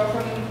 just a girl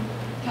from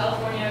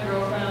California, a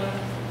girl from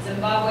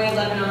Zimbabwe,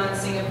 Lebanon,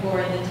 Singapore,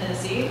 and then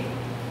Tennessee.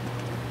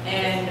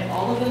 And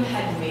all of them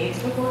had maids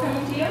before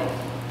coming to Yale.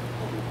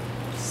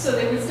 So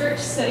they would start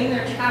setting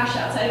their trash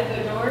outside of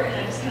the door, and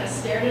I just kind of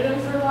stared at them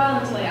for a while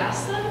until I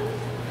asked them.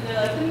 And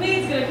they're like, the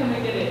maid's gonna come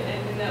and get it.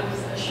 And then that was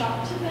a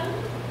shock to them,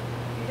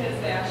 because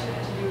they actually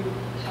had to do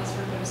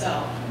housework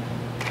themselves.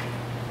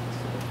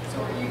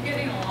 So are you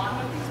getting along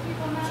with these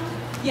people now?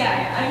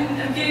 Yeah,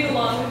 I'm getting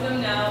along with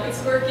them now.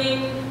 It's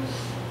working.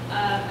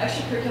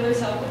 Extracurriculars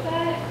help with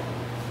that.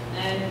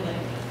 And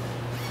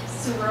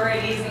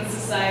sororities and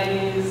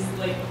societies,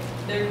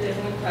 they're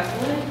definitely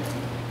prevalent.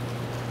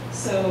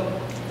 So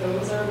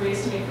those are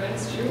ways to make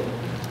friends too.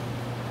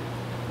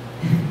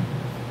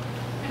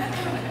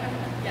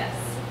 Yes.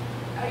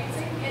 Are you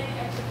taking any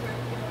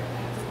extracurricular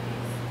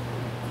activities?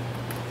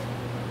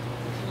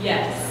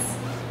 Yes.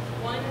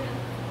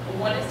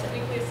 One is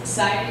technically a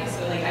society,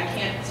 so like I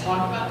can't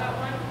talk about that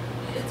one.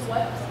 It's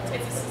what?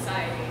 It's a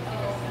society.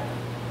 Oh,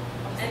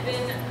 okay. And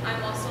then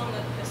I'm also on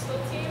the pistol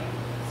team,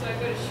 so I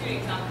go to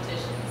shooting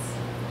competitions.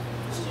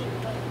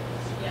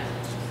 Yeah.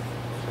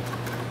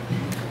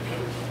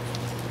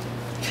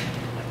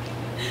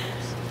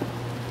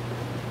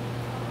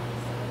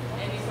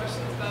 Any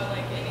questions about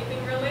like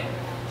anything really?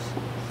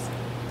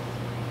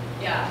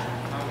 Yeah.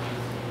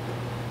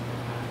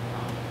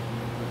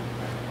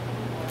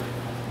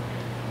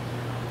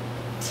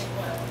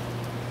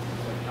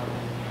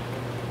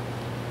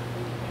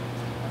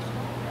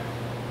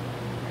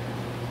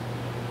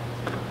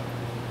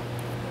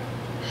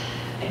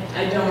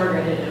 I don't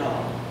regret it at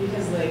all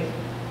because like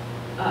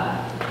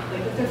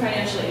with their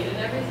financial aid and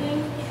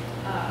everything,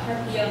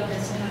 Harvard, Yale, and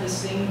Princeton have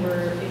this thing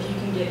where if you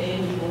can get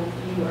in,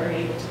 you are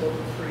able to go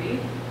for free.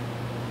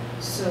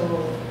 So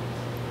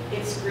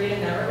it's great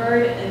in that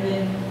regard. And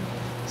then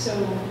so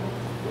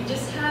we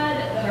just had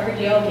the Harvard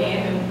Yale game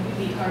and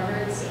we beat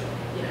Harvard. So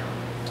you know,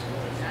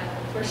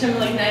 first time in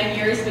like 9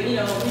 years, but you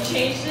know we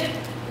changed it.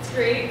 It's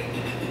great.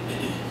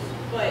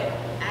 But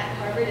at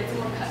Harvard, it's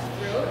more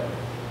cutthroat.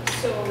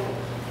 So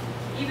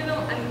even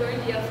though I'm going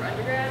to Yale for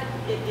undergrad,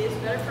 it is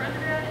better for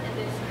undergrad, and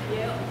then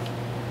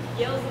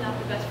Yale is not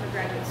the best for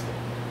graduate school.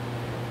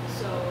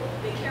 So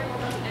they care more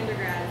about the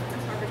undergrad,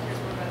 whereas Harvard cares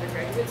more about their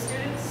graduate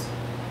students.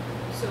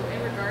 So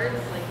in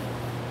regards, like,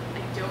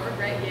 I don't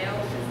regret Yale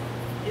because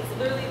it's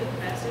literally the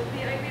best of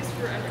the Ivies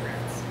for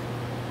undergrads.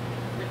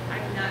 But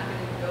I'm not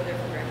going to go there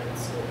for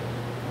graduate school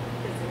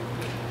because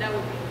that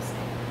would be a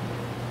mistake.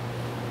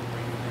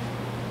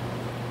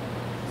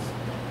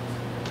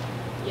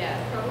 Yeah,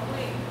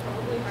 probably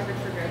Harvard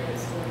for graduate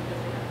school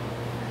because they have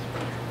best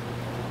program.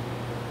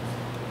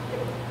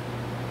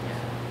 Yeah.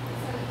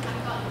 So talk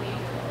about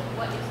major.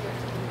 What is your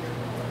career?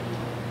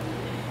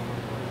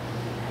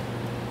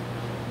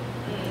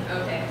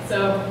 Okay, so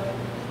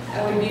I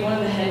would be one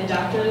of the head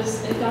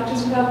doctors in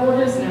Doctors Without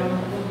Borders, and I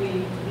will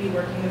be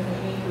working with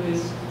Amy, who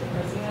is the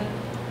president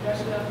of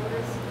Doctors Without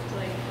Borders, to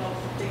like help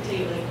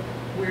dictate like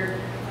where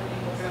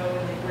funding will go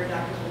and like where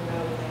doctors will go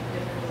and like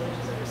different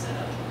villages that are set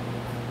up.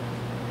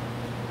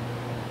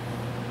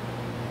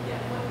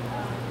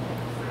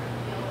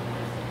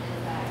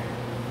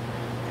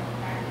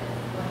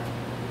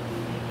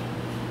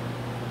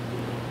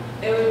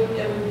 It would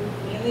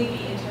mainly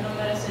be internal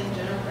medicine,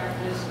 general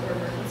practice, or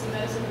emergency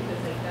medicine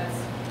because like that's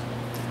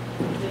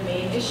the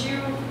main issue,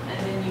 and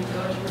then you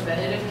go into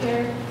preventative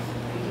care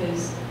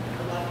because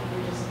a lot of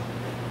people just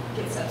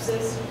get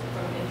sepsis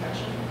from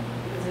infection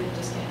because they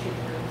just can't treat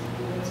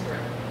the wounds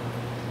correctly.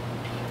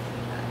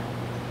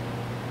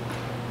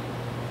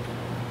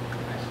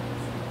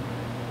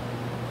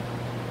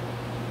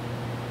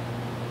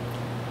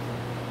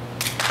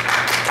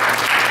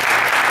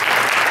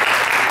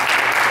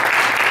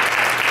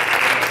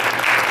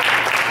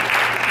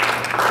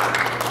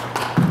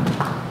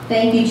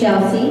 Thank you,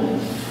 Chelsea.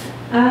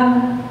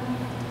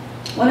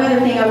 One other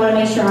thing I want to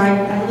make sure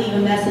I leave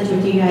a message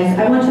with you guys.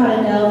 I want y'all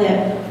to know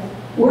that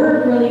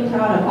we're really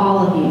proud of all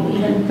of you,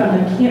 even from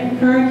the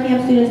current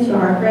camp students to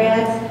our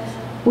grads.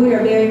 We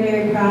are very,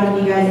 very proud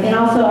of you guys. And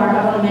also,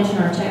 I want to mention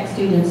our tech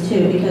students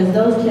too, because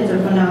those kids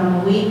are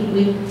phenomenal.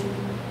 We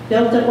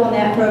built up on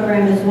that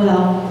program as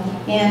well.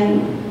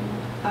 And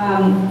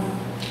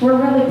we're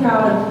really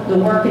proud of the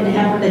work and the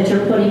effort that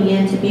you're putting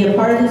in to be a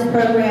part of this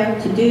program,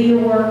 to do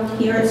your work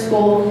here at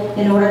school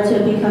in order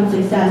to become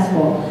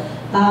successful.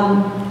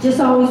 Just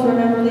always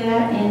remember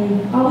that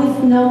and always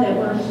know that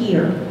we're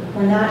here.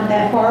 We're not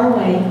that far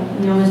away.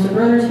 You know, Mr.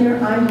 Bruner's here,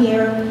 I'm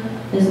here,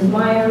 Mrs.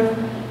 Meyer,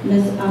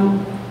 Ms.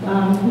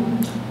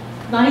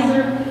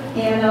 Miser,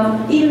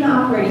 and even the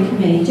operating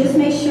committee. Just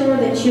make sure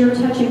that you're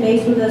touching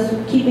base with us,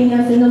 keeping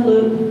us in the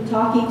loop,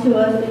 talking to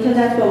us, because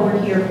that's what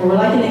we're here for. We're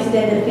like an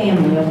extended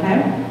family,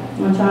 okay? I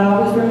want y'all to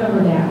always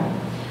remember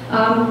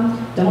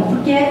that. Don't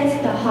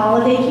forget the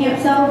holiday camp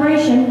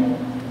celebration.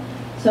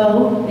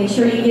 So make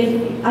sure you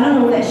get, I don't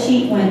know where that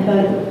sheet went,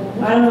 but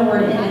I don't know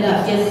where it ended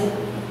up. Just,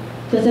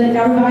 because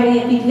everybody,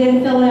 if you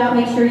didn't fill it out,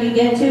 make sure you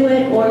get to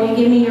it, or you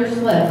give me your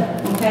slip,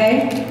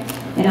 okay?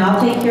 And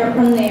I'll take care of it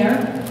from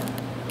there.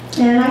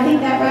 And I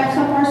think that wraps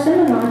up our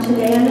seminar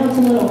today. I know it's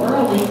a little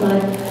early,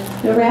 but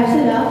it wraps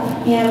it up.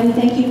 And we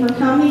thank you for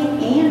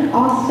coming, and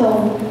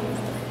also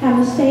have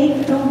a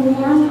safe and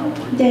warm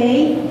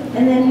day,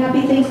 and then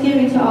happy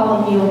Thanksgiving to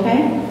all of you,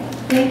 okay?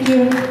 Thank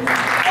you.